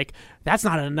were like, "That's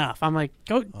not enough." I'm like,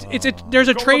 "Go! There's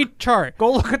a trade chart.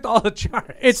 Go look at all the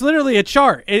charts. It's literally a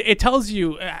chart. It tells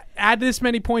you add this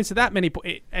many points to that many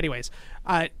points." Anyways,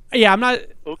 yeah, I'm not.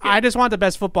 Okay. I just want the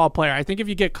best football player. I think if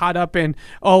you get caught up in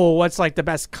what's like the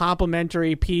best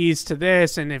complementary piece to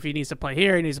this, and if he needs to play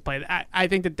here, he needs to play that. I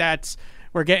think that's.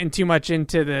 We're getting too much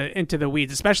into the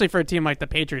weeds, especially for a team like the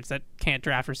Patriots that can't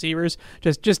draft receivers.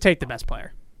 Just take the best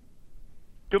player.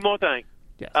 2 more things.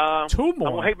 Yes. 2 more.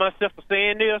 I'm gonna hate myself for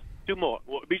saying this. 2 more.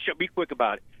 Well, be quick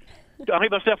about it. I hate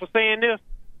myself for saying this,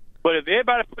 but if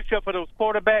everybody push up for those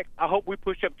quarterbacks, I hope we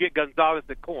push up get Gonzalez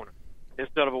at corner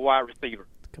instead of a wide receiver.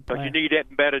 Because you need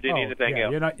that better than anything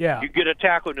else. You're not, yeah. You get a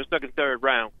tackle in the second, third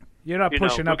round. You're not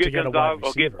pushing go up to get get a Gonzalez wide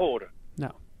or get receiver. Porter.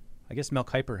 No. I guess Mel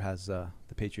Kiper has the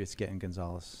Patriots getting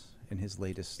Gonzalez in his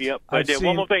latest. Yep. But then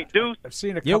one more thing, Deuce. I've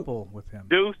seen a couple with him.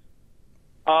 Deuce.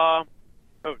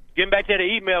 Getting back to the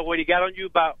email where he got on you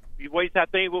about you waste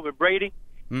that thing with Brady.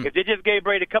 If they just gave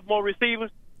Brady a couple more receivers,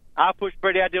 I'll push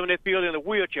Brady out there on that field in a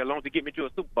wheelchair as long as he get me to a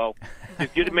Super Bowl.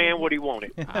 Just give the man what he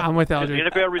wanted. I'm with Just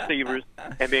Eldred. NFL receivers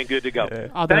and being good to go.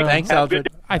 Although, Thanks, Eldred.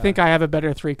 I think I have a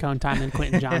better 3-cone time than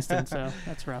Quentin Johnston, so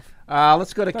that's rough.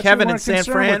 Let's go to Kevin in San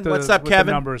Fran. What's up, Kevin?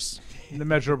 The numbers, the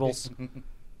measurables.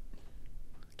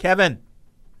 Kevin.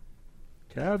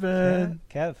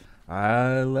 Kev.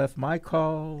 I left my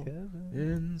call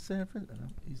in San Francisco. No,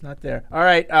 he's not there. All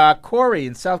right, Corey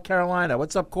in South Carolina.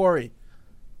 What's up, Corey?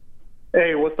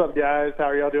 Hey, what's up, guys? How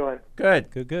are y'all doing?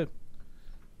 Good. Good.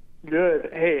 Good.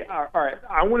 Hey, all right.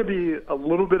 I want to be a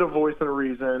little bit of voice and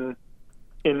reason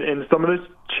in some of this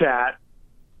chat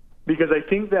because I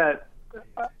think that,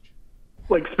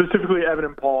 like specifically Evan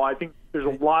and Paul, I think there's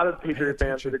a lot of Patriot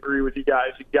fans that agree with you guys.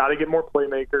 You got to get more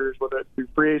playmakers, whether it's through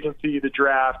free agency, the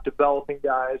draft, developing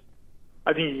guys.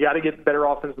 I think you got to get better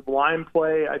offensive line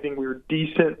play. I think we were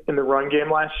decent in the run game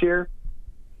last year.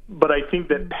 But I think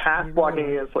that pass blocking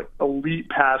against like elite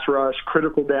pass rush,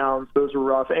 critical downs, those are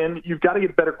rough. And you've got to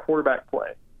get better quarterback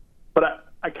play. But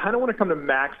I kind of want to come to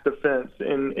Mac's defense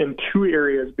in 2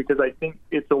 areas because I think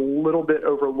it's a little bit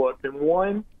overlooked. And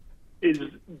one is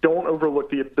don't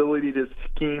overlook the ability to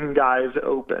scheme guys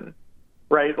open,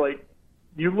 right? Like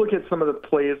you look at some of the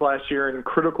plays last year in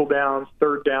critical downs,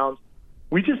 third downs,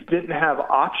 we just didn't have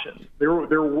options. There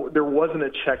wasn't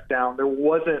a check down. There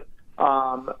wasn't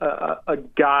a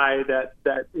guy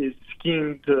that is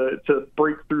schemed to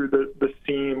break through the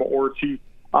seam or to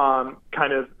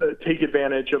kind of take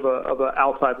advantage of a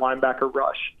outside linebacker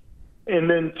rush. And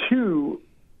then 2,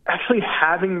 actually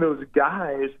having those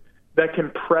guys that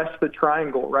can press the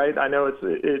triangle, right? I know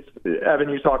it's Evan,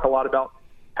 you talk a lot about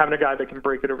having a guy that can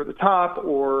break it over the top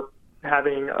or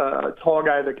having a tall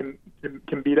guy that can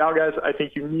beat out guys. I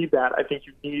think you need that. I think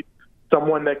you need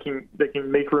someone that can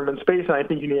make room in space, and I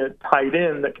think you need a tight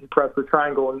end that can press the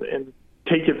triangle and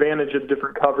take advantage of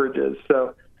different coverages.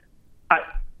 So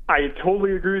I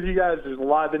totally agree with you guys. There's a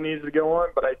lot that needs to go on,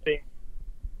 but I think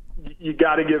you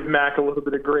got to give Mac a little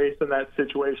bit of grace in that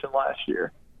situation last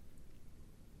year.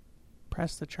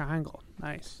 Press the triangle.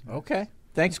 Nice. Okay.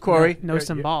 Thanks, Corey. No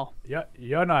symbol. Yeah,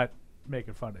 you're not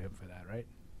making fun of him for that, right?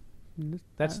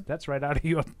 That's right out of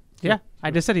your. Yeah,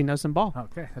 I just said he knows some ball.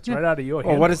 Okay, that's right out of your.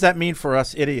 Well, what does that mean for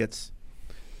us idiots?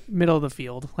 Middle of the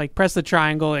field, like press the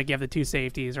triangle. Like you have the two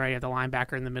safeties, right? You have the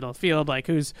linebacker in the middle of the field. Like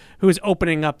who's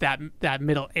opening up that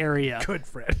middle area? Good,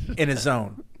 Fred. In a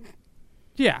zone.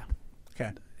 Yeah.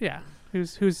 Okay. Yeah.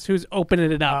 Who's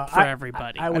opening it up for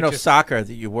everybody? I know soccer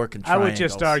that you work in triangles. I would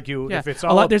just argue if it's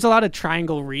there's a lot of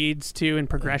triangle reads too and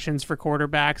progressions for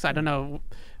quarterbacks. I don't know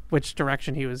which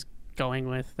direction he was going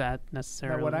with that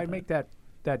necessarily. Now, when I make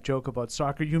that joke about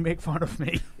soccer, you make fun of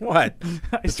me. What?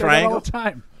 I say that all the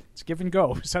time. It's give and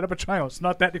go. Set up a triangle. It's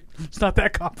not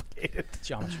that complicated.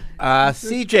 Geometry.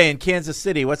 CJ in Kansas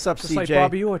City. What's up, Just CJ? like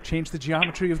Bobby Orr changed the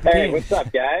geometry of the Hey, game. what's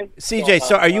up, guys? CJ,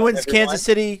 so are you in everyone? Kansas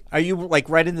City? Are you like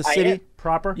right in the I city? am.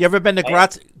 Proper? You ever been to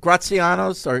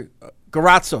Graziano's or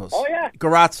Garazzos? Oh, yeah.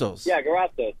 Garazzos. Yeah,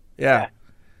 Garazzos. Yeah.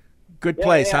 Good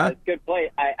place, yeah, huh? It's a good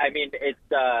place. I mean, it's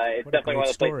definitely one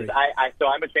of the places. So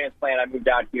I'm a transplant. I moved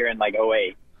out here in like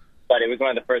 2008, but it was one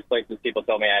of the first places people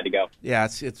told me I had to go. Yeah,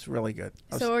 it's really good.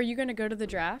 So are you going to go to the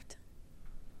draft?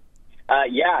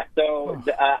 Yeah. So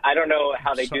I don't know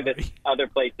how they do this other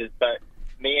places, but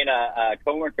me and a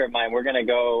coworker of mine, we're gonna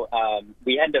go.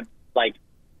 We had to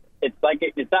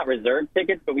it's not reserved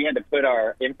tickets, but we had to put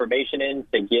our information in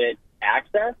to get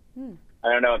access.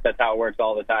 I don't know if that's how it works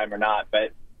all the time or not,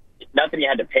 but it's nothing you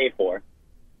had to pay for.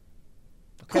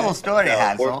 Cool story, So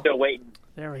Hansel. we're still waiting.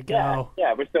 There we go.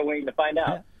 Yeah, we're still waiting to find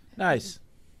out. Nice.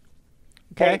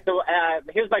 Okay. Hey, so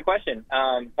here's my question.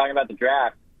 Talking about the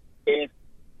draft,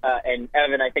 and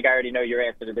Evan, I think I already know your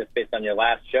answer to this based on your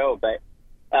last show, but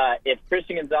if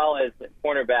Christian Gonzalez,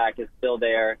 cornerback, is still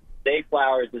there, Zay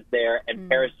Flowers is there, and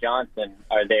Paris Johnson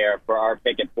are there for our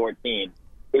pick at 14,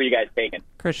 who are you guys taking?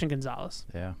 Christian Gonzalez.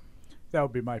 Yeah. That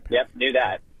would be my pick. Yep, knew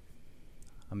that.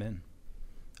 I'm in.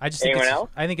 I just Anyone think else?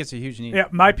 I think it's a huge need. Yeah,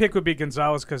 my pick would be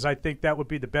Gonzalez because I think that would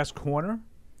be the best corner.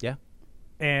 Yeah.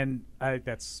 And I think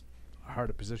that's a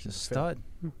harder position to fill. Stud.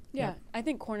 Yeah, I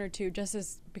think corner too, just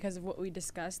as because of what we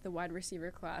discussed, the wide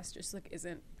receiver class just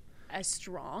isn't as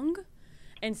strong,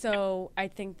 and so I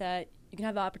think that you can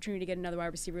have the opportunity to get another wide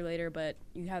receiver later, but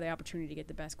you have the opportunity to get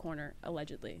the best corner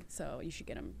allegedly, so you should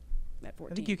get him at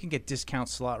 14. I think you can get discount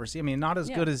slot receiver. I mean, not as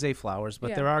good as Zay Flowers, but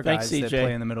Yeah. there are Thanks, guys that CJ.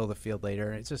 play in the middle of the field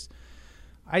later. It's just,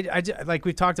 I like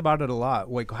we've talked about it a lot.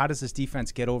 Like, how does this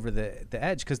defense get over the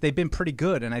edge? Because they've been pretty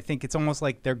good, and I think it's almost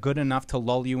like they're good enough to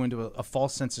lull you into a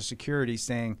false sense of security,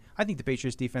 saying, "I think the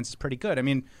Patriots defense is pretty good." I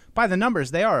mean, by the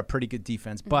numbers, they are a pretty good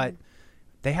defense, but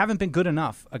they haven't been good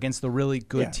enough against the really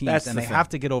good Yeah, teams, that's and the they thing. have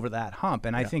to get over that hump.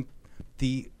 And I think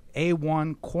the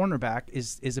A1 cornerback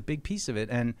is a big piece of it.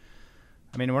 And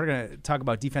I mean, we're going to talk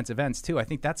about defensive ends too. I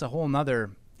think that's a whole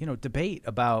nother, debate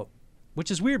about,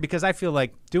 which is weird because I feel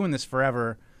like doing this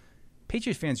forever,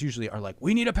 Patriots fans usually are like,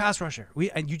 we need a pass rusher.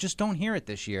 And you just don't hear it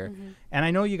this year. And I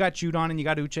know you got Judon and you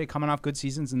got Uche coming off good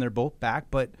seasons and they're both back,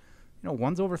 but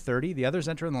one's over 30, the other's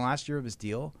entering the last year of his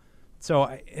deal.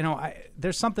 So,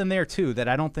 there's something there too that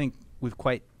I don't think we've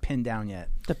quite pinned down yet.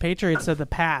 The Patriots of the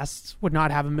past would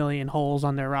not have a million holes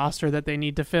on their roster that they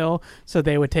need to fill, so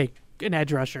they would take an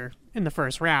edge rusher in the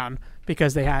first round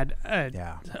because they had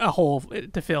a hole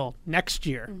to fill next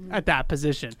year at that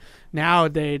position. Now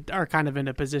they are kind of in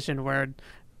a position where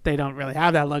they don't really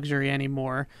have that luxury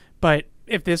anymore. But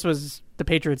if this was the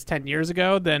Patriots 10 years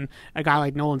ago, then a guy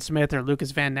like Nolan Smith or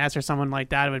Lucas Van Ness or someone like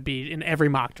that would be in every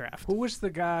mock draft. Who was the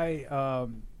guy, I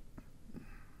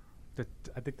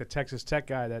think the Texas Tech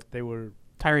guy that they were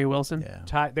Tyree Wilson.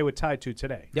 they were tied to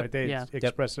today. Yep. Right? They Yeah.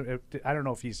 expressed. I don't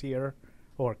know if he's here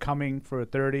or coming for a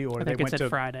 30, or I think they went it's to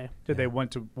Friday. They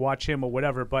went to watch him or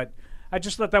whatever. But I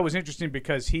just thought that was interesting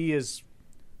because he is,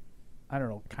 I don't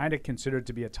know, kind of considered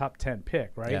to be a top 10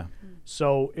 pick, right? Yeah.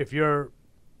 So if you're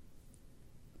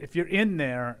in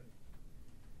there,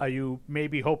 are you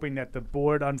maybe hoping that the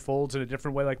board unfolds in a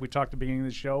different way, like we talked at the beginning of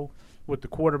the show, with the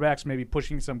quarterbacks maybe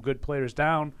pushing some good players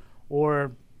down,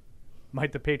 or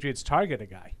might the Patriots target a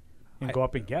guy and go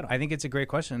up and get him? I think it's a great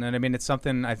question. And I mean, it's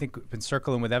something I think we've been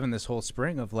circling with Evan this whole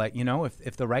spring of like,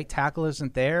 if the right tackle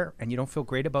isn't there and you don't feel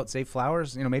great about Zay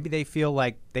Flowers, maybe they feel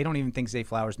like they don't even think Zay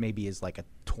Flowers maybe is like a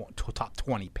top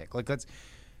 20 pick. Like that's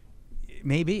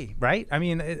maybe, right? I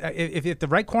mean, if the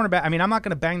right cornerback, I mean, I'm not going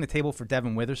to bang the table for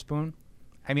Devin Witherspoon.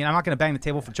 I mean, I'm not going to bang the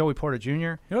table for Joey Porter Jr.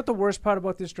 You know what the worst part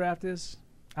about this draft is?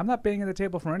 I'm not banging the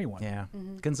table for anyone. Yeah,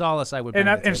 Gonzalez, I would. And,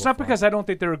 bang and the it's table not for. because I don't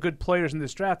think there are good players in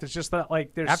this draft. It's just that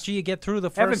like there's After you get through the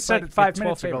Evan first, said like, it 5 12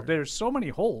 minutes ago. favorite. There's so many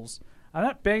holes. I'm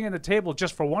not banging the table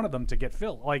just for one of them to get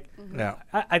filled. Like, Yeah.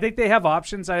 I think they have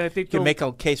options. I think You can they'll- make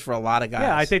a case for a lot of guys.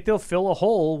 Yeah, I think they'll fill a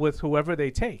hole with whoever they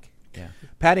take. Yeah.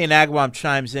 Patty in Agawam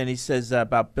chimes in. He says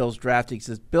about Bill's draft. He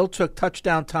says, Bill took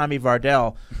touchdown Tommy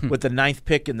Vardell with the 9th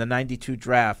pick in the 92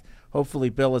 draft. Hopefully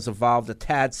Bill has evolved a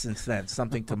tad since then.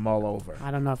 Something to mull over. I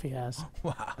don't know if he has.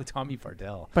 Wow, Tommy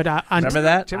Vardell. But remember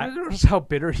that? Do you notice how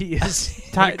bitter he is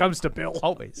when it comes to Bill?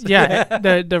 Always. Yeah,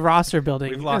 the roster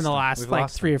building in lost the him. last We've like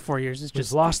lost 3 or 4 years is We've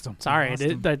just lost him. Sorry, We've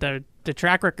lost him. the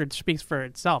track record speaks for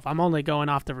itself. I'm only going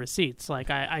off the receipts. Like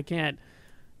I can't.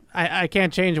 I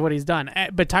can't change what he's done.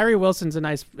 But Tyree Wilson's a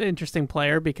nice, interesting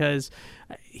player because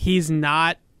he's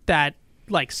not that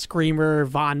like screamer,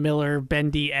 Von Miller,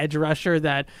 bendy edge rusher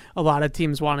that a lot of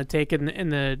teams want to take in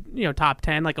the top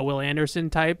 10, like a Will Anderson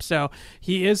type. So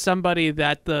he is somebody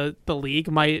that the league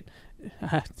might,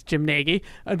 Jim Nagy,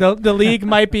 the league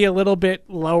might be a little bit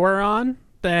lower on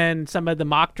than some of the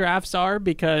mock drafts are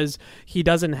because he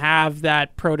doesn't have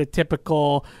that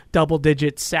prototypical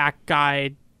double-digit sack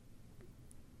guy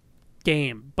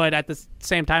game. But at the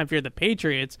same time, if you're the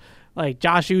Patriots, like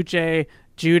Josh Uche,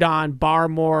 Judon,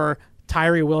 Barmore,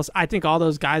 Tyree Wilson, I think all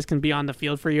those guys can be on the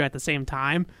field for you at the same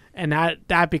time, and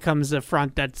that becomes a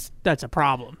front that's a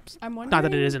problem. I'm Not that it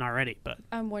wondering- isn't already, but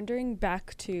I'm wondering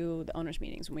back to the owners'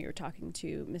 meetings when we were talking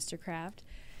to Mr. Kraft,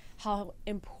 how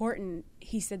important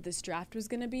he said this draft was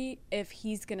going to be if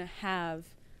he's going to have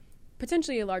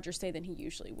potentially a larger say than he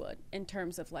usually would in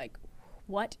terms of like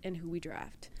what and who we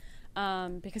draft.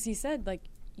 Because he said like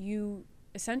you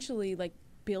essentially like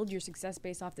build your success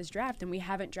based off this draft, and we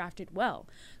haven't drafted well.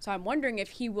 So I'm wondering if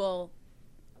he will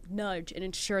nudge and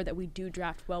ensure that we do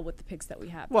draft well with the picks that we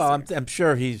have. Well, I'm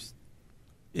sure he's,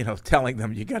 telling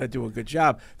them you got to do a good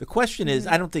job. The question is,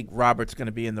 I don't think Robert's going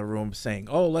to be in the room saying,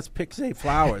 "Oh, let's pick Zay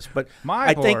Flowers," but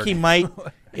I think board. he might.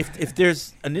 If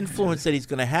there's an influence that he's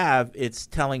going to have, it's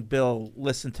telling Bill,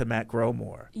 "Listen to Matt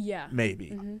Gromore." Yeah,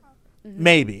 maybe,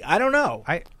 maybe. I don't know.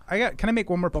 Can I make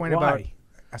one more point why?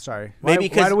 about? Sorry. Maybe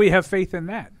why do we have faith in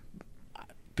that?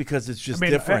 Because it's just I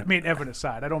mean, different. I mean, Evan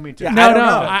aside, I don't mean to. Yeah, I don't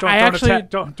know. I actually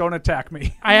don't attack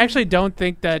me. I actually don't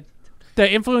think that the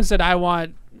influence that I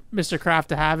want Mr. Kraft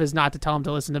to have is not to tell him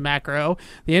to listen to Matt Groh.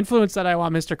 The influence that I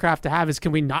want Mr. Kraft to have is,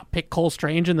 can we not pick Cole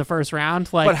Strange in the first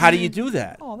round? Like, but how do you do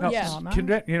that? No,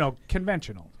 Yeah.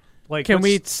 conventional. Like, can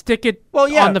we stick it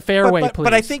yeah, on the fairway, but, please?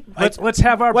 But I think let's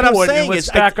have our what I'm board and saying let's is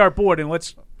stack our board and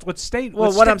let's stay. Well,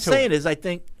 let's what stick I'm to saying it. is, I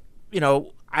think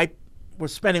we're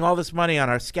spending all this money on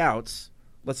our scouts.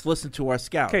 Let's listen to our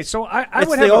scouts. Okay, so I It's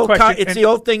would the have a old question. it's the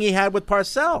old thing he had with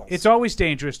Parcells. It's always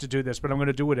dangerous to do this, but I'm going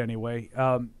to do it anyway.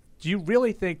 Do you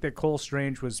really think that Cole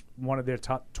Strange was one of their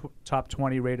top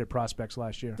 20 rated prospects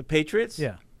last year? The Patriots?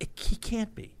 Yeah. He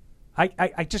can't be.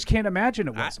 I just can't imagine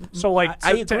it was. So, like,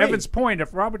 I to agree. Evan's point,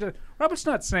 if Robert's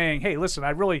not saying, hey, listen,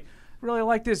 I really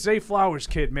like this Zay Flowers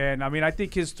kid, man. I mean, I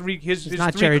think his not three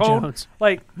Jerry cone, Jones.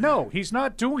 Like, no, he's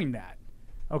not doing that.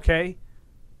 Okay?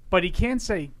 But he can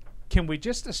say, can we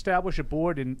just establish a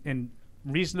board and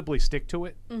reasonably stick to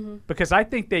it? Mm-hmm. Because I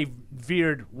think they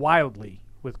veered wildly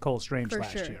with Cole Strange For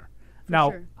last sure. year.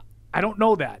 Now, I don't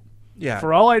know that. Yeah.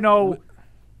 For all I know,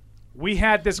 we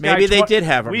had this guy. Maybe they did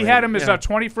have him We rated, had him as yeah. our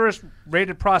 21st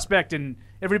rated prospect, and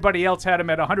everybody else had him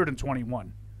at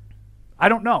 121. I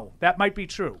don't know. That might be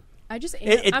true. I'm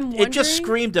It wondering. just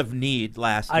screamed of need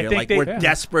last year. I think Like, they, we're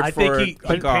desperate I for think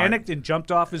a he guard. panicked and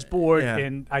jumped off his board, Yeah.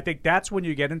 and I think that's when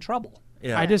you get in trouble.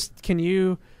 Yeah. Can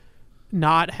you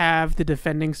not have the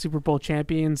defending Super Bowl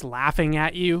champions laughing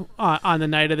at you on the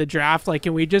night of the draft? Like,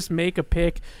 can we just make a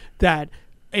pick that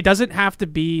it doesn't have to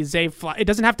be it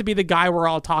doesn't have to be the guy we're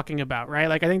all talking about, right?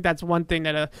 Like, I think that's one thing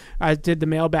that I did the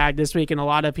mailbag this week, and a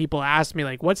lot of people asked me,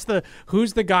 like,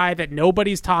 who's the guy that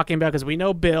nobody's talking about? Because we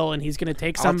know Bill, and he's going to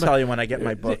take I'll some. tell you when I get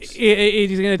my books.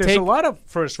 He's going to There's take a lot of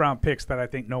first round picks that I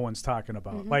think no one's talking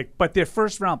about. But they're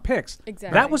first round picks.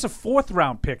 Exactly. That was a fourth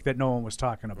round pick that no one was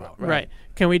talking about. Right.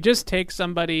 Can we just take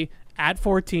somebody at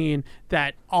 14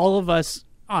 that all of us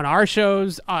on our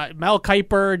shows, Mel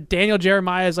Kiper, Daniel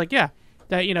Jeremiah is like, yeah,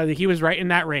 that that he was right in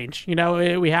that range.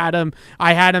 We had him.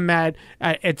 I had him at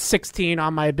 16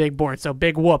 on my big board. So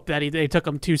big whoop that they took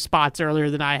him 2 spots earlier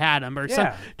than I had him. Or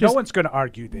Yeah, just, no one's going to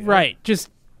argue there. Right. Just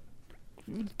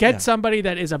get somebody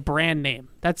that is a brand name.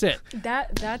 That's it.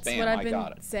 That's Bam, what I've I been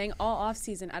got it. saying all off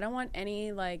season. I don't want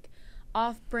any like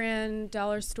off-brand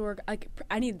dollar store. Like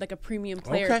I need like a premium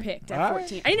player Okay. picked All at right.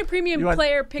 14. I need a premium You want-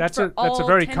 player picked That's for all that's a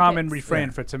very 10 common picks.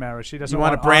 refrain for Tamara. She doesn't You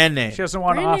want a off- brand name. She doesn't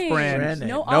want Brand name. off-brand. Brand name.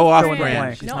 No No off-brand.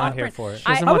 off-brand. She's No not here off-brand. for it. She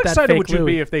doesn't How want that excited fake would you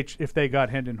Louis. be if they got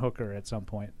Hendon Hooker at some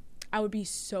point? I would be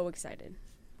so excited.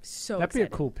 So That'd be a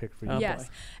excited. cool pick for you. Oh, Yes. boy.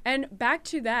 And back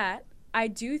to that, I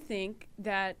do think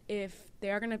that if they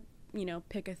are going to,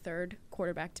 pick a third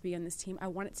quarterback to be on this team, I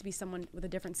want it to be someone with a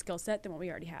different skill set than what we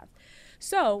already have.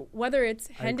 So whether it's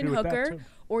Hendon agree with that, Hooker too.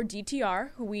 or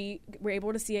DTR, who we were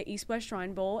able to see at East West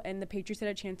Shrine Bowl, and the Patriots had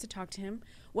a chance to talk to him,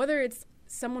 whether it's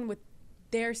someone with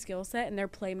their skill set and their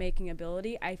playmaking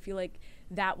ability, I feel like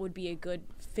that would be a good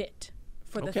fit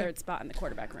for the Okay. third spot in the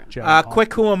quarterback room.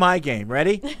 Quick who am I game.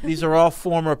 Ready? These are all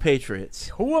former Patriots.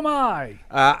 Who am I?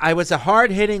 I was a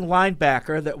hard-hitting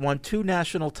linebacker that won 2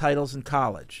 national titles in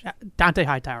college. Dante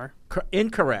Hightower.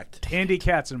 Incorrect. Andy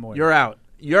Katzenmoyer. You're out.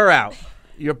 You're out.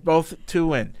 You're both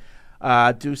 2 in.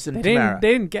 Deuce and They Tamara.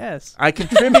 didn't guess. I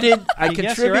contributed. You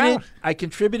guess you're out. I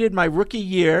contributed my rookie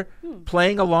year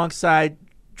playing alongside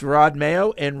Gerard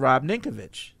Mayo and Rob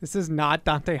Ninkovich. This is not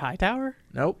Dante Hightower?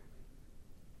 Nope.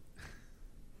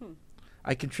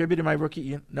 I contributed my rookie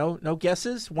year. No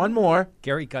guesses. One more.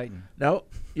 Gary Guyton. No,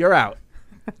 you're out.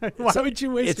 Why would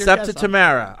you waste It's your up guess to on-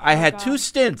 Tamara. I had 2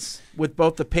 stints with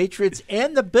both the Patriots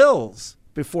and the Bills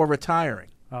before retiring.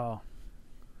 Oh.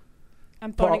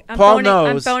 I'm Paul- phoning, I'm Paul phoning,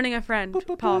 knows. I'm phoning a friend,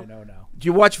 Paul. No. Do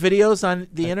you watch videos on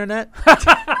the internet?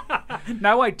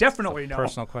 Now I definitely know.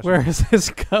 Personal question. Where is this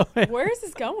going? Where is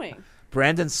this going?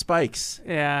 Brandon Spikes.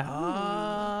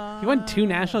 Yeah. He won 2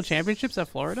 national championships at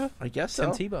Florida? I guess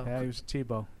Tim so. Tebow. Yeah, he was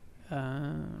Tebow.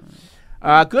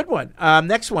 Good one.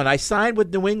 Next one. I signed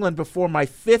with New England before my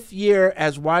 5th year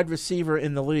as wide receiver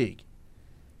in the league.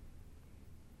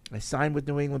 I signed with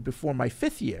New England before my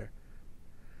 5th year.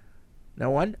 No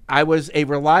one. I was a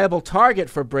reliable target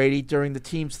for Brady during the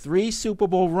team's 3 Super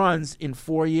Bowl runs in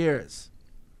 4 years.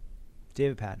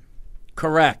 David Patton.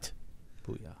 Correct.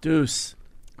 Booyah. Deuce.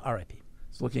 R.I.P.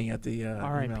 Is looking at the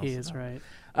R.I.P. emails. is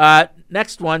right.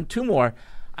 Next one. 2 more.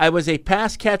 I was a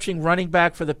pass-catching running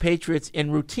back for the Patriots and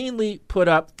routinely put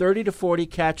up 30 to 40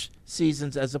 catch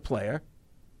seasons as a player.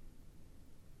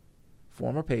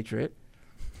 Former Patriot.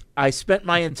 I spent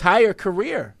my entire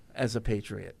career as a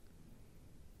Patriot.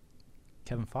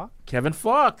 Kevin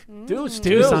Falk.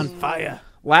 Deuce on fire.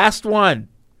 Last one.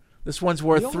 This one's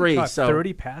worth He only 3. caught So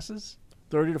 30 passes?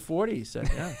 30 to 40, he said.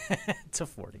 Yeah. To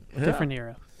 40. Different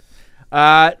era.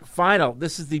 Final.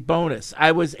 This is the bonus.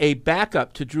 I was a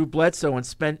backup to Drew Bledsoe and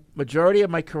spent majority of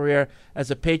my career as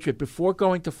a Patriot before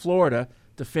going to Florida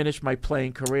to finish my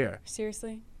playing career.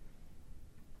 Seriously?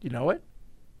 You know it?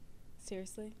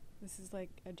 Seriously? This is like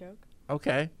a joke?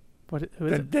 Okay. Who is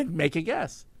it? Then make a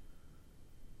guess.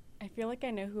 I feel like I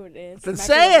know who it is. Then Might be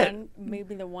say the it. one-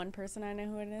 maybe the one person I know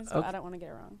who it is, but Okay. I don't want to get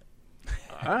it wrong.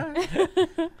 All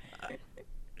right.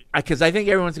 Because I think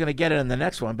everyone's going to get it in the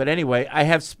next one. But anyway, I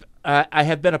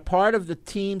have been a part of the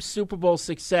team's Super Bowl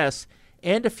success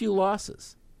and a few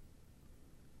losses.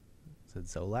 Is it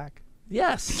Zolak?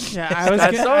 Yes. Yeah, I was.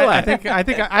 That's Zolak. I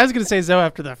think I was going to say Zoe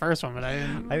after the first one, but I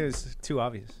didn't. I think it was too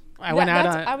obvious. I went out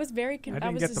on. I was very. I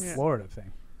didn't get the Florida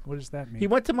thing. What does that mean? He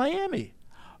went to Miami.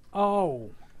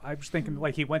 Oh, I was thinking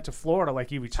like he went to Florida, like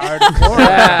he retired in Florida.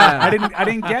 Yeah. I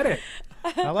didn't get it.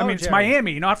 Hello, I mean, it's Jerry.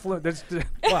 Miami, not Florida.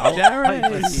 Well, Jared.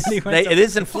 it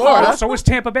is in Florida. Oh, so is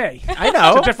Tampa Bay. I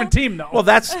know. It's a different team, though. Well,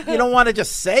 you don't want to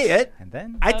just say it. And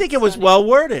then I think it was well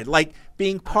worded, like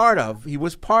being part of. He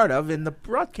was part of in the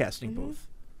broadcasting booth.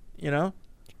 You know.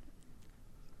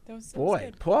 That was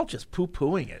Boy, Paul just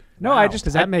poo-pooing it. No, Wow. I just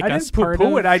Does that make I us didn't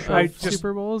poo-poo part it. I of just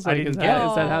Super Bowls? I Like, didn't is get that, it.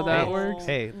 is that how that Hey, works?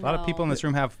 Hey, a lot of people in this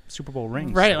room have Super Bowl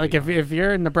rings. Right, so like you if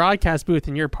you're in the broadcast booth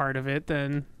and you're part of it,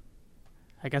 then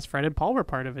I guess Fred and Paul were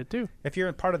part of it too. if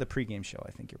you're part of the pregame show,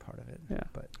 I think you're part of it. Yeah.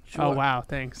 But Oh wow,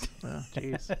 thanks. Yeah.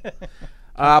 Jeez.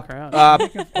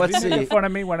 Let's Did you see. make fun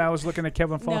of me when I was looking at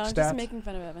Kevin No, Falk's I'm stats? just making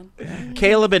fun of Evan.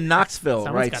 Caleb in Knoxville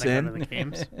Someone's writes gotta go to in. the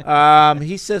games.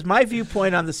 He says, my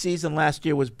viewpoint on the season last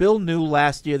year was Bill knew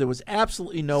last year there was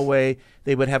absolutely no way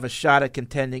they would have a shot at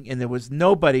contending, and there was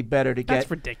nobody better to That's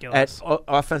get ridiculous. at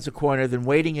offensive corner than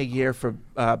waiting a year for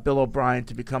Bill O'Brien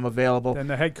to become available. Then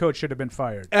the head coach should have been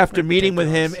fired. After meeting with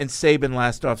him and Saban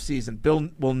last offseason, Bill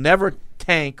will never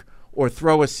tank or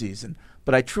throw a season,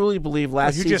 but I truly believe Well,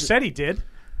 last you season... just said he did.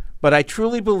 But I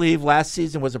truly believe last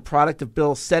season was a product of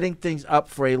Bill setting things up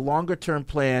for a longer-term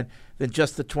plan than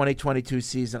just the 2022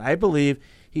 season. I believe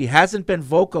he hasn't been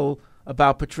vocal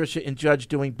about Patricia and Judge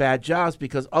doing bad jobs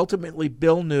because ultimately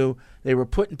Bill knew they were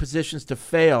put in positions to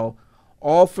fail,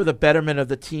 all for the betterment of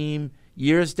the team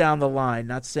years down the line.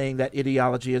 Not saying that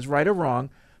ideology is right or wrong,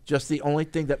 just the only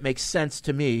thing that makes sense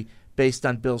to me based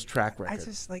on Bill's track record. I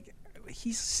just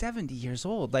he's 70 years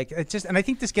old. And I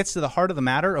think this gets to the heart of the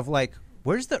matter of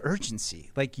where's the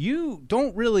urgency? You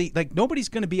don't really nobody's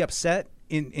going to be upset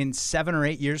in 7 or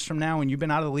 8 years from now when you've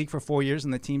been out of the league for 4 years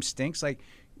and the team stinks.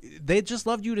 They just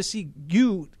loved you to see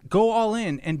you go all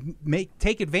in and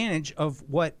take advantage of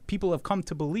what people have come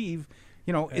to believe,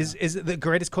 is the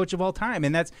greatest coach of all time.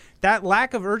 And that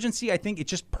lack of urgency. I think it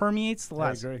just permeates the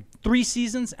last 3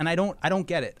 seasons, and I don't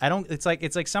get it.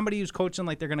 It's like somebody who's coaching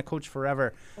like they're going to coach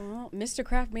forever. Well, Mr.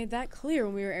 Kraft made that clear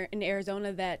when we were in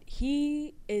Arizona that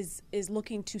he is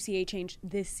looking to see a change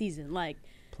this season,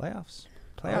 playoffs.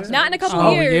 Not in a couple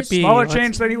of years. Smaller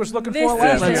change than he was looking for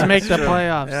last year. Let's make the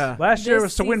playoffs. Yeah. Last year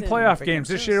was to win playoff games.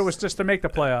 This year was just to make the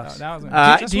playoffs.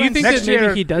 Do you think that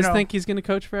maybe he does think he's going to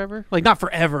coach forever? Not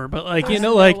forever, but he's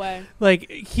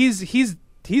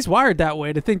wired that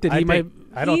way to think that he might.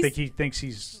 I don't think he thinks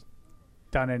he's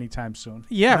done anytime soon.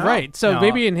 Yeah, right. So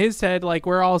maybe in his head,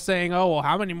 we're all saying, oh, well,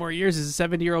 how many more years does a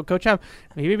 70-year-old coach have?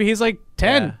 Maybe he's 10.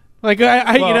 Yeah.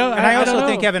 I also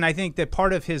think, Evan, I think that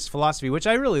part of his philosophy, which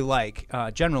I really like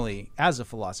generally as a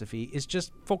philosophy, is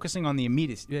just focusing on the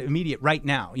immediate right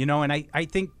now, and I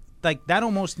think that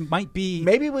almost might be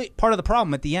part of the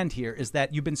problem at the end here is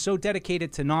that you've been so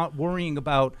dedicated to not worrying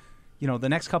about the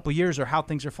next couple of years or how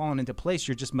things are falling into place.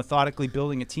 You're just methodically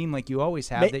building a team like you always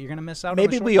have that you're going to miss out on.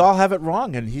 Maybe we all have it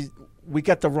wrong, and we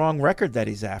got the wrong record that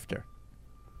he's after.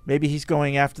 Maybe he's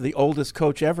going after the oldest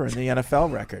coach ever in the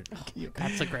NFL record.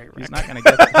 That's a great record. He's not going to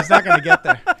get there. He's not going to get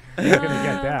there. You're going to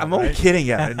get that. I'm only kidding,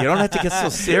 Evan. You don't have to get so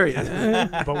serious.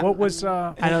 But what was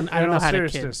I don't know how to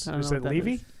kid. Was it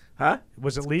Levy? Huh?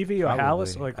 Was it Levy or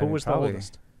Hallis? Who was the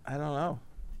oldest? I don't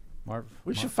know.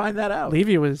 We should find that out.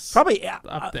 Levy was probably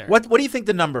up there. What do you think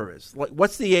the number is?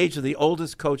 What's the age of the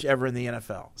oldest coach ever in the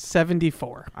NFL?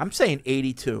 74. I'm saying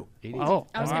 82. 80. Oh,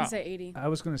 I was going to say 80. I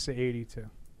was going to say 82.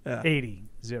 Yeah. 80.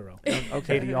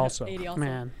 Okay. 80 also. 80 also.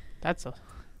 Man, that's a...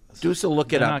 Deuce will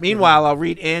look it up. Meanwhile, I'll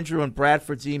read Andrew and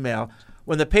Bradford's email.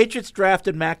 When the Patriots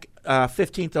drafted Mac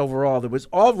 15th overall, there was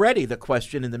already the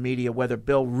question in the media whether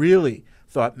Bill really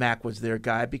thought Mac was their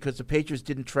guy because the Patriots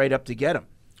didn't trade up to get him.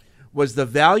 Was the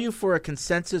value for a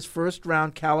consensus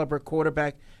first-round caliber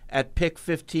quarterback at pick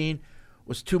 15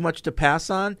 was too much to pass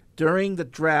on? During the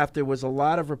draft, there was a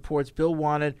lot of reports Bill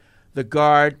wanted the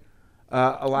guard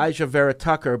Elijah Vera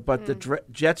Tucker, but the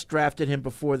Jets drafted him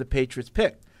before the Patriots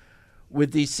picked.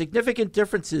 With the significant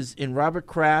differences in Robert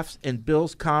Kraft's and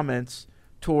Bill's comments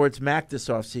towards Mac this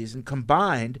offseason,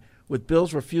 combined with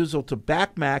Bill's refusal to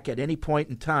back Mac at any point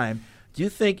in time, do you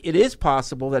think it is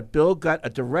possible that Bill got a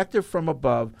directive from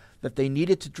above that they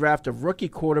needed to draft a rookie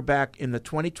quarterback in the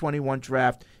 2021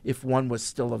 draft if one was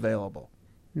still available?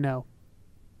 No.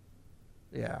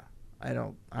 Yeah, I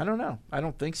don't know. I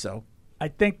don't think so. I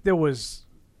think there was,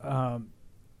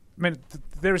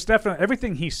 there's definitely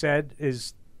everything he said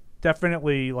is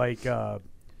definitely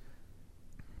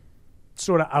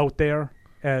sort of out there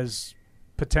as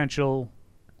potential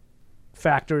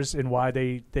factors in why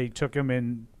they took him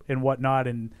and whatnot,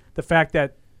 and the fact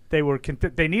that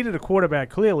they needed a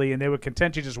quarterback clearly, and they were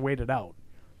content to just wait it out,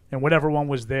 and whatever one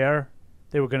was there,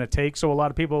 they were going to take. So a lot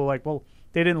of people were like, well,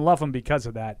 they didn't love him because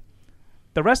of that.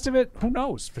 The rest of it, who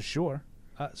knows for sure.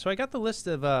 So I got the list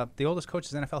of the oldest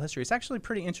coaches in NFL history. It's actually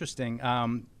pretty interesting.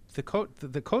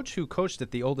 The coach who coached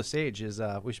at the oldest age is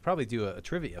we should probably do a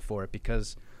trivia for it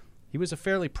because he was a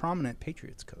fairly prominent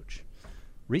Patriots coach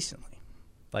recently,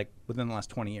 within the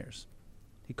last 20 years.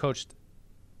 He coached.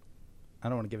 I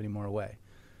don't want to give any more away.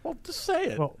 Well, just say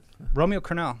it. Well, Romeo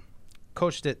Crennel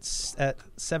coached at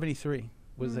 73.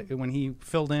 Was it when he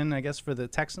filled in, I guess, for the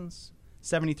Texans?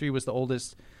 73 was the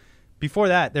oldest. Before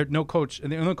that, there no coach,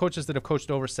 and the only coaches that have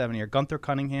coached over 70 are Gunther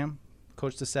Cunningham,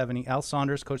 coached to 70, Al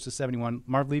Saunders, coached to 71,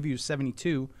 Marv Levy was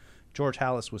 72, George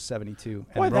Hallis was 72,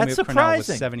 and Boy, Romeo that's Crennel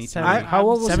surprising. was 73. How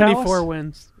old was 74 Hallis?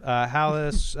 wins.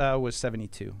 Hallis was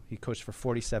 72. He coached for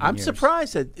 47 I'm years.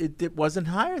 surprised that it wasn't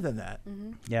higher than that.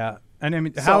 Mm-hmm. Yeah. And I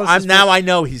mean, so I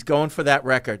know he's going for that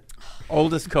record.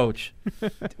 Oldest coach.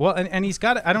 Well, and he's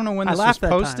got, I don't know when this was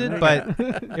posted, but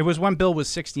it was when Bill was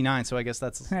 69, so I guess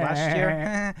that's last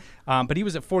year. But he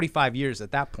was at 45 years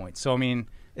at that point. So, I mean,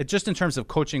 just in terms of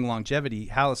coaching longevity,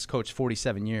 Hallis coached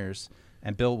 47 years,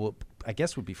 and Bill will, I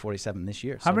guess, would be 47 this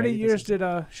year. How many years did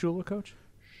Shula coach?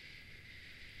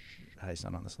 He's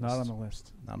not on this list. Not on the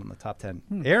list. Not on the top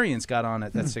 10. Arians got on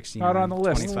at 69. Not on the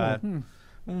list. 25.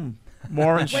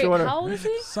 More and shorter. Wait, how old is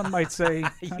he? Some might say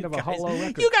kind of a hollow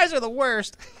record. You guys are the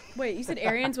worst. Wait, you said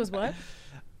Arians was what?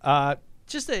 I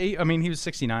mean, he was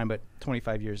 69, but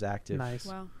 25 years active. Nice.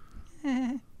 Wow.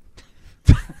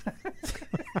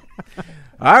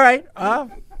 All right.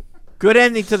 Good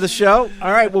ending to the show.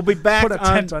 All right, we'll be back Put a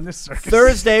tent on this circus.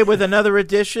 Thursday with another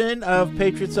edition of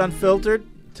Patriots Unfiltered.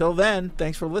 Till then,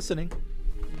 thanks for listening.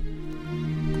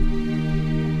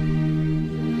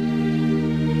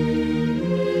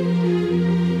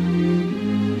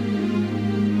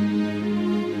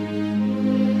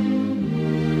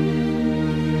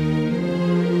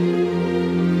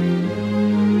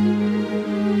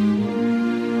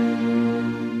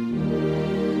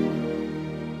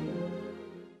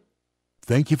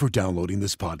 Thank you for downloading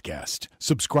this podcast.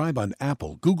 Subscribe on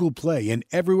Apple, Google Play, and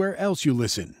everywhere else you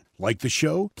listen. Like the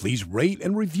show? Please rate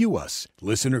and review us.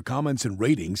 Listener comments and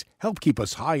ratings help keep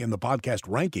us high in the podcast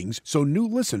rankings so new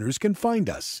listeners can find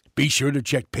us. Be sure to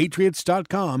check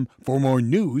Patriots.com for more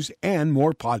news and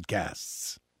more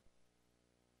podcasts.